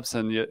pop-ups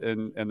and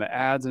the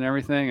ads and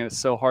everything, and it's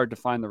so hard to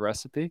find the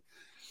recipe.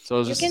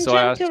 So you can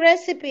jump to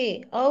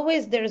recipe.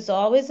 There's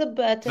always a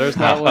button. There's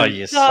that one.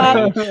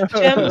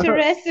 Jump to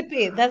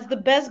recipe. That's the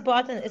best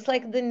button. It's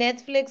like the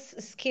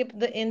Netflix skip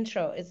the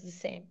intro. It's the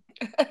same.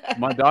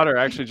 My daughter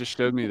actually just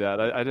showed me that.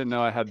 I didn't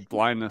know I had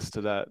blindness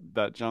to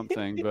that jump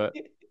thing, but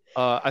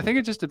I think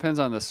it just depends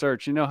on the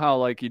search. You know how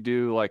like you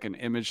do like an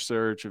image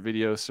search, a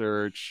video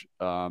search.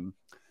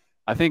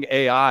 I think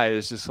AI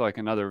is just like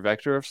another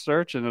vector of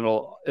search, and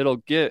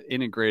it'll get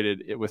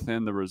integrated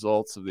within the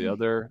results of the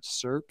other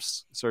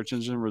SERPs, search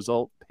engine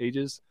result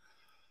pages.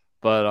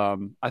 But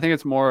I think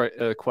it's more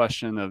a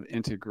question of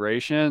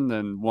integration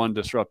than one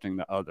disrupting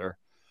the other.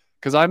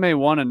 Because I may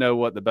want to know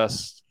what the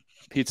best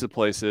pizza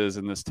place is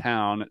in this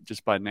town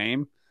just by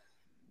name,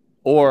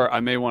 or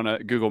I may want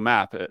to Google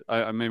map it.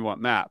 I may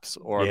want maps,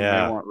 or I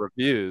may want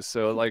reviews.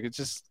 So like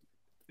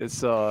it's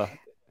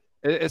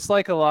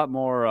like a lot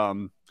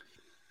more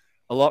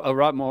a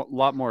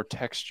lot more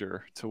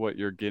texture to what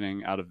you're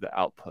getting out of the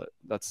output.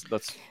 That's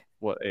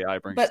what AI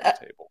brings to the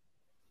table.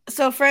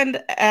 So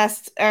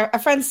a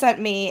friend sent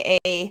me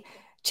a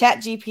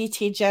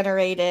ChatGPT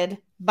generated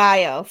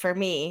bio for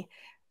me,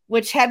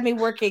 which had me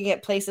working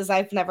at places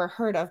I've never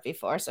heard of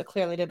before, so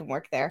clearly didn't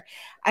work there.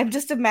 I'm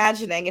just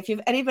imagining, if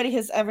anybody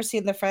has ever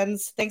seen the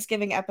Friends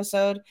Thanksgiving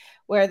episode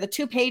where the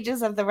 2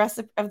 pages of the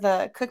recipe of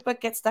the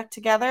cookbook get stuck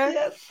together.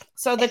 Yes.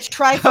 So the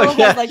trifle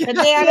has like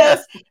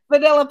bananas,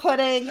 vanilla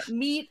pudding,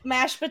 meat,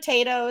 mashed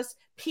potatoes,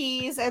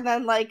 peas, and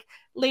then like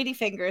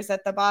ladyfingers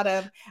at the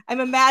bottom.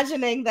 I'm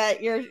imagining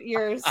that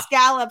your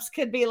scallops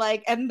could be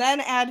like, and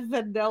then add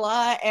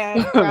vanilla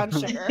and brown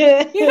sugar.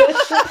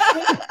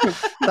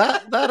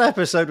 That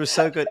episode was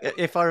so good.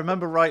 If I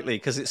remember rightly,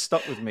 because it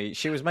stuck with me,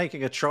 she was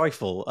making a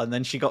trifle and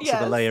then she got to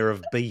the layer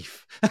of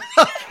beef.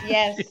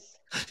 Yes.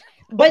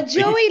 But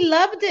Joey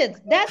loved it.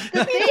 That's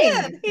the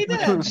thing. He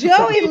did.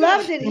 Joey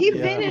loved it. He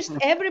finished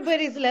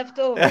everybody's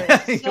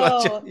leftovers.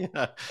 So...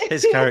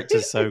 his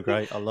character's so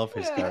great. I love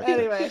his character.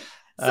 Anyway,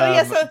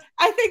 so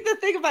I think the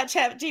thing about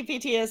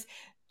ChatGPT is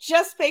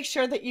just make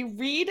sure that you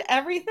read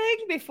everything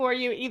before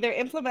you either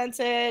implement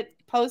it,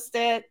 post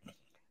it,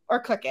 or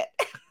cook it.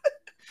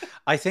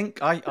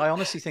 I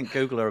honestly think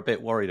Google are a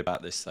bit worried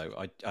about this, though.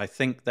 I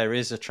think there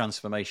is a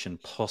transformation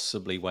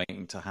possibly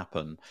waiting to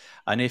happen,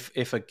 and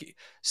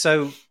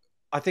so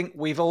I think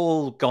we've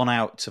all gone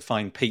out to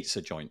find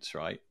pizza joints,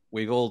 right?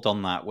 We've all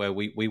done that where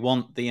we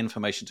want the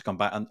information to come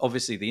back, and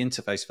obviously the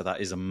interface for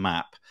that is a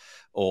map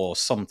or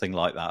something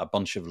like that, a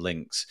bunch of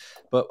links.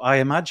 But I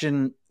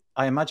imagine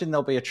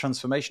there'll be a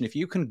transformation if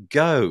you can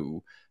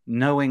go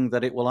knowing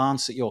that it will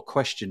answer your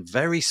question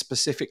very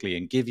specifically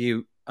and give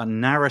you a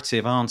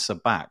narrative answer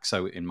back.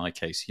 So in my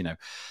case,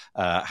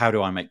 how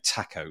do I make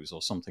tacos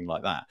or something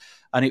like that?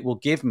 And it will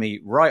give me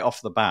right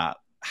off the bat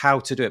how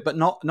to do it, but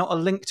not a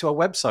link to a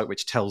website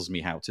which tells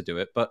me how to do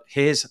it, but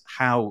here's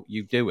how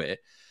you do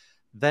it.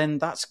 Then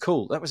that's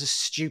cool. That was a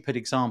stupid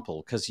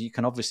example because you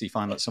can obviously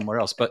find that somewhere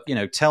else. But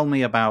tell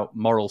me about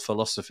moral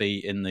philosophy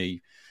in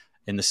the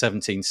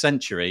 17th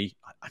century.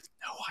 I have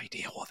no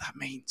idea what that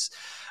means.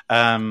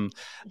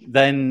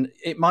 Then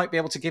it might be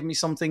able to give me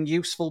something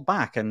useful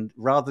back, and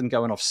rather than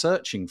going off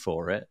searching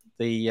for it,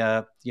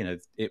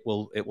 it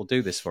will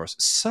do this for us.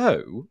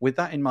 So with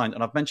that in mind,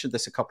 and I've mentioned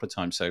this a couple of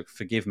times, so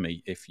forgive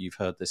me if you've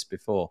heard this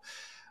before.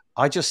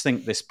 I just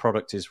think this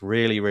product is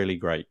really, really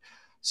great.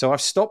 So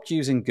I've stopped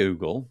using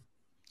Google.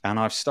 And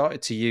I've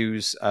started to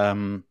use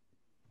another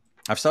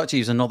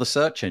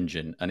search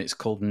engine, and it's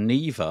called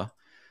Neeva.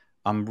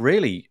 I'm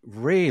really,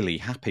 really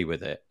happy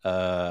with it.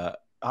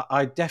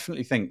 I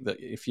definitely think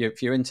that if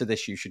you're into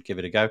this, you should give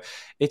it a go.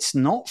 It's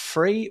not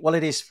free. Well,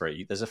 it is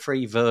free. There's a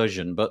free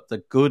version, but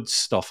the good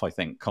stuff I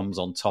think comes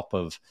on top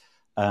of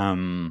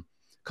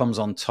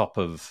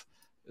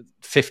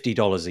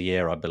 $50 a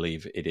year, I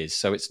believe it is.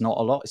 So it's not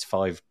a lot. It's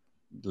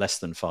less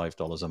than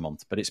 $5 a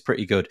month, but it's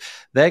pretty good.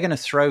 They're going to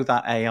throw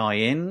that AI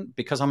in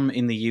because I'm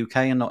in the UK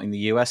and not in the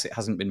US. It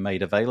hasn't been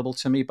made available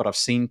to me, but I've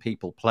seen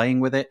people playing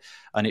with it,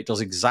 and it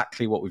does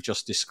exactly what we've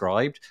just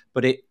described,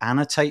 but it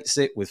annotates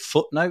it with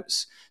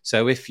footnotes.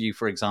 So if you,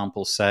 for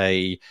example,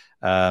 say,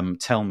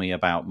 tell me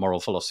about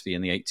moral philosophy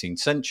in the 18th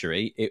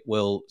century, it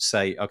will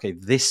say, okay,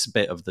 this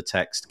bit of the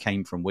text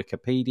came from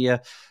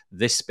Wikipedia,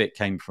 this bit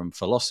came from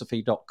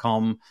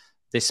philosophy.com,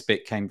 this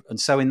bit came. And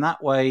so in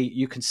that way,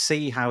 you can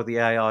see how the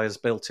AI has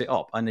built it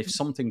up. And if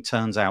something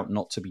turns out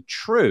not to be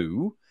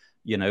true,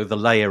 the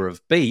layer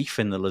of beef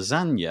in the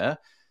lasagna,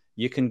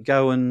 you can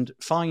go and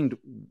find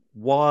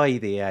why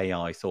the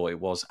AI thought it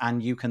was.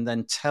 And you can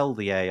then tell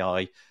the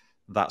AI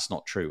that's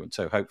not true. And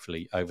so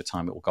hopefully over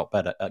time it will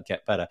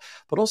get better.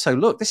 But also,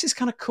 look, this is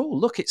kind of cool.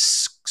 Look,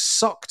 it's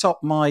sucked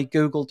up my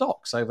Google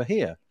Docs over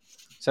here.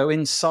 So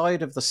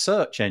inside of the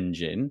search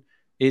engine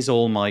is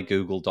all my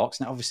Google Docs.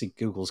 Now, obviously,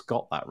 Google's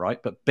got that,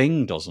 right? But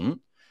Bing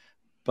doesn't.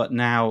 But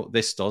now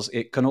this does.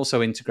 It can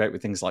also integrate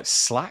with things like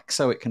Slack,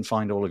 so it can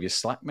find all of your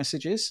Slack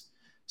messages.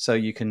 So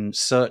you can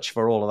search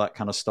for all of that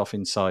kind of stuff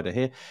inside of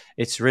here.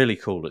 It's really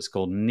cool. It's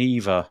called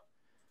Neeva.com,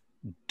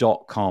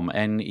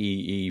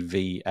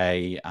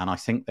 Neeva. And I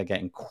think they're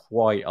getting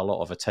quite a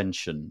lot of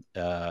attention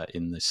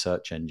in the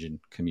search engine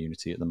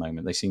community at the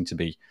moment. They seem to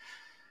be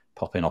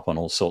popping up on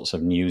all sorts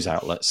of news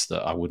outlets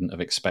that I wouldn't have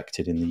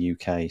expected in the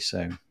UK.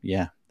 So,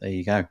 yeah, there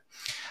you go.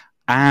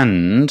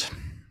 And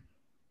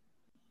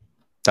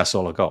that's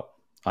all I got.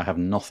 I have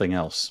nothing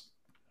else.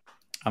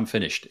 I'm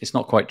finished. It's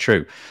not quite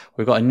true.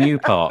 We've got a new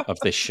part of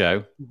this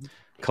show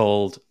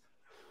called...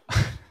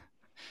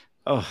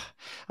 I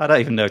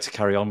don't even know to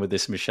carry on with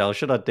this, Michelle.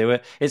 Should I do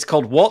it? It's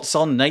called What's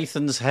on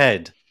Nathan's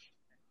Head?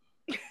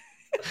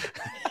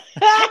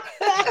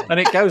 And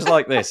it goes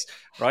like this,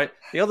 right?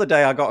 The other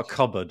day I got a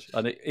cupboard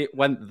and it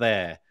went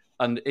there.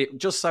 And it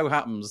just so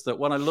happens that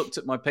when I looked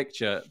at my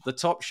picture, the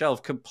top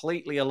shelf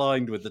completely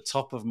aligned with the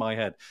top of my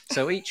head.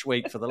 So each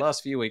week for the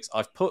last few weeks,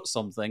 I've put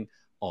something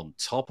on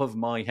top of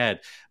my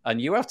head.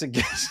 And you have to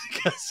guess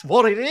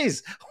what it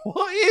is.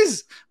 What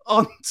is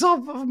on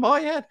top of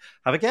my head?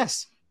 Have a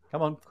guess.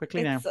 Come on,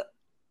 quickly now.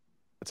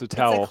 It's a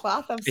towel. It's a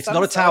cloth of It's some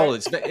not a towel.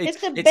 sort.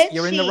 It's a bed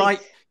You're in the right.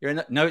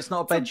 No, it's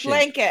not a bed It's a sheet.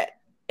 blanket.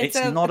 It's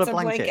not a a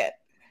blanket.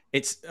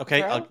 It's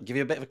okay. I'll give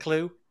you a bit of a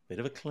clue.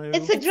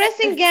 It's a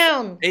dressing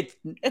gown. It's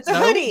a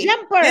hoodie.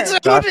 Jumper. It's a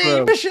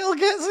hoodie. Michelle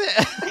gets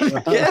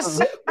it.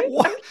 Guess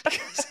what?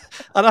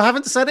 And I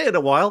haven't said it in a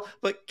while,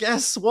 but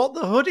guess what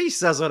the hoodie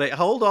says on it?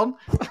 Hold on.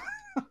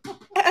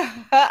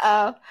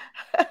 Uh-oh.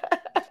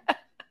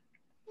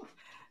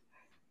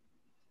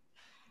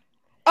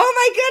 Oh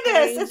my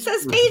goodness! It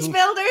says Page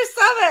Builder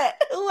Summit.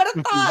 Who would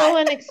have thought? So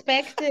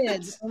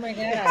unexpected. Oh my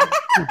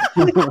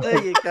god.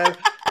 There you go.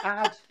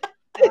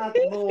 Add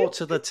more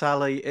to the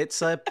tally.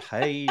 It's a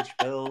Page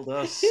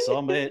Builder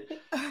Summit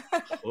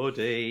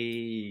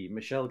hoodie.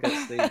 Michelle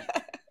gets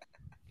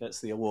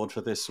the award for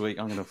this week.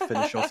 I'm going to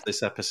finish off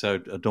this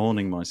episode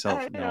adorning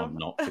myself. No, I'm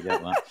not.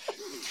 Forget that.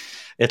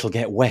 It'll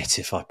get wet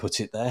if I put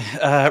it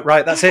there.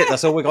 Right, that's it.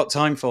 That's all we've got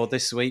time for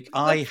this week.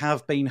 I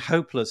have been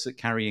hopeless at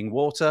carrying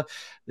water.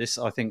 This,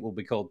 I think, will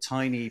be called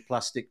Tiny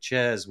Plastic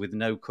Chairs with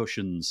No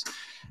Cushions.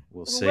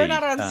 We'll see. We're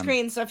not on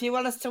screen, so if you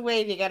want us to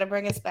wave, you got to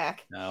bring us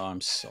back. No,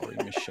 I'm sorry,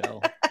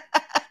 Michelle.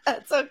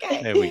 It's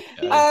okay. There we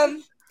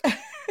go.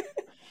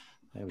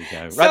 There we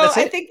go. Right, so that's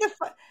it. I think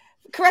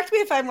correct me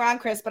if I'm wrong,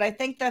 Chris, but I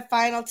think the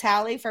final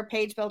tally for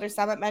Page Builder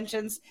Summit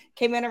mentions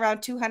came in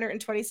around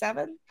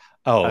 227.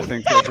 Oh, I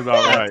think that's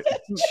about right.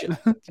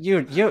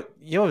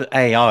 You're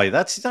AI.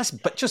 That's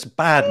just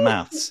bad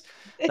maths.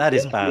 That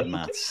is bad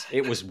maths.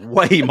 It was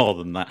way more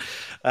than that.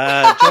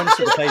 Join us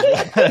for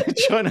the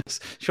page.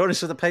 Join us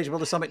for the Page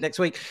Builder Summit next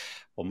week.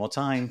 One more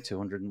time,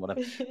 200 and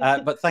whatever.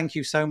 But thank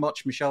you so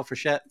much, Michelle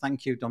Frechette.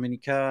 Thank you,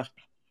 Dominica.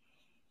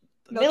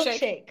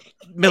 Milkshake.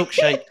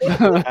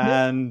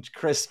 And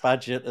Chris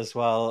Badgett as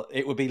well.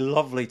 It would be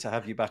lovely to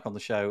have you back on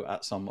the show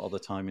at some other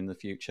time in the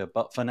future.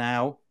 But for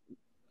now,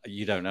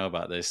 you don't know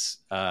about this.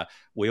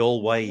 We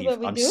all wave.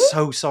 I'm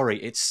so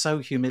sorry. It's so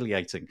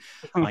humiliating.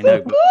 I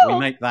know, but we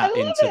make that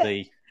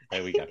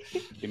there we go.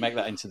 We make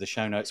that into the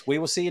show notes. We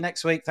will see you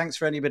next week. Thanks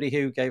for anybody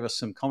who gave us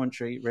some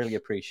commentary. Really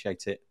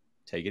appreciate it.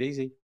 Take it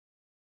easy.